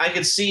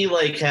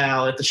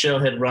if the show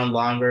had run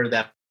longer,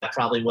 that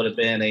probably would have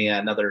been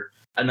another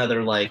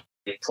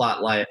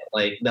plot line,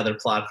 another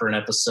plot for an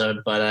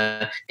episode.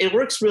 But it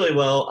works really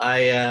well.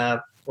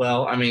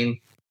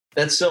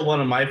 That's still one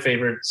of my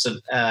favorite,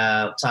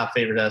 top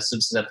favorite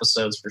Simpsons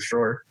episodes for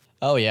sure.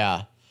 Oh,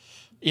 yeah.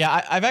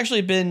 Yeah, I've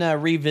actually been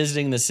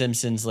revisiting The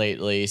Simpsons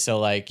lately.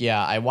 So,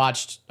 I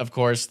watched, of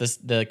course,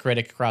 the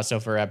Critic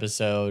crossover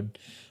episode.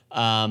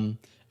 I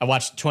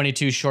watched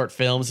 22 short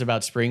films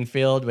about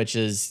Springfield, which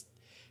is,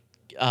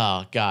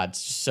 oh, God,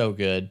 so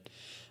good.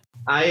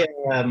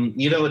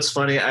 It's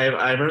funny.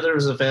 I remember there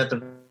was an event at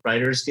the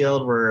Writers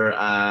Guild where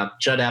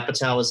Judd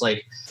Apatow was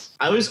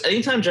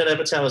anytime Judd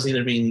Apatow was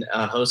either being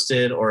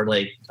hosted or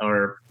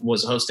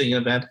was hosting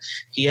an event,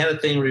 he had a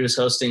thing where he was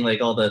hosting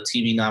all the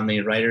TV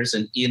nominated writers,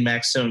 and Ian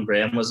Maxtone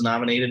Graham was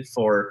nominated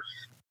for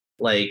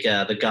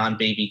the Gone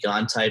Baby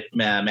Gone type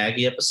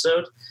Maggie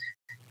episode.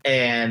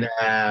 And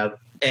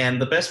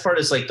the best part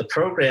is the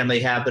program, they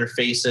have their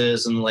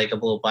faces and a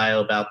little bio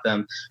about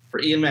them.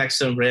 For Ian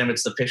Maxtone Graham,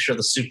 it's the picture of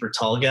the super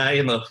tall guy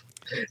in the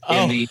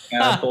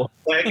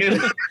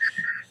Volkswagen.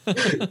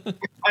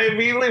 I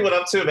immediately went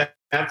up to him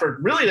after,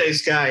 really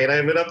nice guy, and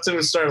I went up to him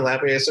and started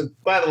laughing. I said,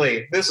 "By the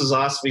way, this is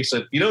awesome." He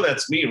said,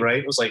 "That's me,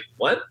 right?" I was like,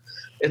 "What?"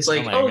 It's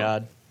oh my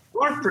God.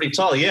 You are pretty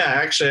tall. Yeah,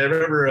 actually, I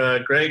remember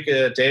Greg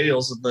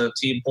Daniels and the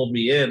team pulled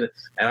me in,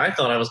 and I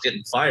thought I was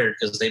getting fired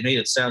because they made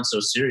it sound so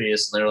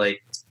serious, and they're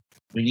like,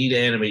 "We need to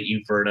animate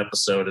you for an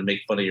episode and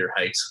make fun of your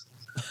height."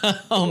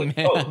 Oh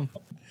man.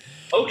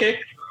 Oh, okay.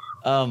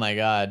 Oh my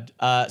God.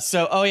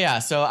 So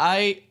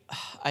I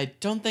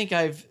don't think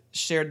I've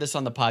shared this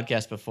on the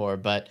podcast before,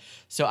 but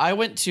so I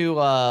went to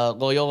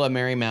Loyola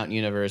Marymount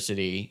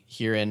University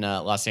here in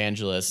Los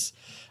Angeles,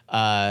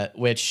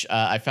 which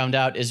I found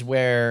out is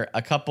where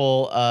a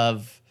couple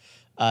of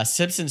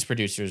Simpsons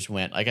producers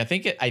went. Like I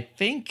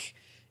think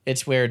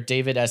it's where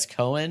David S.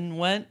 Cohen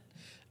went,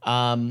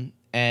 and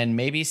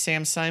maybe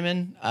Sam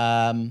Simon.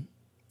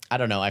 I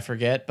don't know, I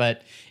forget.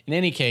 But in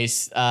any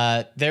case,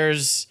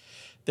 there's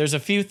a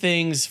few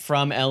things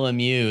from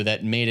LMU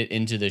that made it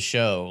into the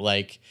show.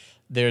 Like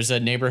there's a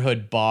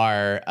neighborhood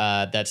bar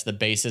that's the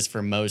basis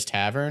for Moe's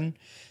Tavern,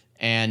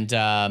 and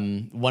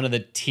one of the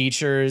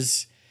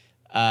teachers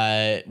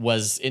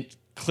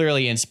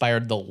clearly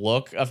inspired the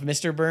look of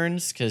Mr.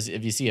 Burns, because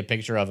if you see a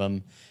picture of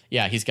him,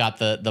 yeah, he's got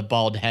the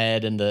bald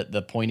head and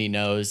the pointy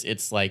nose.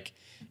 It's like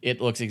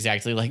it looks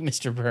exactly like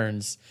Mr.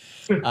 Burns.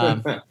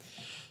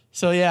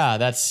 So yeah,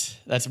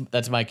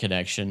 that's my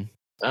connection.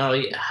 Oh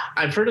yeah,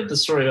 I've heard of the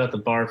story about the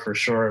bar for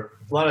sure.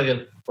 A lot of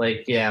good,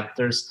 like, yeah.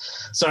 There's,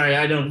 sorry,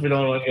 we don't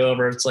want to go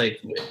over. It's like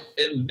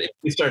if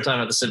we start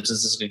talking about The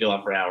Simpsons, this is gonna go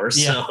on for hours.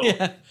 Yeah. So.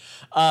 Yeah.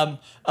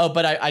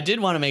 But I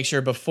did want to make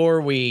sure before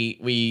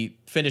we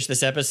finish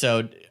this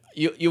episode,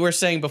 you were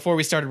saying before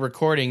we started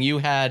recording, you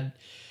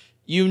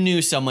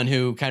knew someone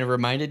who kind of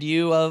reminded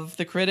you of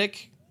the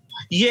critic.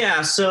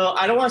 Yeah, so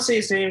I don't want to say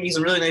his name. He's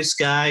a really nice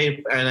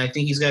guy, and I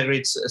think he's got a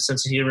great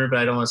sense of humor, but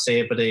I don't want to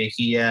say it. But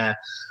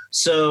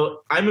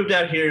so I moved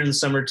out here in the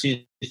summer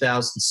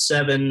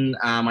 2007.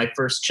 My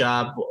first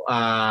job,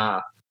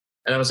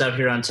 and I was out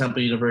here on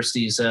Temple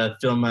University's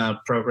film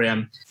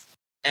program.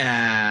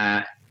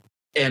 And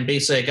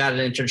basically I got an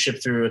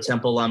internship through a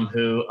Temple alum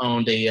who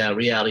owned a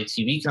reality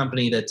TV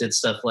company that did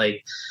stuff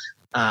like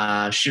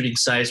shooting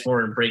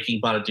Sizemore and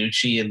Breaking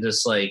Bonaducci and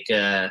just like...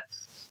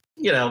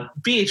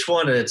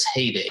 VH1 at its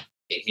heyday,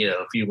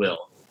 if you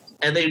will.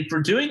 And they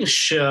were doing a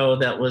show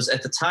that was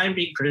at the time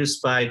being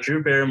produced by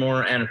Drew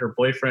Barrymore and her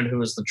boyfriend, who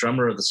was the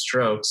drummer of the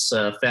Strokes,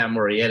 Fat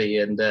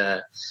Morietti. And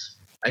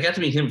I got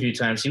to meet him a few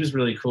times. He was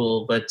really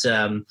cool. But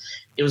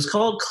it was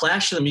called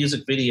Clash of the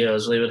Music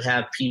Videos, where they would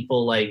have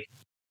people like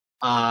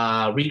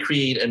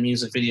recreate a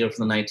music video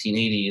from the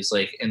 1980s,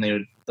 and they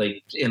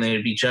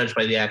would be judged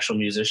by the actual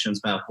musicians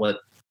about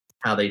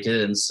how they did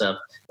it and stuff.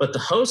 But the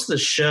host of the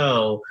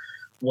show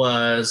he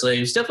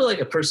was definitely like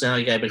a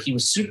personality guy, but he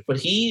was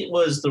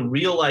the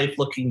real life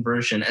looking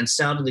version and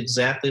sounded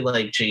exactly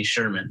like Jay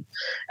Sherman.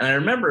 And I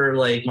remember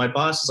like my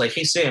boss was like,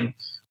 "Hey Sam,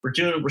 we're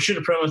shooting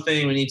a promo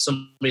thing. We need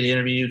somebody to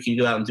interview. Can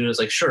you go out and do it?" I was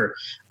like, "Sure."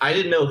 I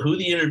didn't know who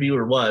the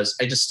interviewer was.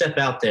 I just step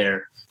out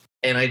there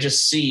and I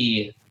just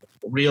see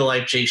real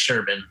life Jay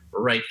Sherman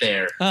right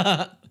there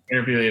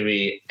interviewing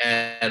me,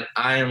 and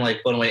I am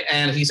like blown away.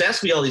 And he's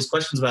asking me all these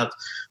questions about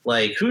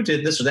like who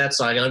did this or that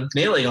song. I'm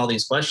nailing all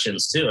these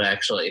questions too,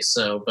 actually.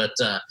 So, but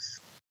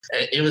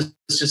it was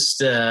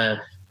just I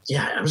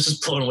was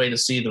just blown away to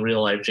see the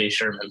real life Jay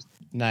Sherman.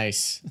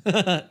 Nice.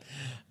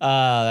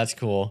 That's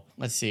cool.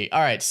 Let's see.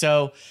 All right,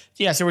 so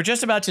we're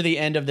just about to the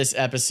end of this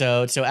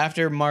episode. So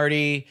after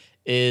Marty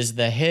is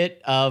the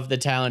hit of the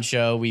talent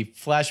show, we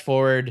flash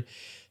forward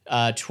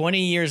 20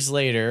 years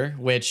later,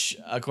 which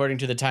according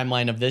to the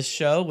timeline of this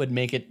show would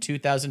make it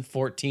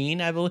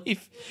 2014, I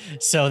believe.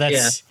 So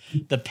that's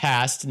the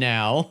past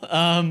now.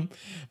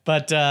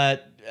 But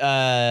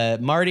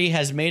Marty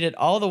has made it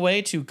all the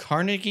way to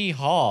Carnegie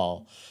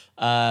Hall,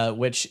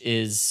 which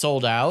is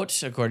sold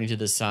out according to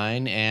the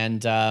sign.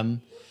 And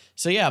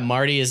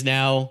Marty is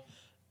now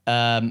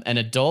an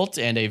adult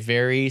and a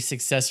very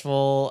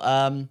successful,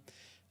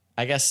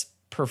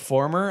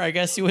 performer, I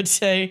guess you would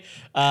say,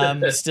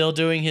 still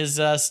doing his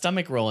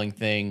stomach rolling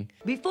thing.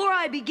 Before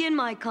I begin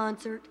my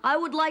concert, I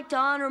would like to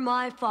honor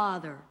my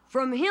father.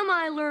 From him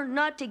I learned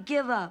not to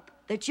give up,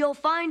 that you'll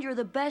find you're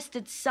the best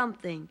at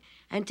something.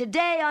 And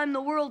today I'm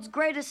the world's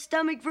greatest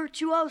stomach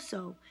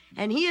virtuoso,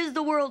 and he is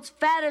the world's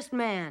fattest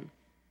man.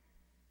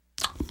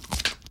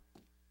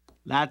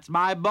 That's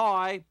my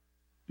boy.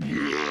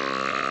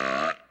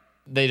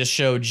 They just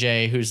show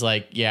Jay, who's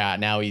like,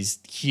 now he's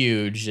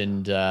huge,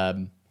 and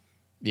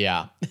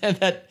and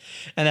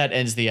that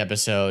ends the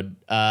episode.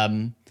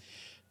 I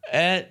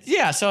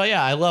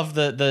love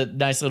the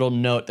nice little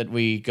note that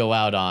we go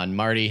out on.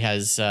 Marty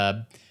has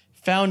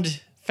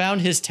found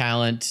his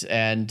talent,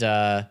 and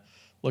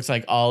looks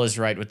like all is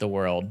right with the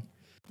world.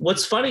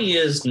 What's funny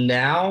is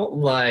now,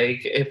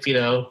 like, if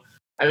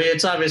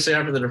it's obviously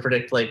hard for them to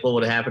predict like what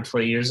would have happened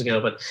 40 years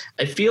ago, but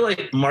I feel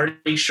like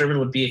Marty Sherman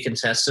would be a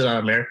contestant on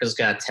America's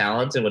Got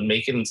Talent and would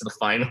make it into the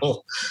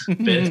final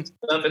bit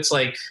stuff. It's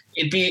like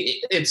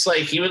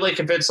he would like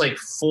convince like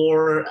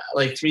 3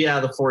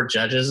 out of the 4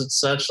 judges and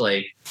such,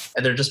 like,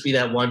 and there'd just be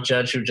that one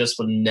judge who just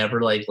would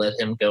never like let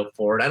him go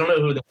forward. I don't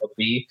know who that would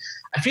be.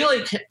 I feel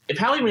like if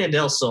Howie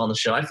Mandel's still on the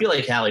show, I feel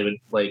like Howie would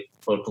like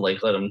vote to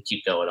like let him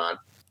keep going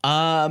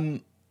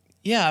on.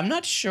 Yeah, I'm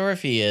not sure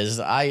if he is.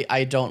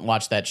 I don't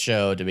watch that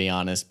show, to be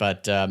honest.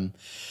 But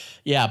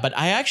but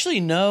I actually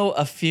know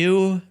a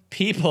few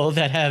people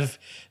that have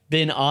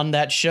been on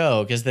that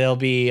show, because they'll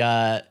be,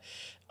 they'll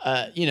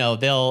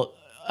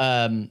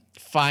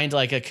find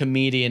like a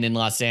comedian in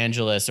Los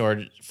Angeles,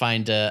 or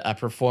find a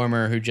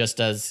performer who just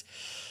does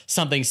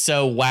something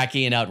so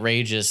wacky and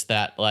outrageous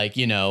that, like,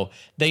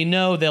 they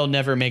know they'll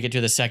never make it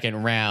to the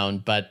second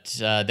round, but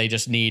they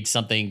just need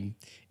something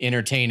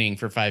entertaining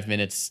for 5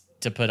 minutes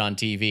to put on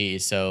TV.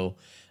 So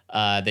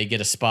they get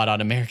a spot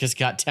on America's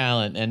Got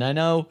Talent. And I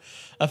know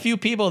a few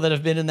people that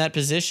have been in that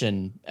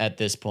position at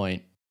this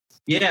point.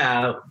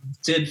 Yeah.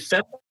 Did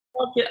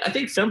I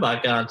think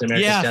Fembot got onto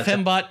America's Got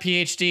Talent. Fembot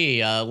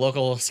PhD,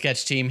 local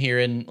sketch team here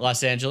in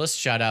Los Angeles.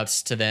 Shout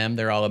outs to them.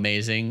 They're all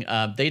amazing.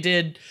 They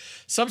did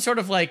some sort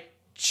of like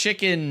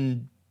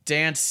chicken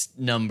dance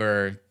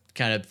number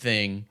kind of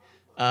thing.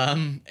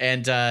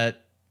 They're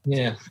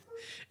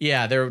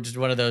just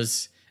one of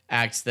those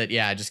acts that,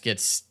 just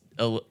gets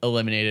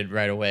eliminated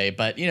right away.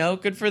 But,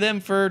 good for them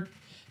for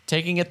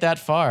taking it that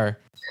far.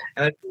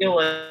 And I feel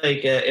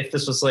like if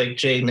this was like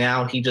Jay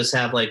now, he'd just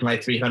have like My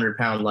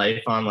 300-Pound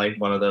Life on like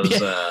one of those.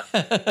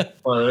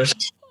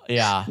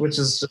 Yeah. Which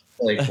is just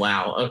like,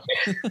 wow.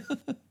 Okay.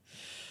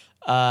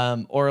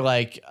 Or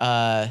like,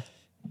 My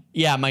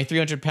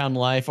 300-Pound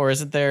Life. Or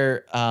isn't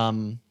there, I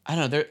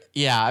don't know.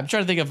 I'm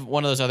trying to think of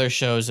one of those other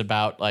shows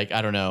about like,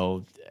 I don't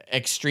know,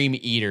 extreme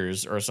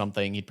eaters or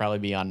something. He'd probably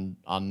be on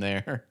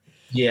there.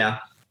 Yeah.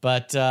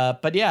 But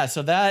yeah,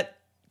 so that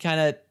kind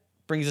of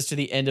brings us to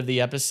the end of the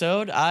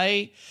episode.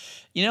 I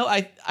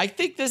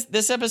think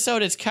this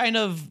episode is kind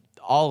of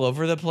all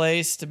over the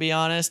place, to be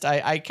honest.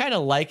 I kind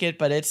of like it,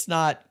 but it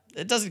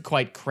doesn't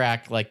quite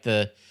crack like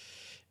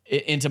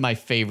into my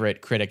favorite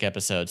Critic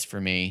episodes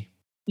for me.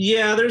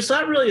 Yeah, there's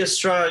not really a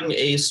strong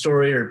A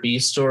story or B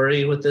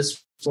story with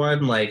this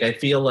one. Like, I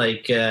feel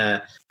like,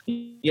 I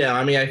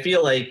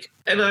feel like,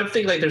 and I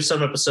think like there's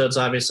some episodes,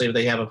 obviously,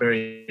 they have a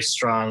very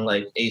strong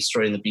like A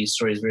story and the B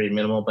story is very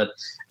minimal, but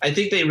I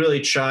think they really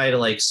try to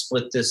like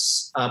split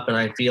this up, and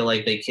I feel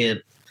like they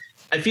can't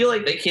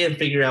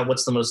figure out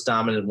what's the most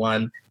dominant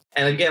one.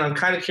 And again, I'm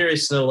kind of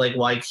curious to know like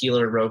why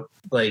Keeler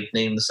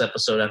named this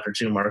episode after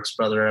two Marx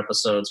Brothers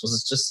episodes.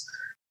 Was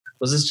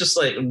this just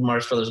like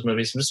Marx Brothers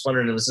movies? I'm just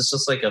wondering, was this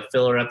just like a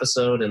filler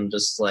episode and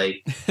just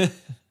like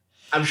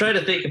I'm trying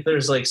to think if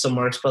there's like some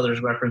Marx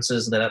Brothers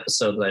references in that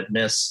episode that I've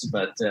missed,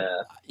 but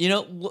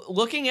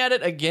looking at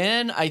it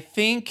again, I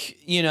think,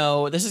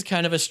 this is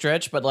kind of a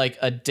stretch, but like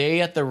a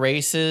day at the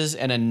races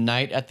and a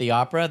night at the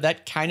opera,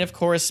 that kind of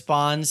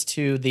corresponds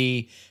to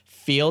the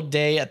field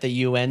day at the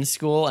UN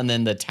school, and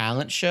then the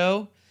talent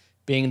show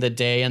being the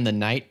day and the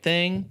night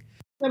thing.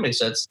 That makes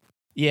sense.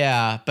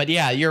 Yeah, but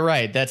yeah, you're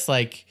right. That's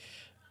like,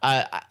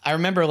 I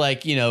remember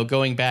like,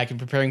 going back and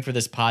preparing for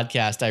this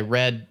podcast, I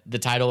read the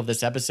title of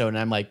this episode and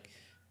I'm like,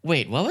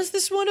 wait, what was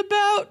this one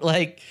about?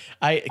 Like,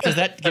 because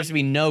that gives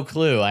me no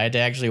clue. I had to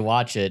actually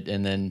watch it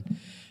and then,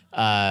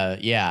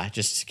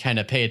 just kind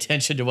of pay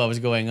attention to what was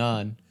going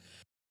on.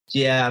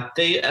 Yeah,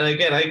 and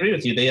again, I agree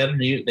with you.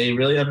 They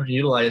really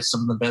underutilized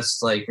some of the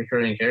best like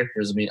recurring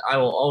characters. I mean, I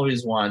will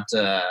always want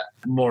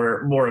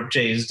more of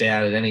Jay's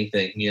dad in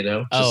anything,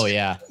 Oh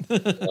yeah,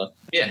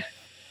 yeah.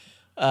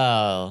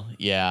 Oh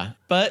yeah,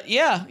 but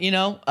yeah,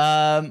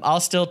 I'll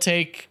still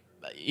take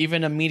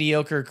even a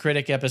mediocre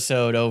Critic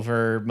episode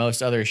over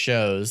most other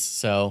shows.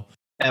 So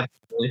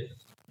absolutely.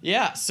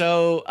 Yeah.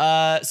 So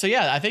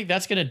I think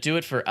that's going to do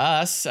it for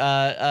us.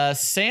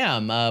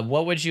 Sam,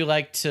 what would you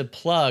like to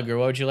plug, or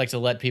what would you like to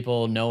let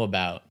people know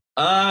about?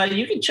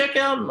 You can check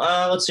out,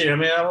 let's see,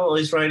 I'm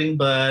always writing,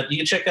 but you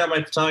can check out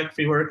my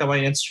photography work on my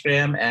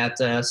Instagram at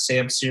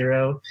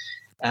Samsero,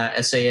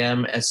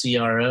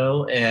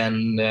 SAMSERO.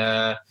 And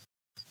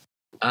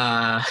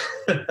I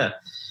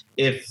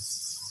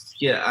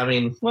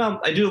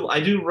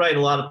do write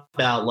a lot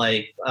about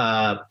like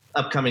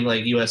upcoming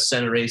like U.S.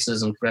 Senate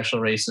races and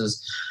congressional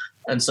races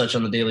and such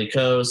on the Daily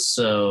Kos.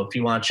 So if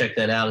you want to check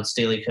that out, it's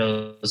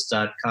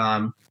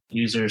dailykos.com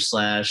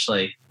 /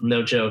 like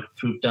no joke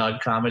poop dog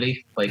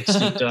comedy, like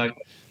Snoop Dogg.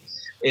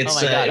 It's,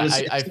 oh my God.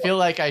 I feel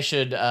like I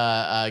should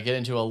get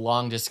into a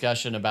long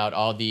discussion about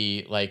all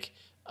the like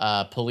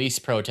police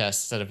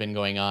protests that have been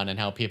going on and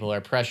how people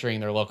are pressuring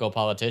their local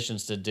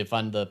politicians to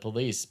defund the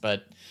police.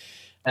 But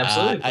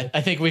absolutely,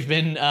 I think we've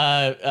been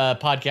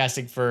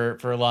podcasting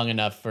for long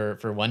enough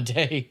for one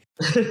day.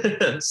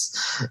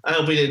 I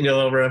hope we didn't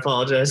go over. I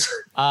apologize.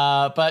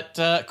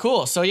 But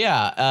cool. So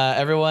yeah,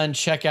 everyone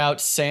check out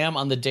Sam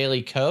on the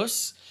Daily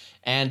Kos.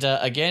 And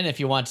again,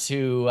 if you want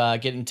to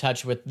get in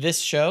touch with this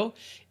show,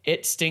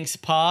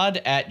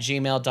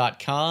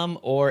 itstinkspod@gmail.com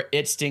or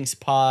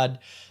itstinkspod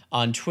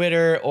on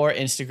Twitter or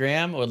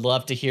Instagram. Would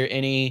love to hear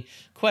any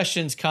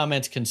questions,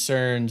 comments,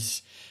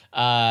 concerns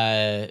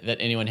that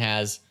anyone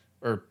has,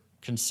 or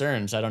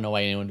concerns. I don't know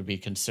why anyone would be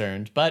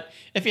concerned, but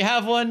if you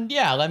have one,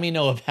 yeah, let me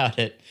know about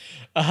it.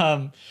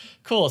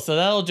 Cool. So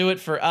that'll do it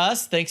for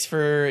us. Thanks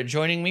for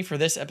joining me for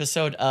this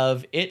episode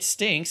of It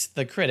Stinks,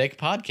 the Critic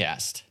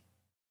Podcast.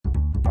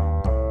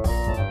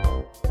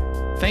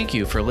 Thank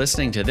you for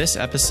listening to this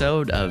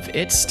episode of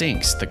It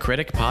Stinks, the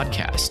Critic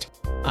Podcast.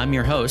 I'm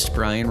your host,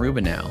 Brian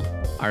Rubinow.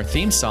 Our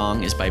theme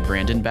song is by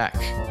Brandon Beck.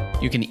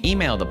 You can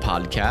email the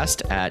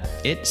podcast at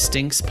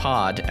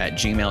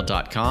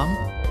itstinkspod@gmail.com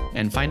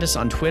and find us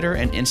on Twitter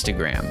and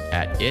Instagram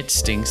at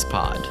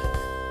itstinkspod.